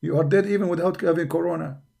 You are dead even without having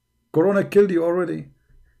corona. Corona killed you already.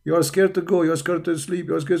 You are scared to go. You are scared to sleep.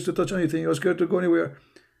 You are scared to touch anything. You are scared to go anywhere.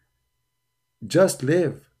 Just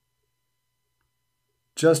live.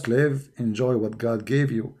 Just live. Enjoy what God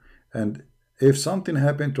gave you. And if something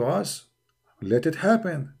happened to us, let it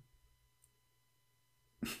happen.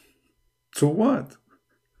 So what?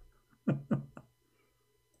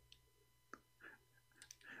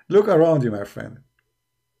 Look around you, my friend.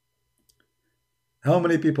 How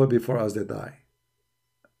many people before us they die?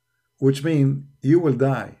 Which means you will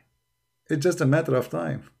die. It's just a matter of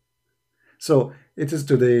time. So it is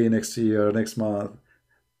today, next year, next month,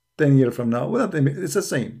 10 years from now. Well, it's the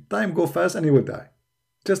same. Time go fast and you will die.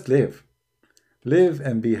 Just live. Live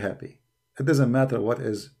and be happy. It doesn't matter what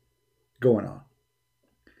is going on.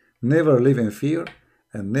 Never live in fear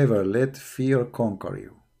and never let fear conquer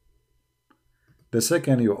you. The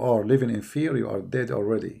second you are living in fear, you are dead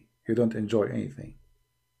already. You don't enjoy anything.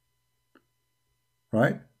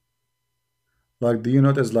 Right? Like, do you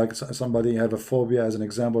notice like somebody have a phobia, as an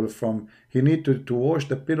example, from he need to wash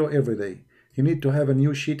the pillow every day. He need to have a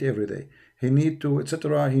new sheet every day. He need to,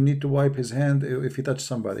 etc. He need to wipe his hand if he touch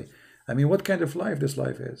somebody. I mean, what kind of life this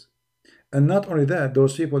life is? And not only that,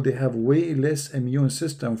 those people, they have way less immune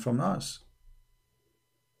system from us.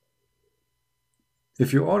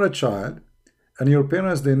 If you are a child and your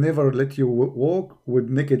parents, they never let you walk with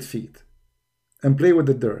naked feet and play with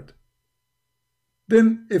the dirt,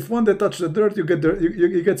 then if one day touch the dirt, you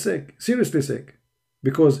get sick, seriously sick,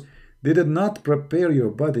 because they did not prepare your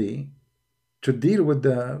body to deal with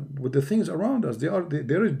the things around us.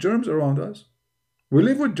 There is germs around us. We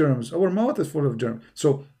live with germs. Our mouth is full of germs.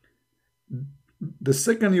 So the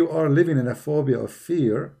second you are living in a phobia of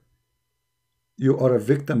fear, you are a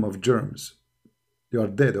victim of germs. You are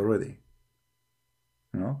dead already.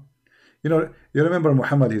 You remember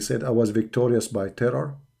Muhammad, he said, I was victorious by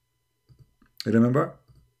terror. You remember?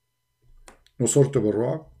 نصرت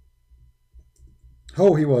بالرعب.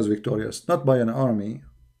 How he was victorious? Not by an army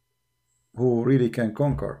who really can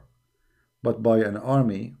conquer, but by an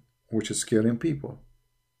army which is scaring people.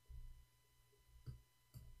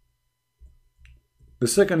 The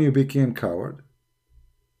second you became coward,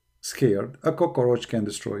 scared, a cockroach can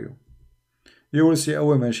destroy you. You will see a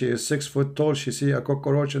woman, she is 6 foot tall, she see a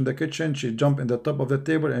cockroach in the kitchen, she jump in the top of the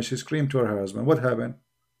table and she screamed to her husband. What happened?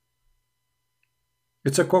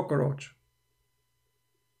 It's a cockroach.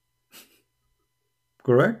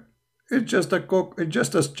 Correct? It's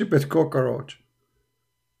just a stupid cockroach.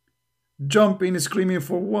 Jumping, screaming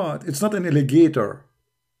for what? It's not an alligator.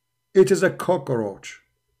 It is a cockroach.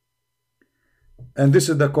 And this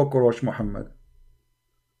is the cockroach Muhammad.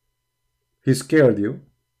 He scared you.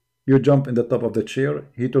 You jump in the top of the chair.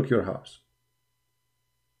 He took your house.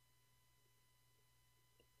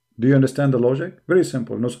 Do you understand the logic? Very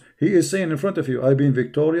simple. No, he is saying in front of you, I've been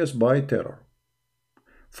victorious by terror.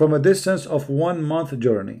 From a distance of 1 month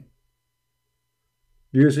journey.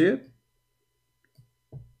 Do you see it?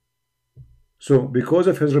 So because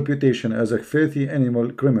of his reputation as a filthy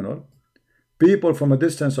animal criminal, people from a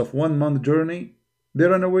distance of 1 month journey, they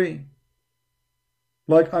run away.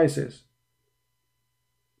 Like ISIS.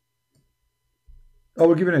 I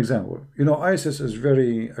will give you an example. ISIS is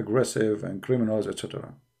very aggressive and criminals,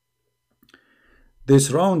 etc. They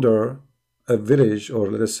surround a village, or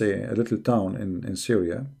let us say a little town in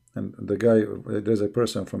Syria, and there's a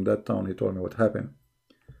person from that town, he told me what happened.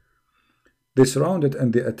 They surrounded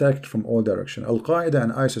and they attacked from all directions. Al-Qaeda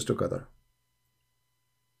and ISIS together.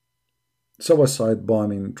 Suicide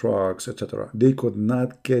bombing, trucks, etc. They could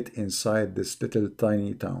not get inside this little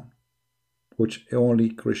tiny town, which only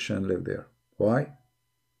Christians live there. Why?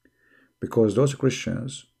 Because those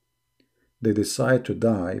Christians, they decide to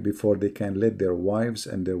die before they can let their wives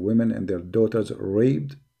and their women and their daughters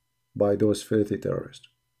raped by those filthy terrorists.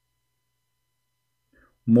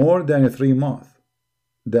 More than 3 months,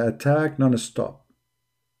 the attack non-stop.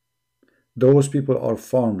 Those people are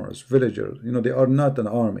farmers, villagers. They are not an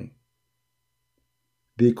army.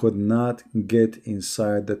 They could not get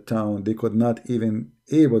inside the town. They could not even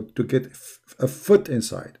able to get a foot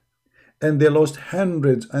inside. And they lost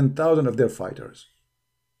hundreds and thousands of their fighters.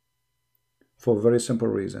 For a very simple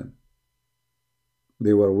reason.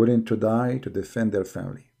 They were willing to die to defend their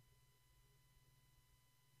family.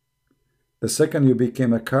 The second you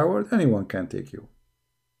became a coward, anyone can take you.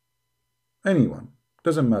 Anyone.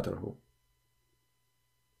 Doesn't matter who.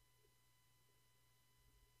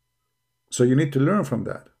 So you need to learn from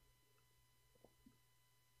that.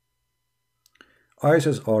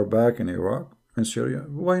 ISIS are back in Iraq and Syria.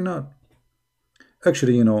 Why not?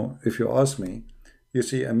 Actually, if you ask me, You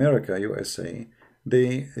see, America, USA,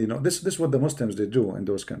 they, this is what the Muslims they do in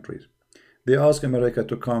those countries. They ask America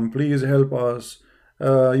to come, please help us.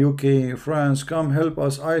 UK, France, come help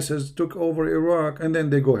us. ISIS took over Iraq, and then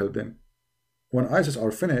they go help them. When ISIS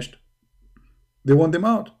are finished, they want them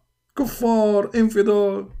out. Kuffar,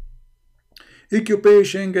 infidel,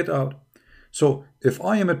 occupation, get out. So if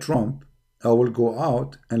I am a Trump, I will go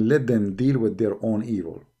out and let them deal with their own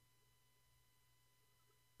evil.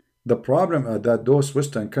 The problem is that those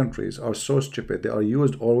Western countries are so stupid. They are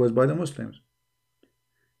used always by the Muslims.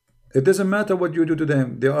 It doesn't matter what you do to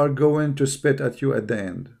them. They are going to spit at you at the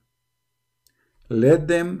end. Let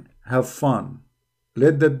them have fun.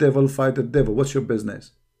 Let the devil fight the devil. What's your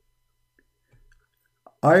business?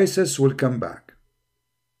 ISIS will come back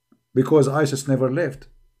because ISIS never left.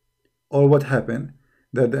 Or what happened?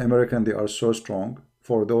 That the Americans, they are so strong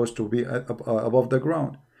for those to be above the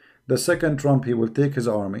ground. The second Trump, he will take his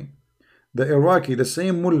army. The Iraqi, the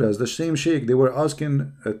same mullahs, the same sheikh, they were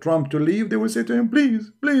asking Trump to leave. They will say to him,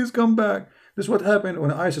 please, please come back. This is what happened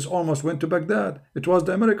when ISIS almost went to Baghdad. It was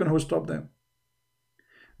the American who stopped them.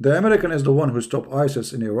 The American is the one who stopped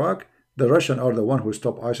ISIS in Iraq. The Russian are the one who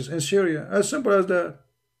stopped ISIS in Syria. As simple as that.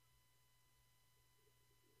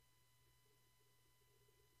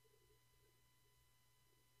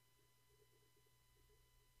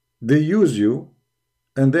 They use you,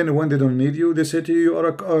 and then when they don't need you, they say to you, you are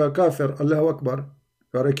a kafir, Allahu Akbar.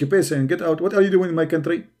 You are occupation, get out. What are you doing in my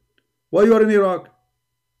country? Why you are in Iraq?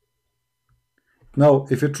 Now,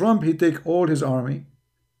 if a Trump, he take all his army,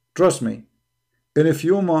 trust me, in a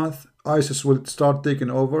few months, ISIS will start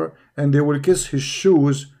taking over, and they will kiss his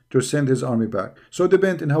shoes to send his army back. So it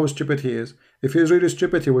depends on how stupid he is. If he is really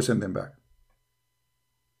stupid, he will send them back.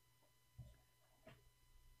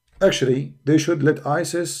 Actually, they should let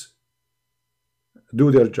ISIS do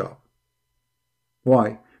their job.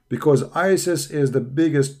 Why? Because ISIS is the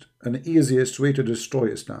biggest and easiest way to destroy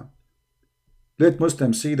Islam. Let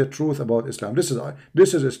Muslims see the truth about Islam. This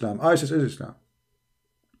is Islam. ISIS is Islam.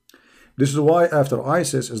 This is why after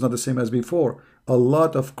ISIS is not the same as before. A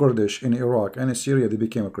lot of Kurdish in Iraq and in Syria, they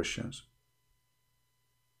became Christians.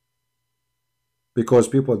 Because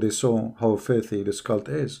people, they saw how filthy this cult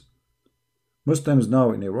is. Muslims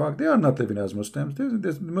now in Iraq, they are not living as Muslims.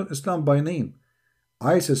 This Islam by name.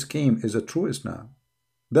 ISIS came is a true Islam.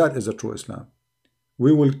 That is a true Islam.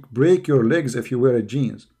 We will break your legs if you wear a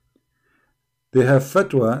jeans. They have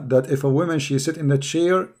fatwa that if a woman, she sit in the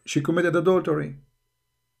chair, she committed adultery.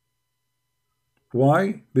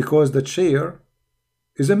 Why? Because the chair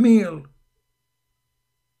is a meal.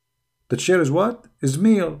 The chair is what? Is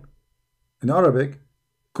meal. In Arabic,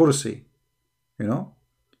 kursi.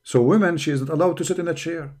 So women, she is not allowed to sit in a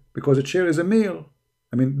chair because a chair is a meal.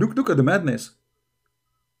 I mean, look at the madness.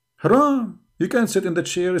 Haram. You can't sit in the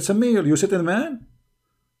chair. It's a meal. You sit in a man.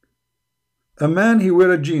 A man, he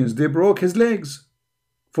wear a jeans. They broke his legs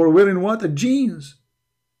for wearing what? A jeans.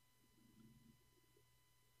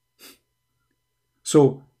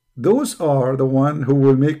 So those are the one who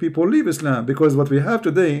will make people leave Islam, because what we have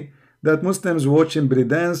today, that Muslims watching belly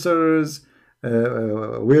dancers,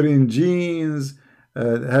 wearing jeans,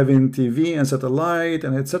 having TV and satellite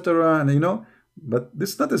and etc. And but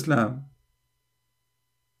this is not Islam.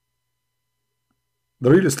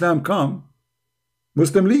 The real Islam come,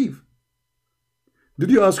 Muslim leave. Did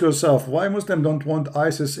you ask yourself why Muslims don't want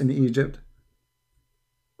ISIS in Egypt?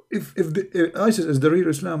 If ISIS is the real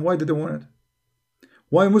Islam, why did they want it?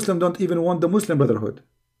 Why Muslims don't even want the Muslim Brotherhood?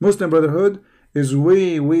 Muslim Brotherhood is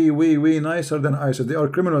way nicer than ISIS. They are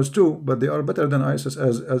criminals too, but they are better than ISIS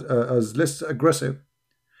as less aggressive.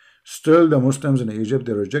 Still, the Muslims in Egypt,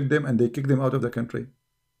 they reject them and they kick them out of the country.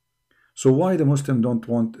 So why the Muslims don't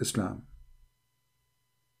want Islam?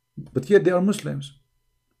 But yet they are Muslims.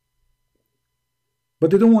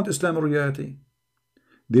 But they don't want Islam in reality.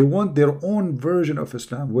 They want their own version of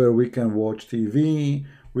Islam, where we can watch TV,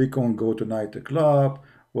 we can go to nightclub,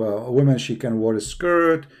 well, a woman, she can wear a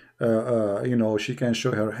skirt, she can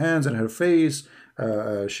show her hands and her face,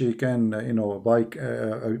 she can, buy,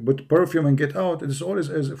 put perfume and get out. This all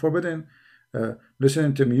is forbidden.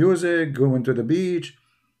 Listening to music, going to the beach,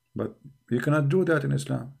 but you cannot do that in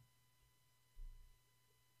Islam.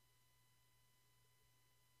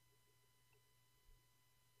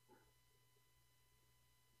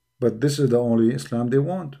 But this is the only Islam they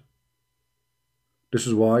want. This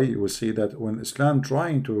is why you will see that when Islam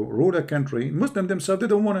trying to rule a country, Muslims themselves, they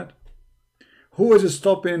don't want it. Who is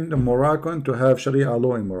stopping the Moroccan to have Sharia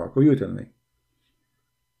law in Morocco? You tell me.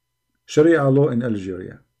 Sharia law in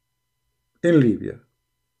Algeria, in Libya,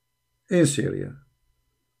 in Syria,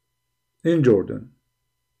 in Jordan.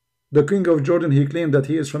 The king of Jordan, he claimed that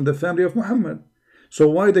he is from the family of Muhammad. So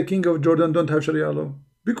why the king of Jordan don't have Sharia law?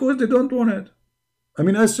 Because they don't want it. I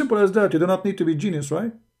mean, as simple as that. You do not need to be genius,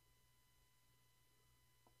 right?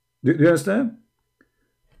 Do you understand?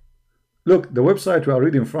 Look, the website we are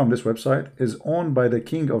reading from, this website, is owned by the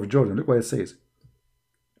king of Jordan. Look what it says.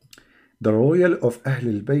 The Royal of Ahl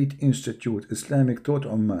al-Bayt Institute, Islamic Thought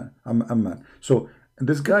Amman. So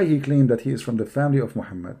this guy, he claimed that he is from the family of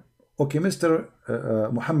Muhammad. Okay, Mr.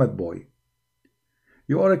 Muhammad boy,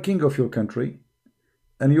 you are a king of your country,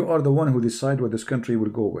 and you are the one who decide what this country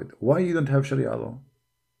will go with. Why you don't have Sharia law?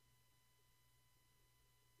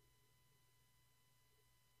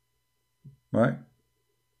 Right?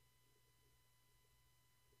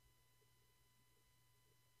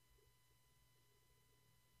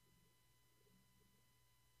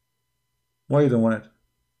 Why you don't want it?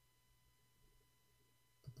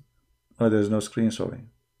 Oh, there's no screen, sorry.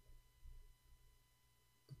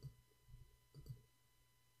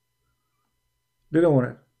 They don't want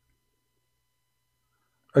it.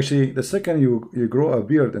 Actually, the second you grow a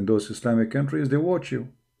beard in those Islamic countries, they watch you.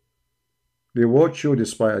 They watch you, they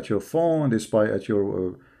spy at your phone, they spy at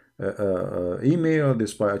your email, they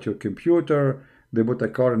spy at your computer, they put a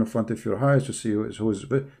card in front of your eyes to see who's.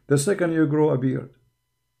 The second you grow a beard.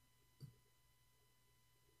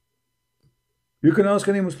 You can ask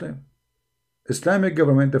any Muslim. Islamic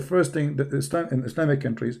government, the first thing, in Islamic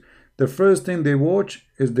countries, the first thing they watch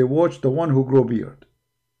is they watch the one who grow beard.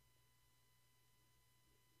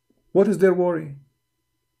 What is their worry?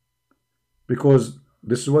 Because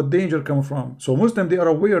this is what danger comes from. So Muslims, they are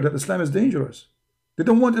aware that Islam is dangerous. They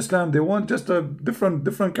don't want Islam. They want just a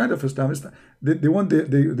different kind of Islam.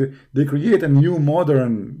 They create a new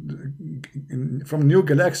modern, from new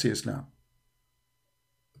galaxy Islam.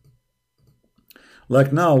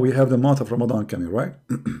 Like now we have the month of Ramadan coming, right?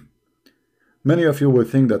 Many of you will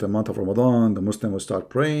think that the month of Ramadan, the Muslim will start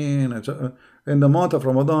praying. In the month of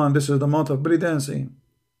Ramadan, this is the month of belly dancing.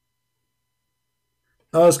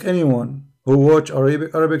 Ask anyone who watch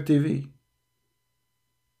Arabic TV.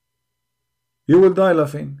 You will die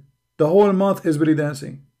laughing. The whole month is belly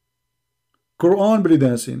dancing. Qur'an belly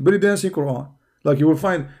dancing. Belly dancing Qur'an. Like you will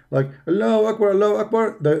find like Allahu Akbar, Allahu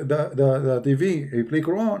Akbar, the TV, you play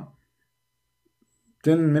Qur'an.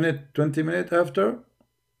 10 minutes, 20 minutes after,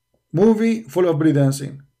 movie full of belly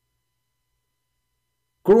dancing.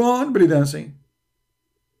 Quran, belly dancing.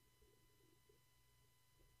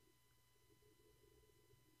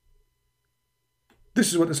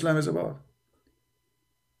 This is what Islam is about.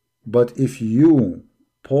 But if you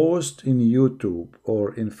post in YouTube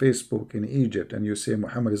or in Facebook in Egypt and you say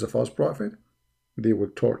Muhammad is a false prophet, they will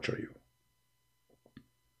torture you.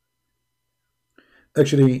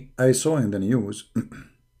 Actually, I saw in the news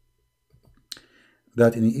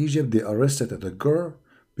that in Egypt they arrested a girl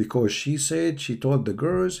because she said she told the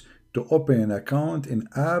girls to open an account in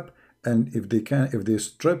app, and if they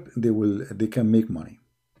strip, they can make money.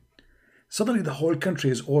 Suddenly the whole country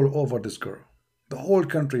is all over this girl. The whole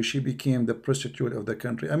country, she became the prostitute of the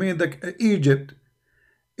country. I mean, Egypt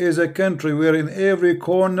is a country where in every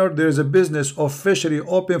corner there is a business officially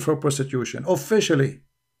open for prostitution. Officially.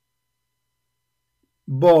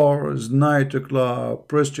 Bars, nightclub,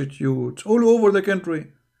 prostitutes, all over the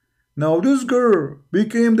country. Now this girl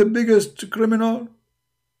became the biggest criminal.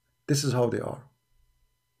 This is how they are.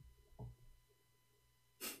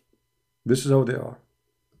 This is how they are.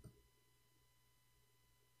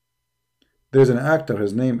 There's an actor,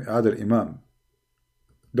 his name Adil Imam.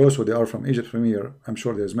 Those who they are from Egypt, from here, I'm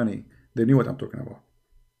sure there's many. They knew what I'm talking about.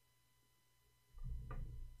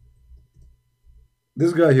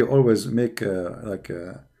 This guy, he always make let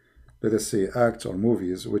us say acts or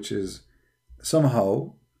movies, which is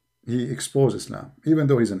somehow he exposes Islam, even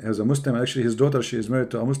though he's a Muslim. Actually, his daughter, she is married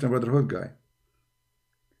to a Muslim Brotherhood guy.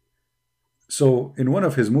 So in one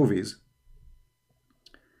of his movies,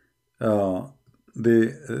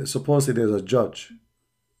 supposedly there's a judge,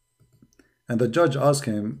 and the judge asked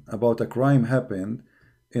him about a crime happened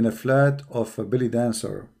in a flat of a belly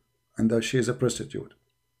dancer, and that she is a prostitute.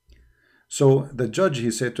 So the judge, he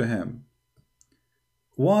said to him,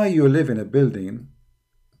 why you live in a building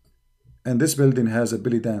and this building has a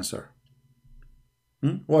belly dancer?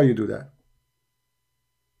 Why you do that?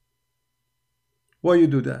 Why you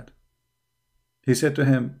do that? He said to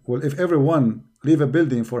him, well, if everyone leave a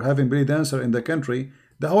building for having belly dancer in the country,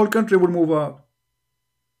 the whole country will move out.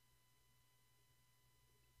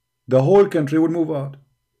 The whole country will move out.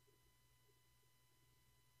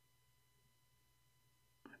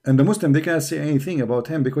 And the Muslim, they can't say anything about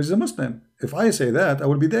him because he's a Muslim. If I say that, I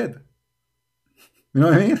will be dead. You know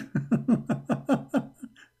what I mean?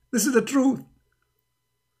 This is the truth.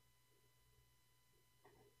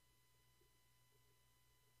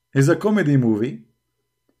 It's a comedy movie,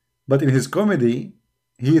 but in his comedy,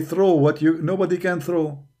 he throw what you nobody can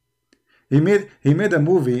throw. He made a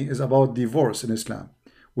movie is about divorce in Islam,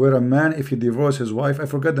 where a man, if he divorce his wife, I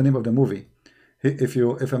forgot the name of the movie.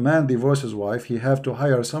 If a man divorces his wife, he have to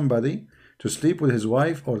hire somebody to sleep with his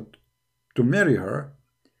wife or to marry her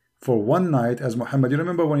for one night, as Muhammad. You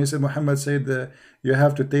remember when he said Muhammad said you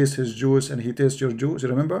have to taste his juice and he tastes your juice? You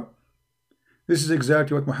remember? This is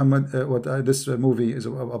exactly what this movie is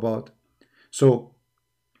about. So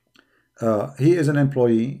he is an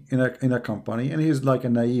employee in a company, and he is like a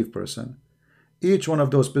naive person. Each one of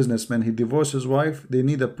those businessmen, he divorces his wife. They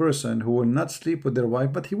need a person who will not sleep with their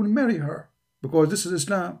wife, but he will marry her, because this is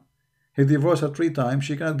Islam. He divorced her 3 times.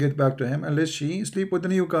 She cannot get back to him unless she sleep with the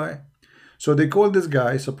new guy. So they call this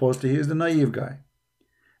guy, supposedly he is the naive guy,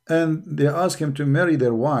 and they ask him to marry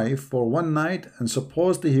their wife for one night, and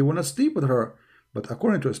supposedly he will not sleep with her, but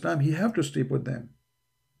according to Islam, he have to sleep with them.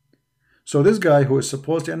 So this guy, who is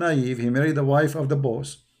supposedly naive, he married the wife of the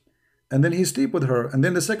boss, and then he sleep with her, and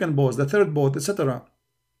then the second boss, the third boss, etc.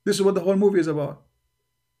 This is what the whole movie is about.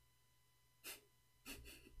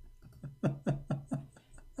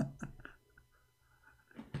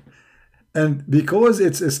 And because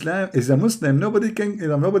it's Islam, is a Muslim, nobody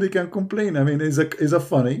can complain. I mean, he's a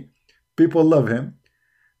funny, people love him,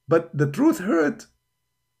 but the truth hurt.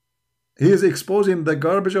 He is exposing the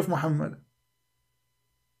garbage of Muhammad.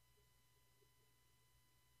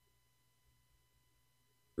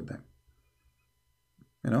 With them,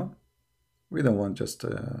 we don't want just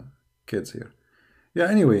kids here. Yeah.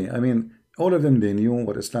 Anyway, I mean, all of them, they knew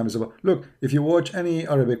what Islam is about. Look, if you watch any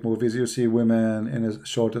Arabic movies, you see women in a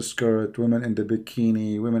short skirt, women in the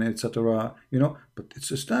bikini, women, etc. But it's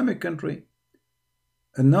Islamic country,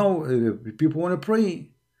 and now people want to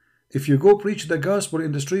pray. If you go preach the gospel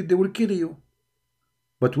in the street, they will kill you.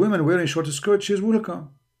 But women wearing short skirts, she's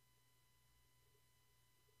welcome.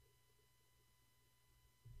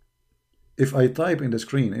 If I type in the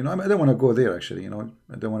screen, I don't want to go there actually, I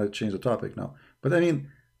don't want to change the topic now. But I mean,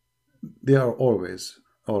 they are always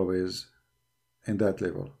in that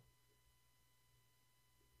level.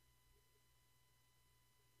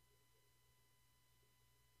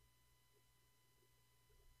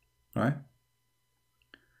 Right?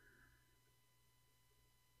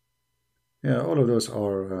 Yeah, all of those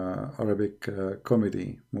are Arabic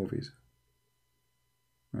comedy movies.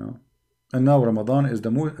 And now Ramadan is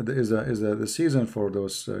the season for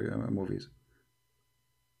those movies.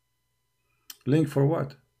 Link for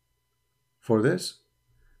what? For this?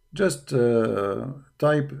 Just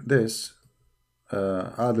type this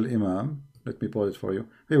Adil Imam. Let me pause it for you.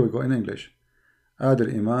 Here we go in English.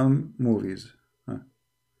 Adil Imam movies.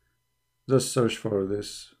 Just search for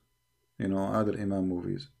this, Adil Imam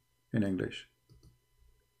movies in English,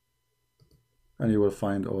 and you will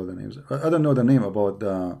find all the names. I don't know the name about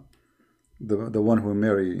the one who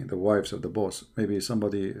marry the wives of the boss. Maybe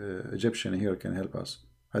somebody Egyptian here can help us.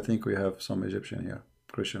 I think we have some Egyptian here,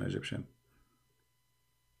 Christian Egyptian.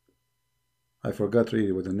 I forgot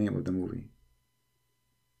really what the name of the movie.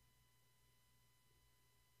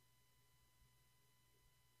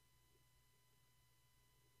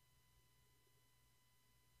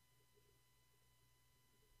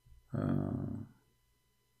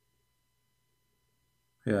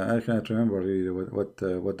 Yeah, I cannot remember really what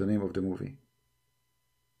the name of the movie.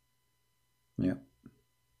 Yeah.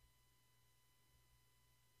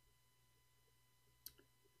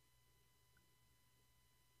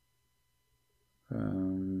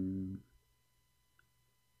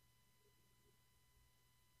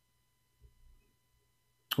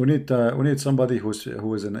 We need somebody who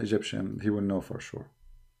is an Egyptian. He will know for sure.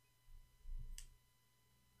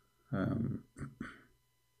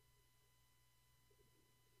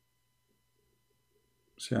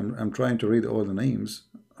 See, I'm trying to read all the names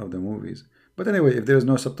of the movies, but anyway, if there is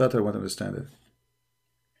no subtitle, I won't understand it.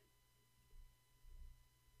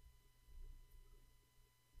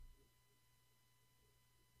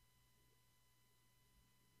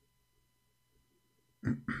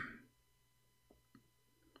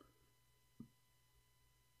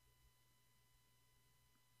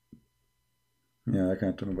 Yeah, I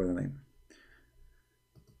can't remember the name.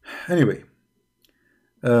 Anyway,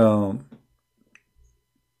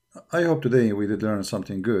 I hope today we did learn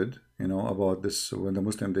something good, about this. When the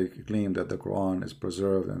Muslim, they claim that the Quran is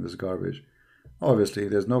preserved and this garbage. Obviously,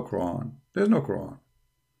 there's no Quran. There's no Quran.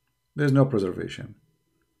 There's no preservation.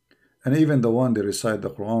 And even the one they recite the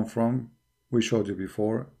Quran from, we showed you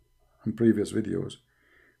before in previous videos,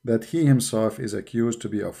 that he himself is accused to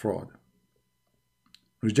be a fraud,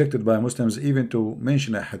 rejected by Muslims even to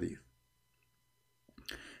mention a hadith.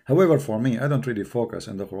 However, for me, I don't really focus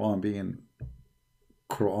on the Quran being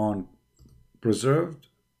Quran preserved.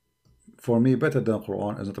 For me, better than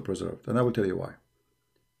Quran is not preserved, and I will tell you why.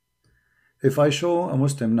 If I show a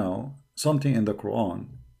Muslim now something in the Quran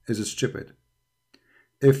is stupid,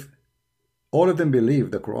 if all of them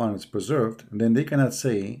believe the Quran is preserved, then they cannot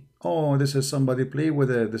say, oh, this is somebody play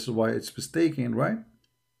with it, this is why it's mistaken, right?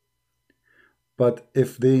 But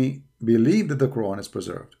if they believe that the Quran is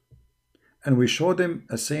preserved, and we show them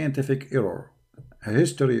a scientific error, a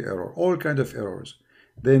history error, all kinds of errors,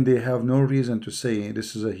 then they have no reason to say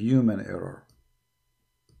this is a human error.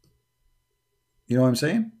 You know what I'm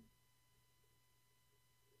saying?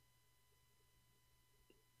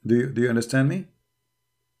 Do you understand me?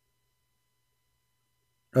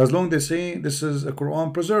 As long as they say this is a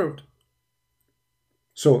Quran preserved.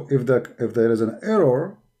 So if there is an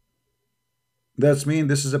error, that means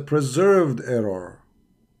this is a preserved error.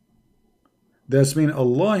 That means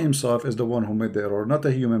Allah himself is the one who made the error, not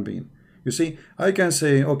a human being. You see, I can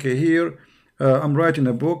say, okay, here I'm writing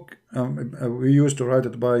a book. We used to write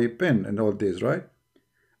it by pen in old days, right?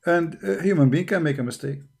 And a human being can make a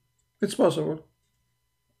mistake. It's possible.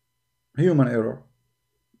 Human error.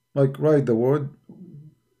 Like write the word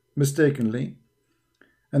mistakenly,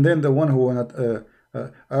 and then the one who wanna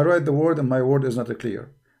I write the word and my word is not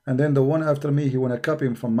clear, and then the one after me, he wanna copy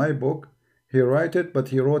him from my book, he write it, but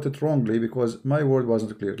he wrote it wrongly because my word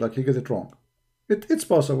wasn't clear, like he get it wrong. It's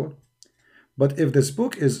possible. But if this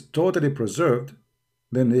book is totally preserved,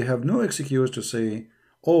 then they have no excuse to say,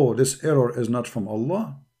 oh, this error is not from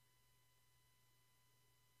Allah.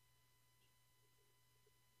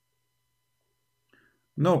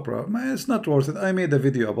 No problem. It's not worth it. I made a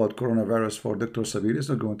video about coronavirus for Dr. Sabir. It's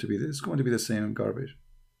not going to be this. It's going to be the same garbage.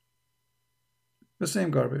 The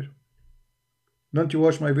same garbage. Don't you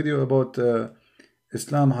watch my video about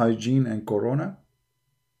Islam, hygiene, and corona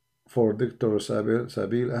for Dr.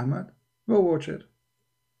 Sabil Ahmed? Go watch it.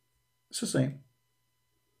 It's the same.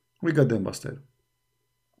 We got them busted.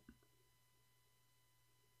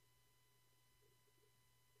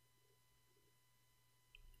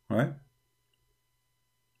 Right?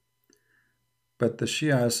 But the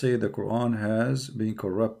Shia say the Quran has been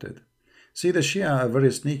corrupted. See, the Shia are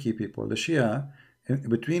very sneaky people. The Shia,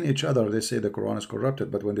 between each other, they say the Quran is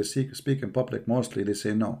corrupted, but when they speak in public, mostly they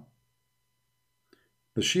say no.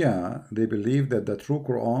 The Shia, they believe that the true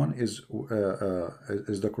Quran is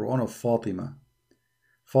the Quran of Fatima.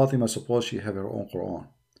 Fatima, suppose she have her own Quran.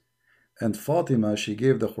 And Fatima, she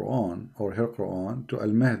gave the Quran, or her Quran, to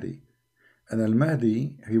Al-Mahdi. And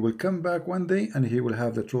Al-Mahdi, he will come back one day and he will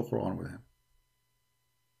have the true Quran with him.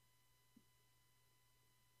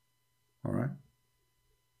 All right.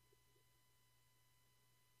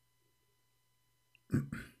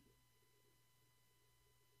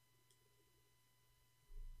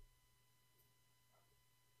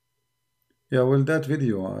 Yeah, well, that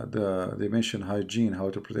video, they mention hygiene, how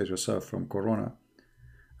to protect yourself from corona.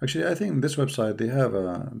 Actually, I think this website they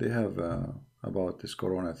have about this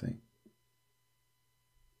corona thing.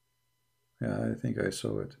 Yeah, I think I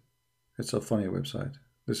saw it. It's a funny website.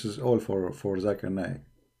 This is all for Zakir Naik.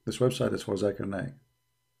 This website is for Zakir Naik.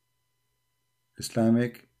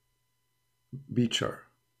 Islamic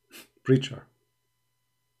preacher.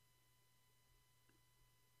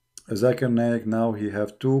 Zakir Naik now he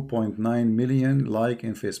have 2.9 million like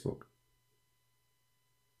in Facebook.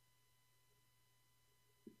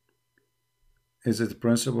 Is it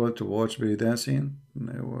principle to watch belly dancing?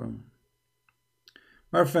 No.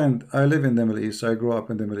 My friend, I live in the Middle East. I grew up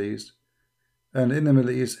in the Middle East. And in the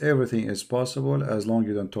Middle East, everything is possible as long as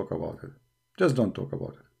you don't talk about it. Just don't talk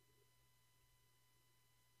about it.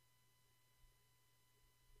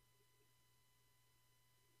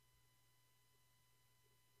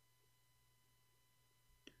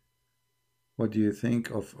 What do you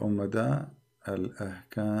think of Ummada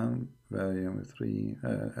Al-Ahkam, volume 3? I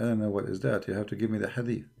don't know what is that. You have to give me the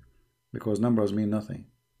hadith, because numbers mean nothing.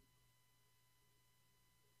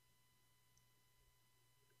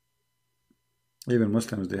 Even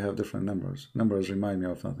Muslims, they have different numbers. Numbers remind me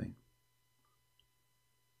of nothing.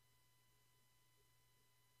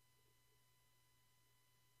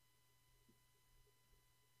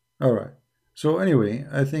 All right. So anyway,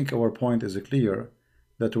 I think our point is clear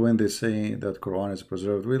that when they say that Quran is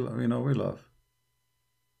preserved, we laugh.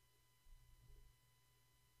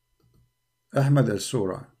 Ahmed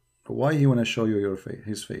al-Surah, why he want to show you your face,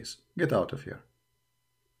 his face? Get out of here.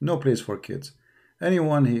 No place for kids.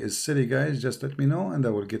 Anyone he is silly, guys, just let me know and I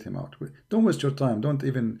will get him out. Don't waste your time. Don't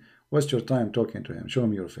even waste your time talking to him. Show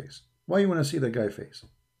him your face. Why you want to see the guy face?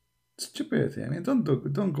 Stupidity. I mean, don't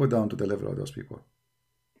go down to the level of those people.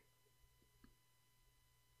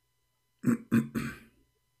 Well,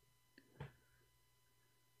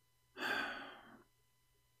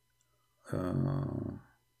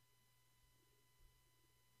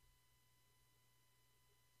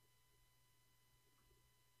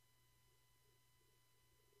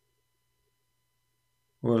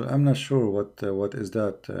 I'm not sure what is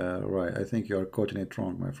that, right. I think you are quoting it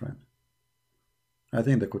wrong, my friend. I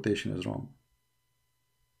think the quotation is wrong.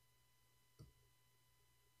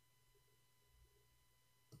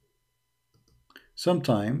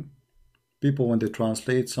 Sometimes people, when they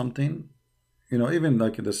translate something, you know, even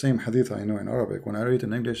like the same hadith I know in Arabic, when I read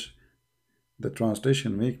in English, the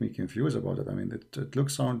translation make me confused about it. I mean, it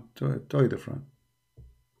looks sound totally different.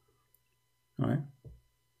 All right.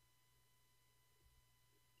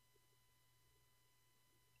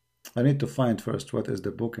 I need to find first what is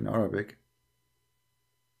the book in Arabic.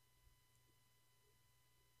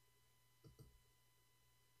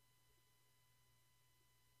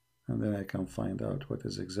 And then I can find out what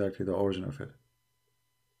is exactly the origin of it.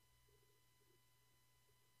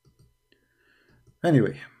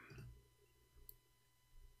 Anyway.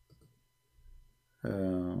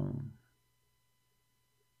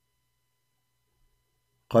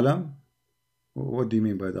 Qalam? What do you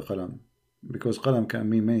mean by the qalam? Because qalam can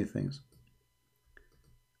mean many things.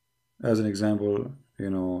 As an example, you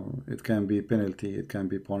know, it can be penalty, it can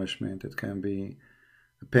be punishment, it can be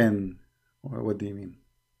a pen. What do you mean?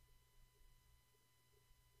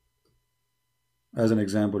 As an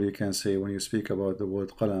example, you can say when you speak about the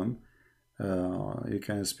word qalam, you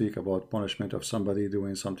can speak about punishment of somebody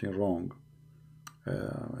doing something wrong.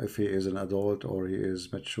 If he is an adult, or he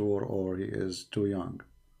is mature, or he is too young.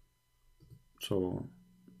 So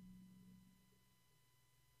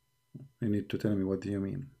you need to tell me, what do you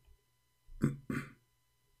mean?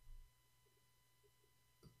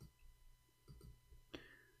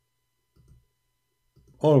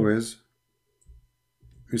 Always,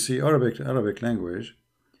 you see, Arabic language,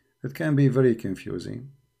 it can be very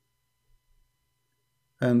confusing,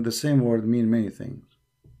 and the same word mean many things.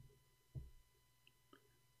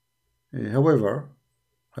 However,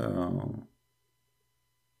 in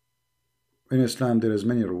Islam there is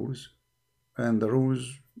many rules, and the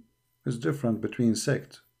rules is different between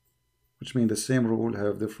sects, which means the same rule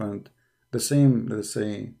have different, the same, let's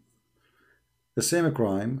say, the same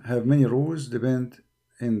crime have many rules depend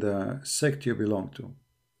in the sect you belong to.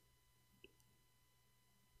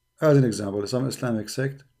 As an example, some Islamic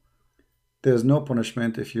sect, there's no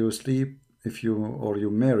punishment if you sleep, if you or you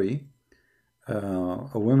marry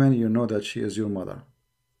a woman you know that she is your mother,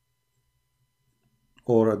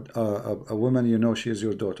 or a woman you know she is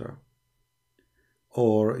your daughter,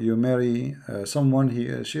 or you marry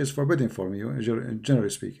someone she is forbidden from you, generally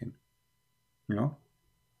speaking, you know.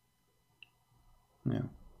 Yeah.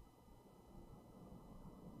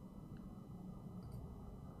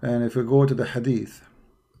 And if we go to the hadith,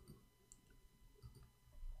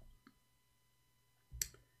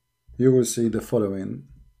 you will see the following.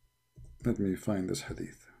 Let me find this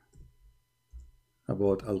hadith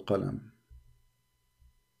about al-qalam.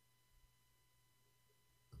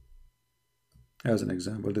 As an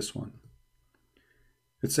example, this one.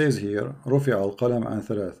 It says here, رفع القلم عن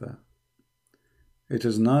ثلاثة. It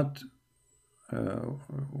is not,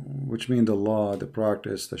 which means the law, the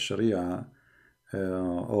practice, the sharia,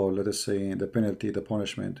 or let us say the penalty, the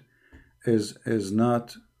punishment, is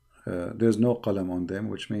not, there's no qalam on them,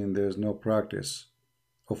 which means there's no practice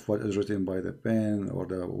of what is written by the pen or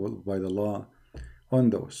by the law on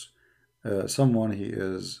those. Someone, he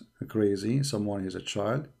is crazy, someone, he is a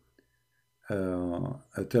child,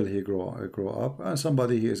 until he grow up, and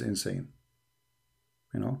somebody, he is insane.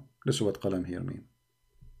 You know, this is what qalam here mean.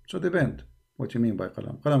 So depend what you mean by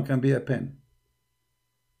qalam. Qalam can be a pen,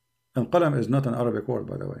 and qalam is not an Arabic word,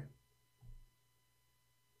 by the way.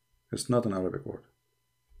 It's not an Arabic word.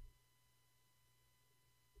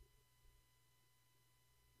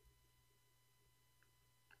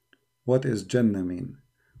 What is Jannah mean?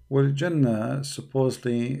 Well, Jannah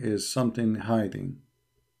supposedly is something hiding.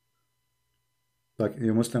 Like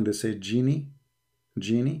the Muslim, they say genie.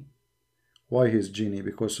 Genie. Why he's genie?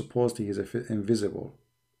 Because supposedly he's invisible.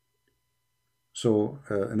 So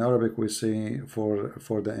in Arabic we say for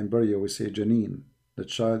the embryo we say janeen. The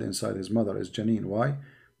child inside his mother is janeen. Why?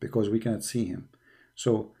 Because we cannot see him.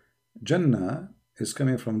 So Jannah is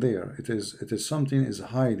coming from there. It is something is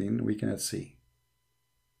hiding we cannot see.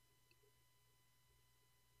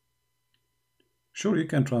 Sure, you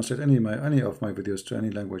can translate any of my videos to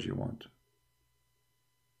any language you want.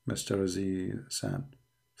 Mr. Z San.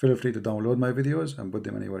 Feel free to download my videos and put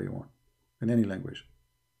them anywhere you want, in any language.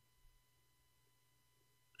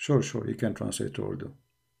 Sure, you can translate to Urdu.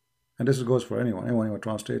 And this goes for anyone. Anyone who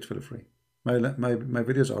translates, feel free. My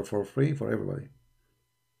videos are for free for everybody.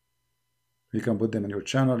 You can put them in your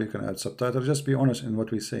channel. You can add subtitles. Just be honest in what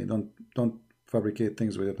we say. Don't fabricate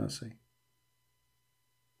things we did not say.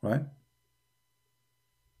 Right?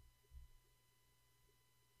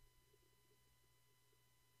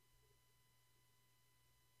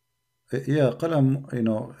 Yeah, qalam, you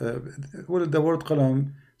know, well, the word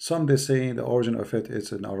qalam, some they say the origin of it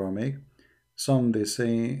is in Aramaic. Some they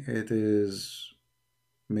say it is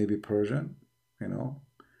maybe Persian, you know.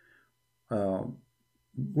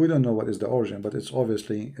 We don't know what is the origin, but it's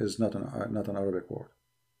obviously is not an Arabic word.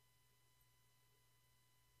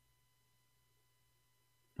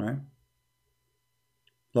 Right?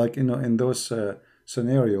 Like, you know, in those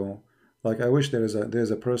scenario, like I wish there's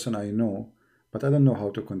a person I know, but I don't know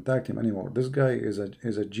how to contact him anymore. This guy is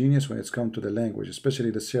a genius when it's come to the language,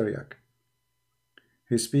 especially the Syriac.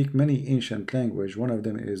 He speaks many ancient language. One of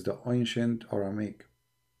them is the ancient Aramaic.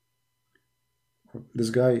 This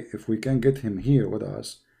guy, if we can get him here with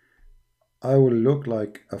us, I will look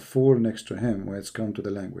like a fool next to him when it's come to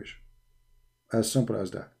the language. As simple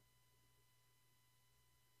as that.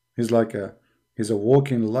 He's a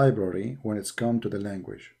walking library when it's come to the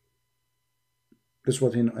language. This is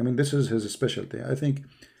what he. I mean, this is his specialty. I think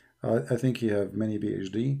he have many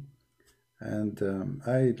PhD, and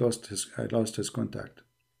I lost his contact.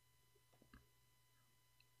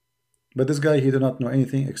 But this guy, he do not know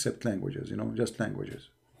anything except languages. You know, just languages.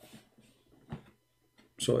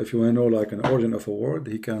 So if you want to know like an origin of a word,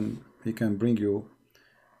 he can bring you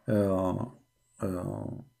a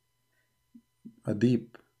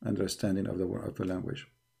deep understanding of the language.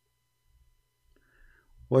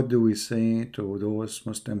 What do we say to those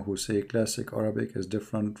Muslims who say classic Arabic is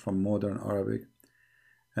different from modern Arabic,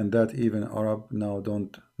 and that even Arab now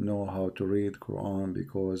don't know how to read Quran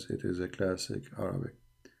because it is a classic Arabic?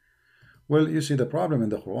 Well, you see, the problem in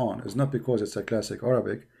the Quran is not because it's a classic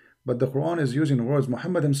Arabic, but the Quran is using words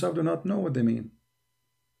Muhammad himself do not know what they mean.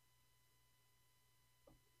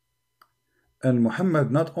 And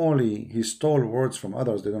Muhammad not only he stole words from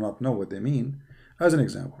others, they do not know what they mean. As an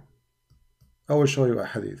example, I will show you a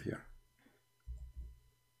hadith here.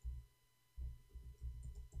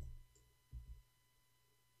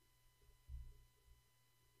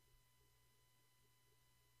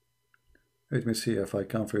 Let me see if I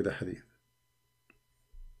can find the hadith.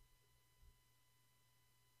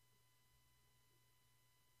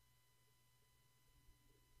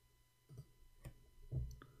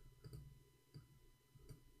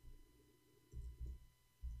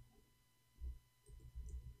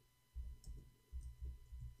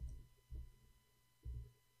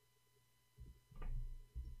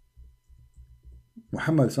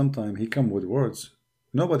 Muhammad sometimes he come with words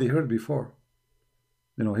nobody heard before.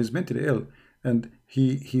 You know, he's mentally ill, and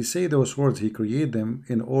he say those words, he create them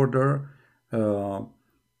in order to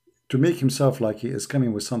make himself like he is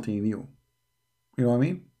coming with something new. You know what I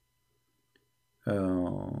mean?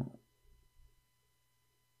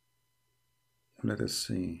 Let us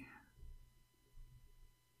see.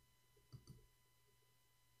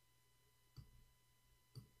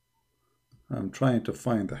 I'm trying to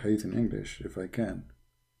find the hadith in English if I can.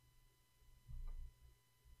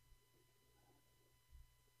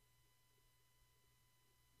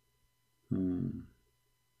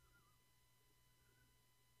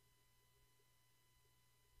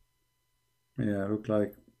 Yeah, look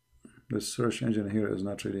like the search engine here is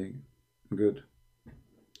not really good.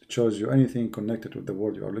 It shows you anything connected with the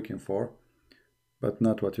word you are looking for, but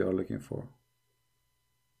not what you are looking for.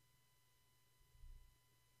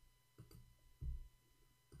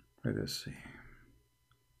 Let us see.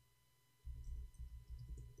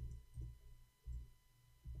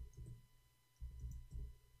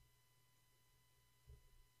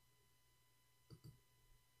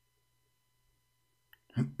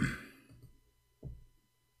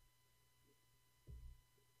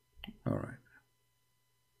 All right.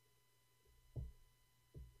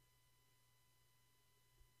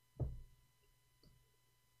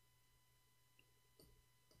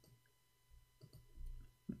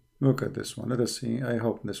 Look at this one. Let us see. I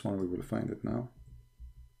hope this one we will find it now.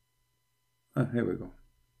 Here we go.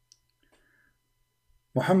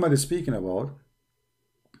 Muhammad is speaking about,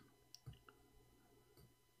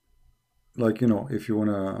 like, you know, if you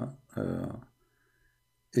wanna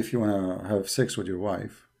have sex with your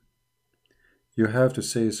wife, you have to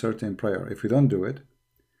say a certain prayer. If you don't do it,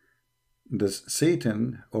 the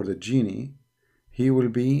Satan or the genie, he will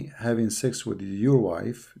be having sex with your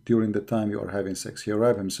wife during the time you are having sex. He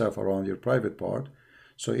wrap himself around your private part,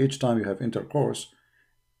 so each time you have intercourse,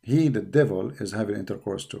 he, the devil, is having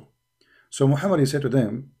intercourse too. So Muhammad, he said to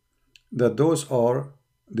them, that those are,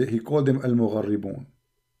 he called them al-mugharribun.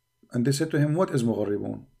 And they said to him, what is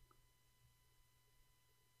mugharribun?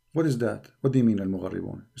 What is that? What do you mean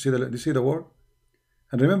al-mugharribun? You see the word?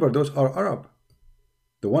 And remember, those are Arab.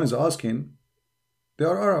 The one is asking, they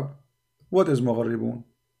are Arab. What is mugharribun?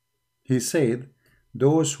 He said,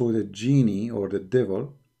 those who the genie or the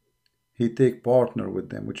devil, he take partner with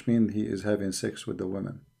them, which means he is having sex with the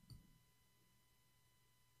women.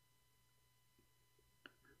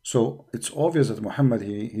 So it's obvious that Muhammad,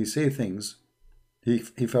 he say things, he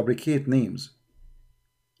fabricate names.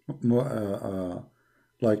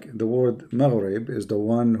 Like the word Maghrib is the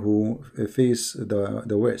one who face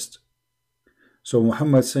the west. So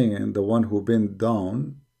Muhammad saying the one who bent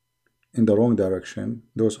down in the wrong direction,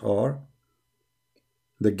 those are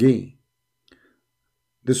the gay.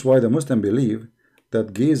 This is why the Muslim believe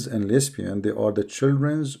that gays and lesbian, they are the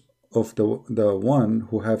children of the one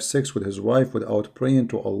who have sex with his wife without praying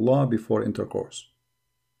to Allah before intercourse.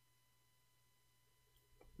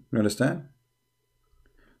 You understand?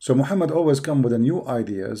 So Muhammad always come with new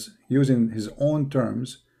ideas using his own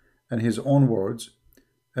terms and his own words,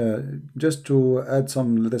 just to add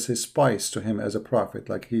some, let's say, spice to him as a prophet.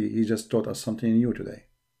 Like he just taught us something new today.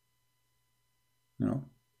 You know,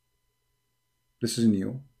 this is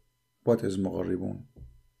new. What is mugharribun?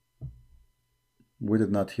 We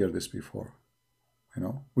did not hear this before. You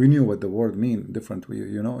know, we knew what the word mean different.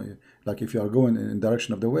 You know, like if you are going in the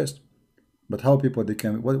direction of the west, but how people they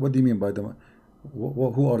can? What do you mean by the?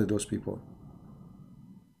 Who are those people?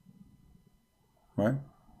 Right?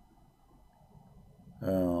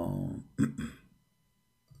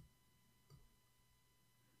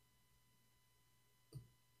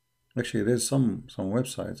 Actually, there's some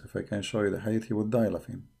websites. If I can show you the hadith, he would die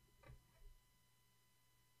laughing.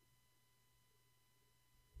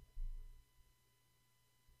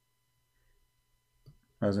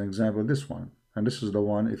 As an example, this one, and this is the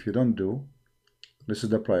one. If you don't do, this is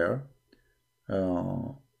the prayer.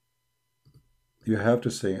 You have to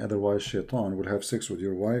say, otherwise shaitan will have sex with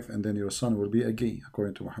your wife and then your son will be a gay,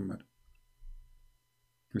 according to Muhammad.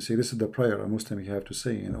 You see, this is the prayer a Muslim he have to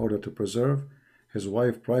say in order to preserve his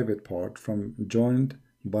wife's private part from joined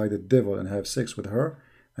by the devil and have sex with her,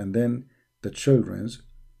 and then the children's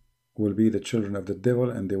will be the children of the devil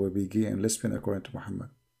and they will be gay and lesbian, according to Muhammad.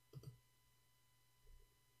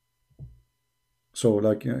 So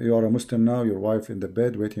like you are a Muslim now, your wife in the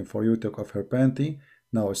bed waiting for you, took off her panty.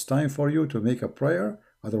 Now it's time for you to make a prayer.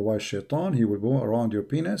 Otherwise shaitan, he will go around your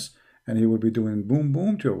penis and he will be doing boom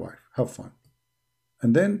boom to your wife. Have fun.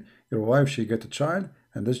 And then your wife, she get a child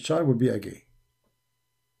and this child will be a gay.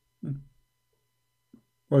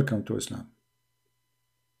 Welcome to Islam.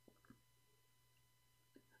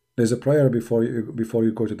 There's a prayer before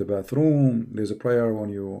you go to the bathroom. There's a prayer when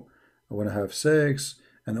you want to have sex.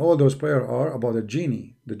 And all those prayers are about a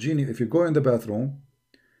genie. The genie, if you go in the bathroom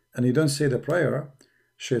and you don't say the prayer,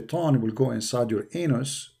 shaitan will go inside your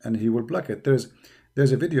anus and he will block it. There's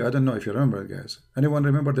a video, I don't know if you remember it, guys. Anyone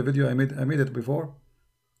remember the video? I made it before.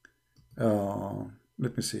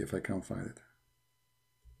 Let me see if I can find it.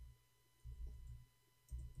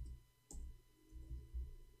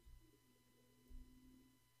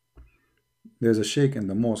 There's a sheikh in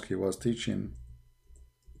the mosque. He was teaching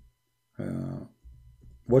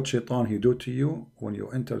what shaitan he do to you when you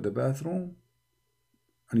enter the bathroom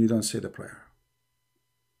and you don't say the prayer.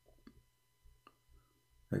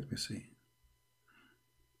 Let me see.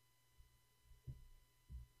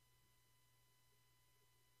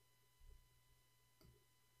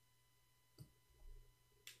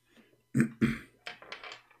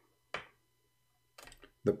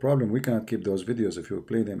 The problem, we cannot keep those videos if you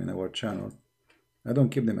play them in our channel. I don't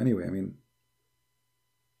keep them anyway, I mean,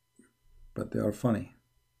 but they are funny.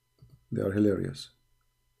 They are hilarious.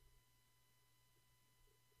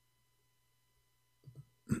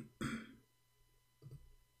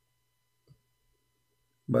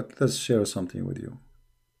 But let's share something with you.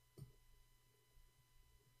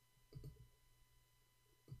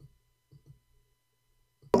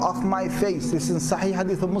 Off my face. This is Sahih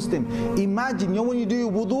Hadith of Muslim. Imagine, when you do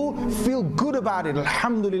your wudu, feel good about it.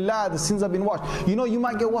 Alhamdulillah, the sins have been washed. You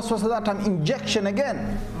might get waswas at that time. Injection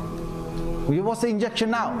again. What's the injection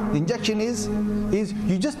now? The injection is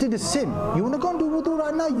you just did a sin. You want to go and do wudu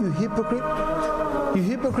right now? You hypocrite. You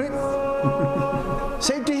hypocrite.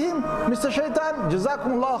 Say to him, Mr. Shaitan,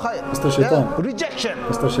 Jazakumullah khair. Mr. Shaitan. Yeah? Rejection.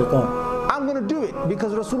 Mr. Shaitan. I'm going to do it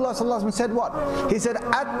because Rasulullah sallallahu alaihi wasallam said what? He said,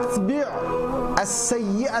 "Atbi'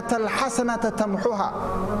 as-sayyi'ata al-hasanata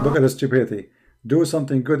tamhuha." Look at the stupidity. Do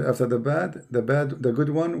something good after the bad. The good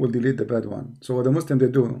one will delete the bad one. So what the Muslim they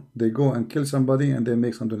do, they go and kill somebody and they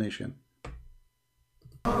make some donation.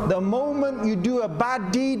 The moment you do a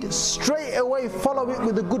bad deed, straight away follow it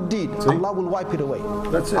with a good deed. See? Allah will wipe it away.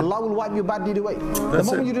 That's it. Allah will wipe your bad deed away. The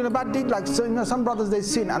moment you're doing a bad deed, like so, you know, some brothers, they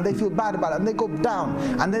sin and they feel bad about it and they go down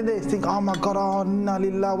and then they think, oh my God, oh inna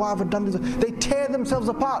lillah, why have I done this? They tear themselves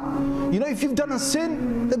apart. You know, if you've done a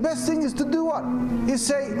sin, the best thing is to do what? You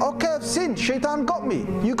say, okay, I've sinned. Shaitan got me.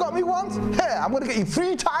 You got me once? Hey, I'm going to get you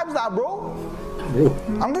 3 times now, bro.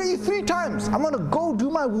 I'm going to eat 3 times. I'm going to go do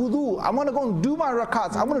my wudu. I'm going to go and do my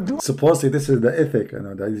rakats. I'm going to do. Supposedly, this is the ethic. You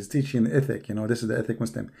know, that is teaching ethic. You know, this is the ethic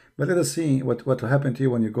Muslim. But let us see what will happen to you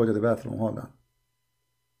when you go to the bathroom. Hold on.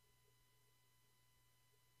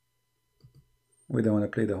 We don't want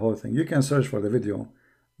to play the whole thing. You can search for the video.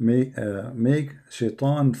 Make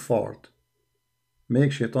shaitan fart.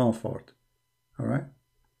 Make shaitan fart. All right.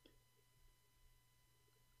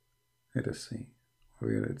 Let us see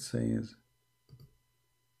where it says.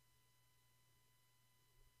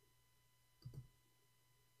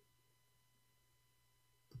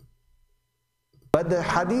 But the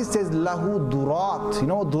hadith says lahu durat. You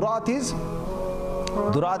know what durat is?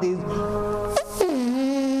 Durat is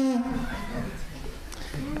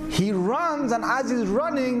he runs, and as he's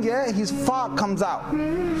running, yeah, his fart comes out.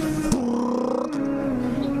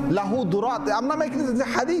 Lahu durat. I'm not making this as a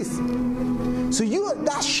hadith. So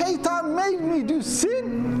that shaitan made me do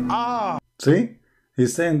sin. See?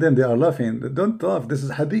 He's saying them, they are laughing. Don't laugh. This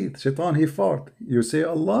is hadith. Shaitan, he fart. You say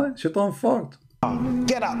Allah, shaitan fart.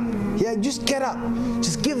 Get up. Yeah, just get up.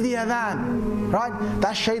 Just give the adhan. Right?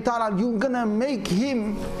 That shaitan, you're gonna make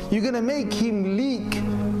him leak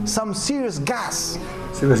some serious gas.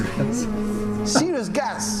 Serious gas. Serious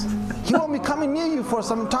gas. He won't be coming near you for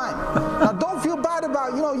some time. Now don't feel bad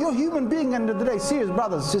about, you know, you're a human being end of the day. Serious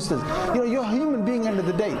brothers, sisters. You know, you're a human being end of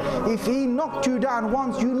the day. If he knocked you down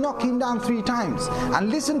once, you knock him down 3 times. And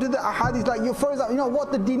listen to the ahadith, like you first, you know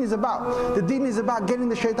what the deen is about. The deen is about getting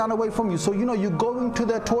the shaitan away from you. So you know, you go into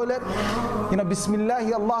the toilet, you know,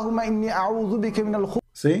 Bismillahi Allahumma inni a'udhu bika min al-khub.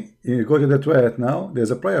 See, you go to the toilet now, there's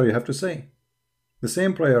a prayer you have to say. The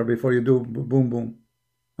same prayer before you do boom boom.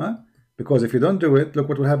 Huh? Because if you don't do it, look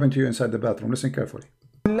what will happen to you inside the bathroom. Listen carefully.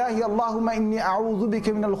 Allahumma inni a'udhu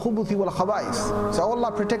bika min al-khubuthi wal khaba'is. So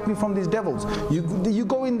Allah, protect me from these devils. You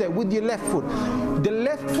go in there with your left foot. The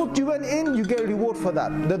left foot you went in, you get a reward for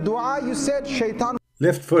that. The dua you said, shaitan.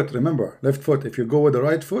 Left foot, remember, left foot. If you go with the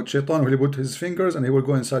right foot, shaitan will put his fingers and he will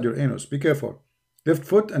go inside your anus. Be careful. Left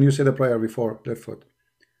foot, and you say the prayer before left foot.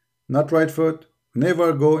 Not right foot.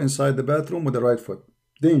 Never go inside the bathroom with the right foot.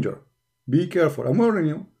 Danger. Be careful. I'm warning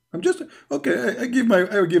you. I'm just okay. I give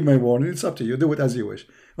my warning. It's up to you. Do it as you wish.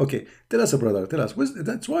 Okay, tell us, brother. Tell us.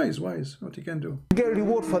 That's wise. What you can do. You get a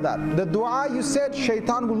reward for that. The dua you said,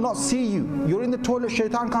 shaitan will not see you. You're in the toilet.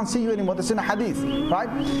 Shaitan can't see you anymore. That's in a hadith, right?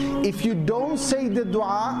 If you don't say the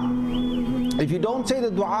dua,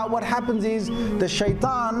 what happens is the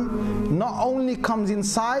shaitan not only comes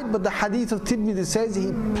inside, but the hadith of Tirmidhi says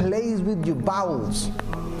he plays with your bowels.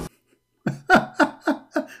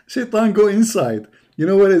 Shaitan go inside. You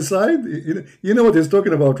know what inside? You know what he's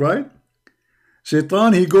talking about, right?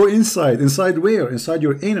 Shaitan, he go inside. Inside where? Inside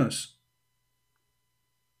your anus.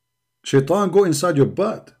 Shaitan go inside your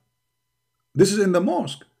butt. This is in the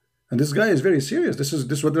mosque. And this guy is very serious. This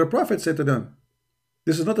is what their prophet said to them.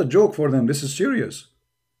 This is not a joke for them. This is serious.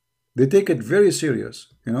 They take it very serious,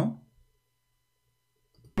 you know.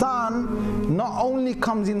 Shaitan not only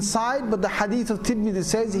comes inside, but the hadith of Tirmidhi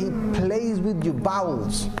says he plays with your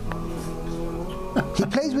bowels. He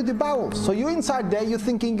plays with your bowels. So you're inside there, you're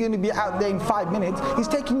thinking you're going to be out there in 5 minutes. He's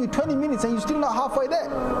taking you 20 minutes and you're still not halfway there.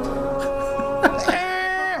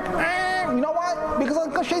 You know why?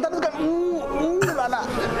 Because shaitan is going, ooh, la la.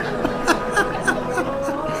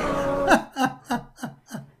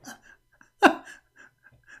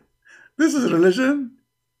 This is religion?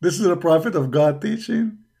 This is a prophet of God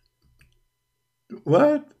teaching?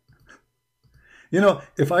 What? You know,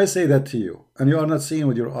 if I say that to you, and you are not seeing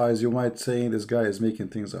with your eyes, you might say this guy is making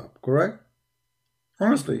things up, correct?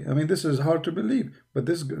 Honestly, I mean, this is hard to believe, but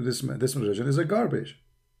this religion is a garbage.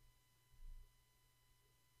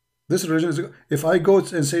 This religion is, if I go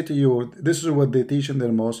and say to you, this is what they teach in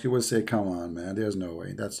their mosque, you will say, come on, man, there's no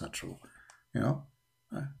way, that's not true. You know,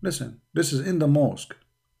 listen, this is in the mosque,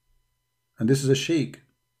 and this is a sheikh,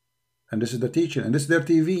 and this is the teaching, and this is their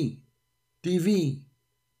TV.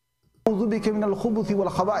 So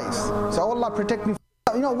Allah protect me.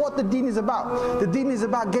 You know what the deen is about? The deen is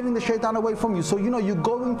about getting the shaitan away from you. So you know, you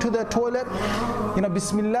go into the toilet, you know,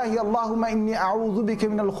 Bismillahi Allahumma inni a'udhu bika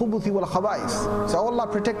min al-khubuthi wal khaba'is. So Allah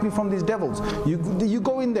protect me from these devils. You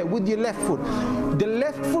go in there with your left foot. The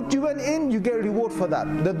left foot you went in, you get a reward for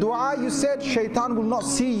that. The dua you said, shaitan will not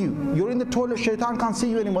see you. You're in the toilet, shaitan can't see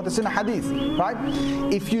you anymore. That's in a hadith, right?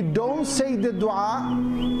 If you don't say the dua,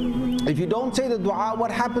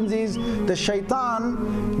 what happens is the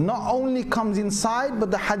shaitan not only comes inside,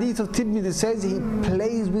 but the hadith of Tirmidhi says he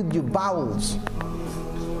plays with your bowels.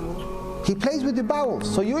 He plays with your bowels.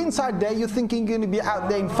 So you're inside there, you're thinking you're going to be out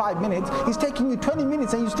there in 5 minutes. He's taking you 20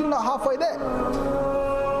 minutes and you're still not halfway there.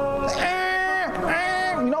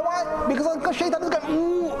 You know why? Because shaitan is going,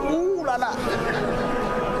 ooh, la la.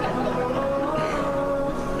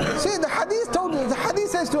 See, the hadith told you, the hadith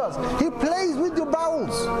says to us, he plays with your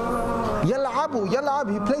bowels. Yal'abu,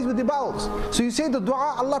 he plays with your bowels. So you say the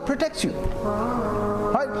dua, Allah protects you.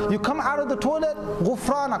 Right? You come out of the toilet,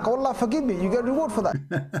 ghufranak, Allah forgive me, you get reward for that.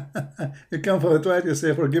 You come for the toilet, you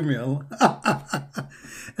say, forgive me, Allah.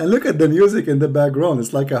 And look at the music in the background,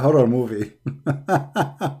 it's like a horror movie.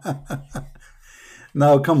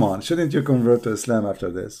 Now, come on, shouldn't you convert to Islam after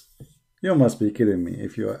this? You must be kidding me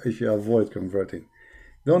if you avoid converting.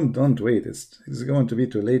 Don't wait, it's going to be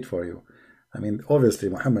too late for you. I mean, obviously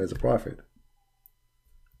Muhammad is a prophet.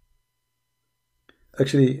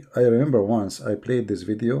 Actually, I remember once I played this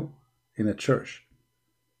video in a church.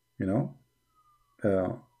 You know,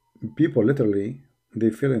 people literally,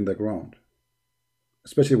 they fell in the ground,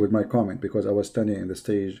 especially with my comment, because I was standing in the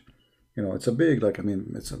stage. You know, it's a big, like, I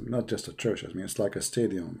mean, it's not just a church. I mean, it's like a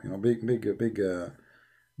stadium, you know, big,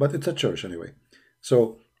 but it's a church anyway.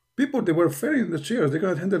 So people, they were falling in the chairs. They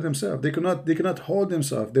cannot handle themselves. They cannot hold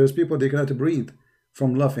themselves. There's people, they cannot breathe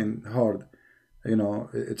from laughing hard. You know,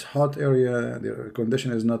 it's hot area. The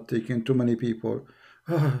condition is not taking too many people.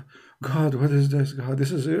 Oh, God, what is this? God,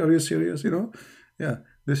 this is, are you serious? You know, yeah,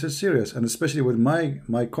 this is serious. And especially with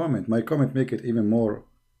my comment make it even more,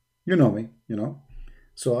 you know me, you know.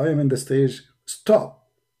 So I am in the stage, stop.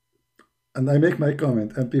 And I make my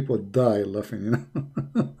comment and people die laughing, you know.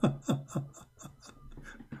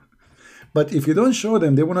 But if you don't show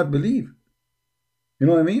them, they will not believe. You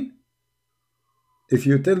know what I mean? If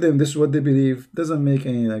you tell them this is what they believe, doesn't make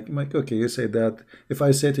any, like okay, you say that. If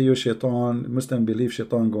I say to you, shaitan, Muslim believe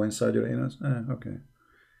shaitan go inside your anus, okay.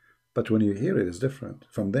 But when you hear it, it's different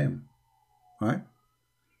from them, right?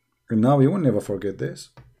 And now you will never forget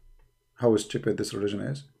this, how stupid this religion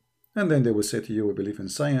is. And then they will say to you, we believe in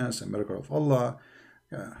science and miracle of Allah.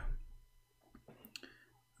 Yeah.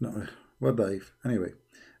 No, what daif?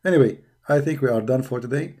 Anyway, I think we are done for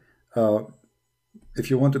today. If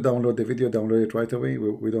you want to download the video, download it right away.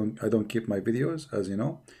 I don't keep my videos, as you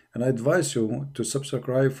know. And I advise you to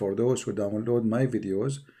subscribe for those who download my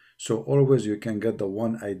videos, so always you can get the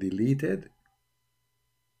one I deleted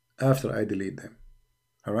after I delete them.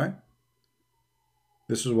 All right?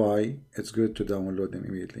 This is why it's good to download them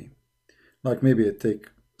immediately. Like maybe it take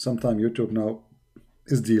some time. YouTube now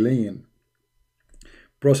is delaying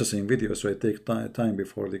processing videos, so it takes time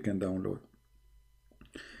before they can download.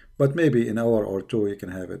 But maybe in an hour or two you can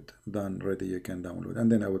have it done ready, you can download,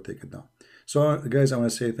 and then I will take it down. So guys, I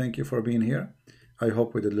want to say thank you for being here. I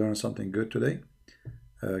hope we did learn something good today.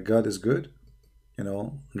 God is good. You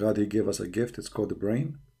know, God, he gave us a gift, it's called the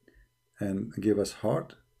brain, and gave us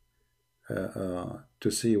heart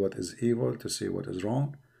to see what is evil, to see what is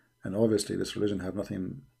wrong. And obviously this religion have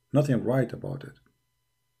nothing right about it.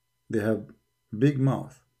 They have big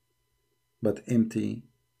mouth but empty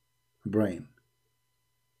brain.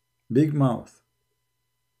 Big mouth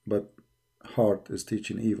but heart is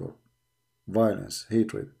teaching evil, violence,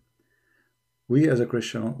 hatred. We as a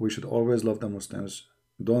Christian, we should always love the Muslims.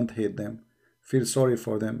 Don't hate them. Feel sorry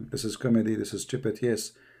for them. This is comedy, this is stupid,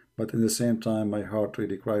 yes. But in the same time, my heart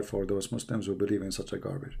really cries for those Muslims who believe in such a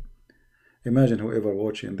garbage. Imagine whoever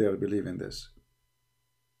watching there believe in this.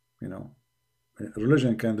 You know,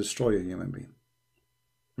 religion can destroy a human being.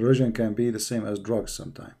 Religion can be the same as drugs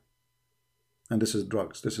sometimes. And this is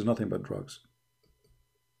drugs. This is nothing but drugs.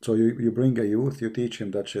 So you bring a youth, you teach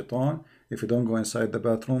him that shaitan, if you don't go inside the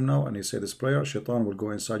bathroom now and you say this prayer, shaitan will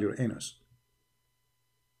go inside your anus.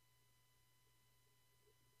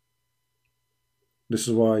 This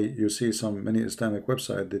is why you see many Islamic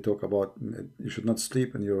websites, they talk about you should not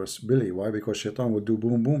sleep in your belly. Why? Because shaitan will do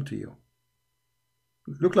boom boom to you.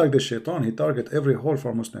 Look like the shaitan, he target every hole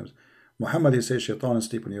for Muslims. Muhammad, he says shaitan is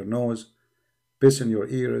sleep in your nose, piss in your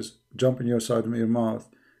ears, jump in your side of your mouth,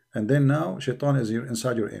 and then now shaitan is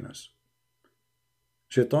inside your anus.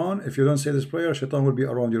 Shaitan, if you don't say this prayer, shaitan will be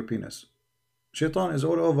around your penis. Shaitan is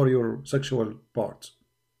all over your sexual parts.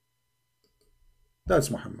 That's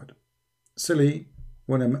Muhammad. Silly.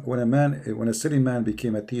 When a silly man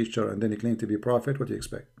became a teacher and then he claimed to be a prophet, what do you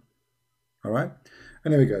expect? All right.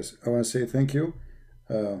 Anyway, guys, I want to say thank you.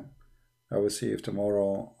 I will see if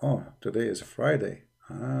tomorrow. Oh, today is Friday.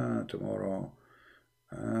 Tomorrow.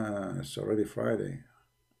 It's already Friday.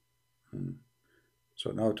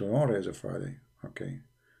 So now tomorrow is a Friday. Okay.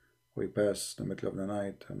 We pass the middle of the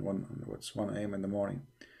night and 1 a.m. in the morning.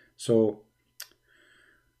 So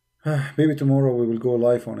maybe tomorrow we will go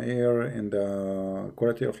live on air in the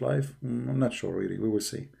Quality of Life. I'm not sure really. We will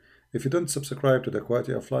see. If you don't subscribe to the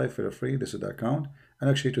Quality of Life, feel free. This is the account. And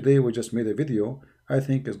actually today we just made a video. I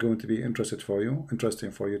think it's going to be interesting for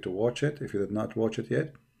you to watch it if you did not watch it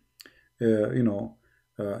yet.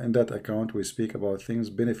 In that account we speak about things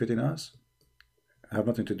benefiting us. Have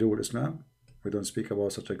nothing to do with Islam. We don't speak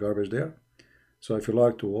about such a garbage there. So if you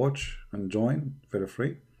like to watch and join, feel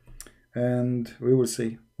free. And we will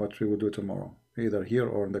see what we will do tomorrow, either here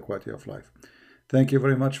or in the Quality of Life. Thank you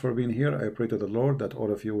very much for being here. I pray to the Lord that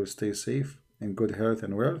all of you will stay safe in good health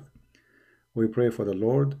and wealth. We pray for the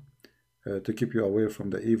Lord to keep you away from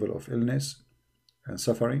the evil of illness and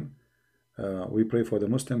suffering. We pray for the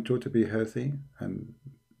Muslim too to be healthy and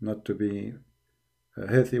not to be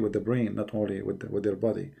healthy with the brain, not only with their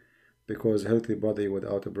body, because healthy body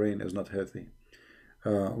without a brain is not healthy.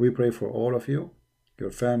 We pray for all of you,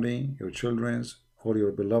 your family, your children, all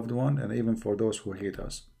your beloved one, and even for those who hate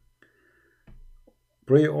us.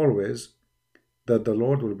 Pray always that the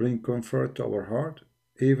Lord will bring comfort to our heart,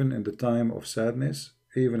 even in the time of sadness,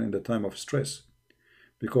 even in the time of stress.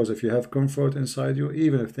 Because if you have comfort inside you,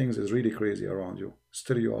 even if things is really crazy around you,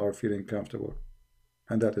 still you are feeling comfortable.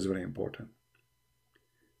 And that is very important.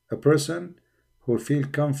 A person who feels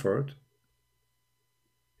comfort,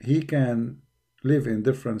 he can live in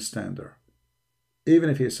different standard, even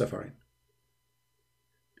if he is suffering.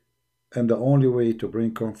 And the only way to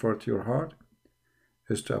bring comfort to your heart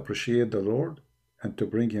is to appreciate the Lord and to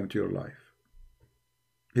bring him to your life.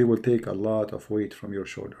 He will take a lot of weight from your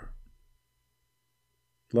shoulder.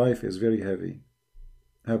 Life is very heavy.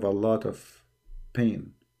 Have a lot of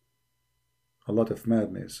pain, a lot of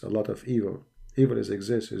madness, a lot of evil. Evil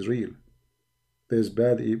exists, is real. There's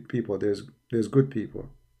bad people, there's good people.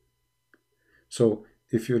 So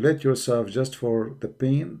if you let yourself just for the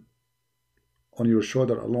pain on your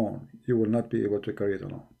shoulder alone, you will not be able to carry it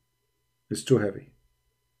alone. It's too heavy.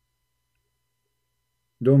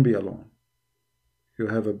 Don't be alone. You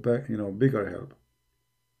have a bigger help.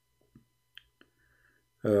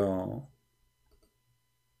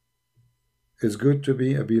 It's good to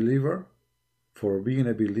be a believer. For being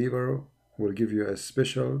a believer will give you a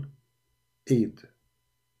special aid,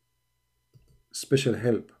 special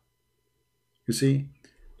help. You see,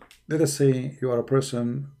 let us say you are a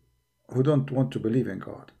person who don't want to believe in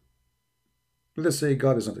God. Let us say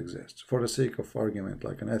God does not exist, for the sake of argument,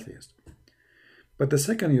 like an atheist. But the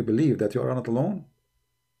second you believe that you are not alone,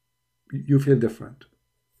 you feel different.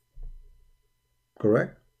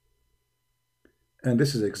 Correct? And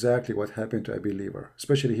this is exactly what happened to a believer.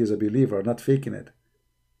 Especially he's a believer, not faking it.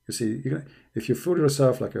 You see, if you fool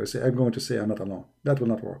yourself, like I say, I'm going to say I'm not alone. That will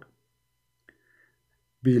not work.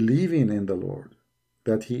 Believing in the Lord,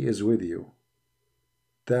 that he is with you,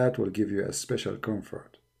 that will give you a special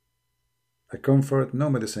comfort. A comfort no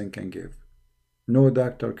medicine can give. No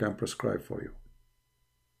doctor can prescribe for you.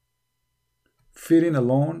 Feeling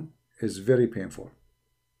alone is very painful.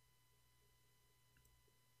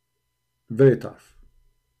 Very tough.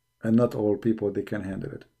 And not all people, they can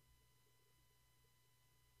handle it.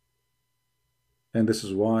 And this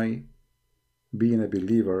is why being a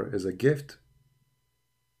believer is a gift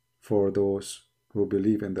for those who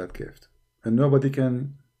believe in that gift. And nobody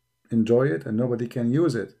can enjoy it and nobody can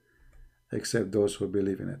use it except those who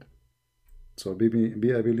believe in it. So be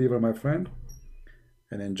a believer, my friend,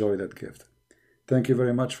 and enjoy that gift. Thank you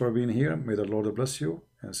very much for being here. May the Lord bless you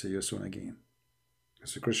and see you soon again.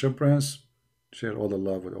 It's a Christian Prince. Share all the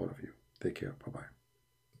love with all of you. Take care. Bye-bye.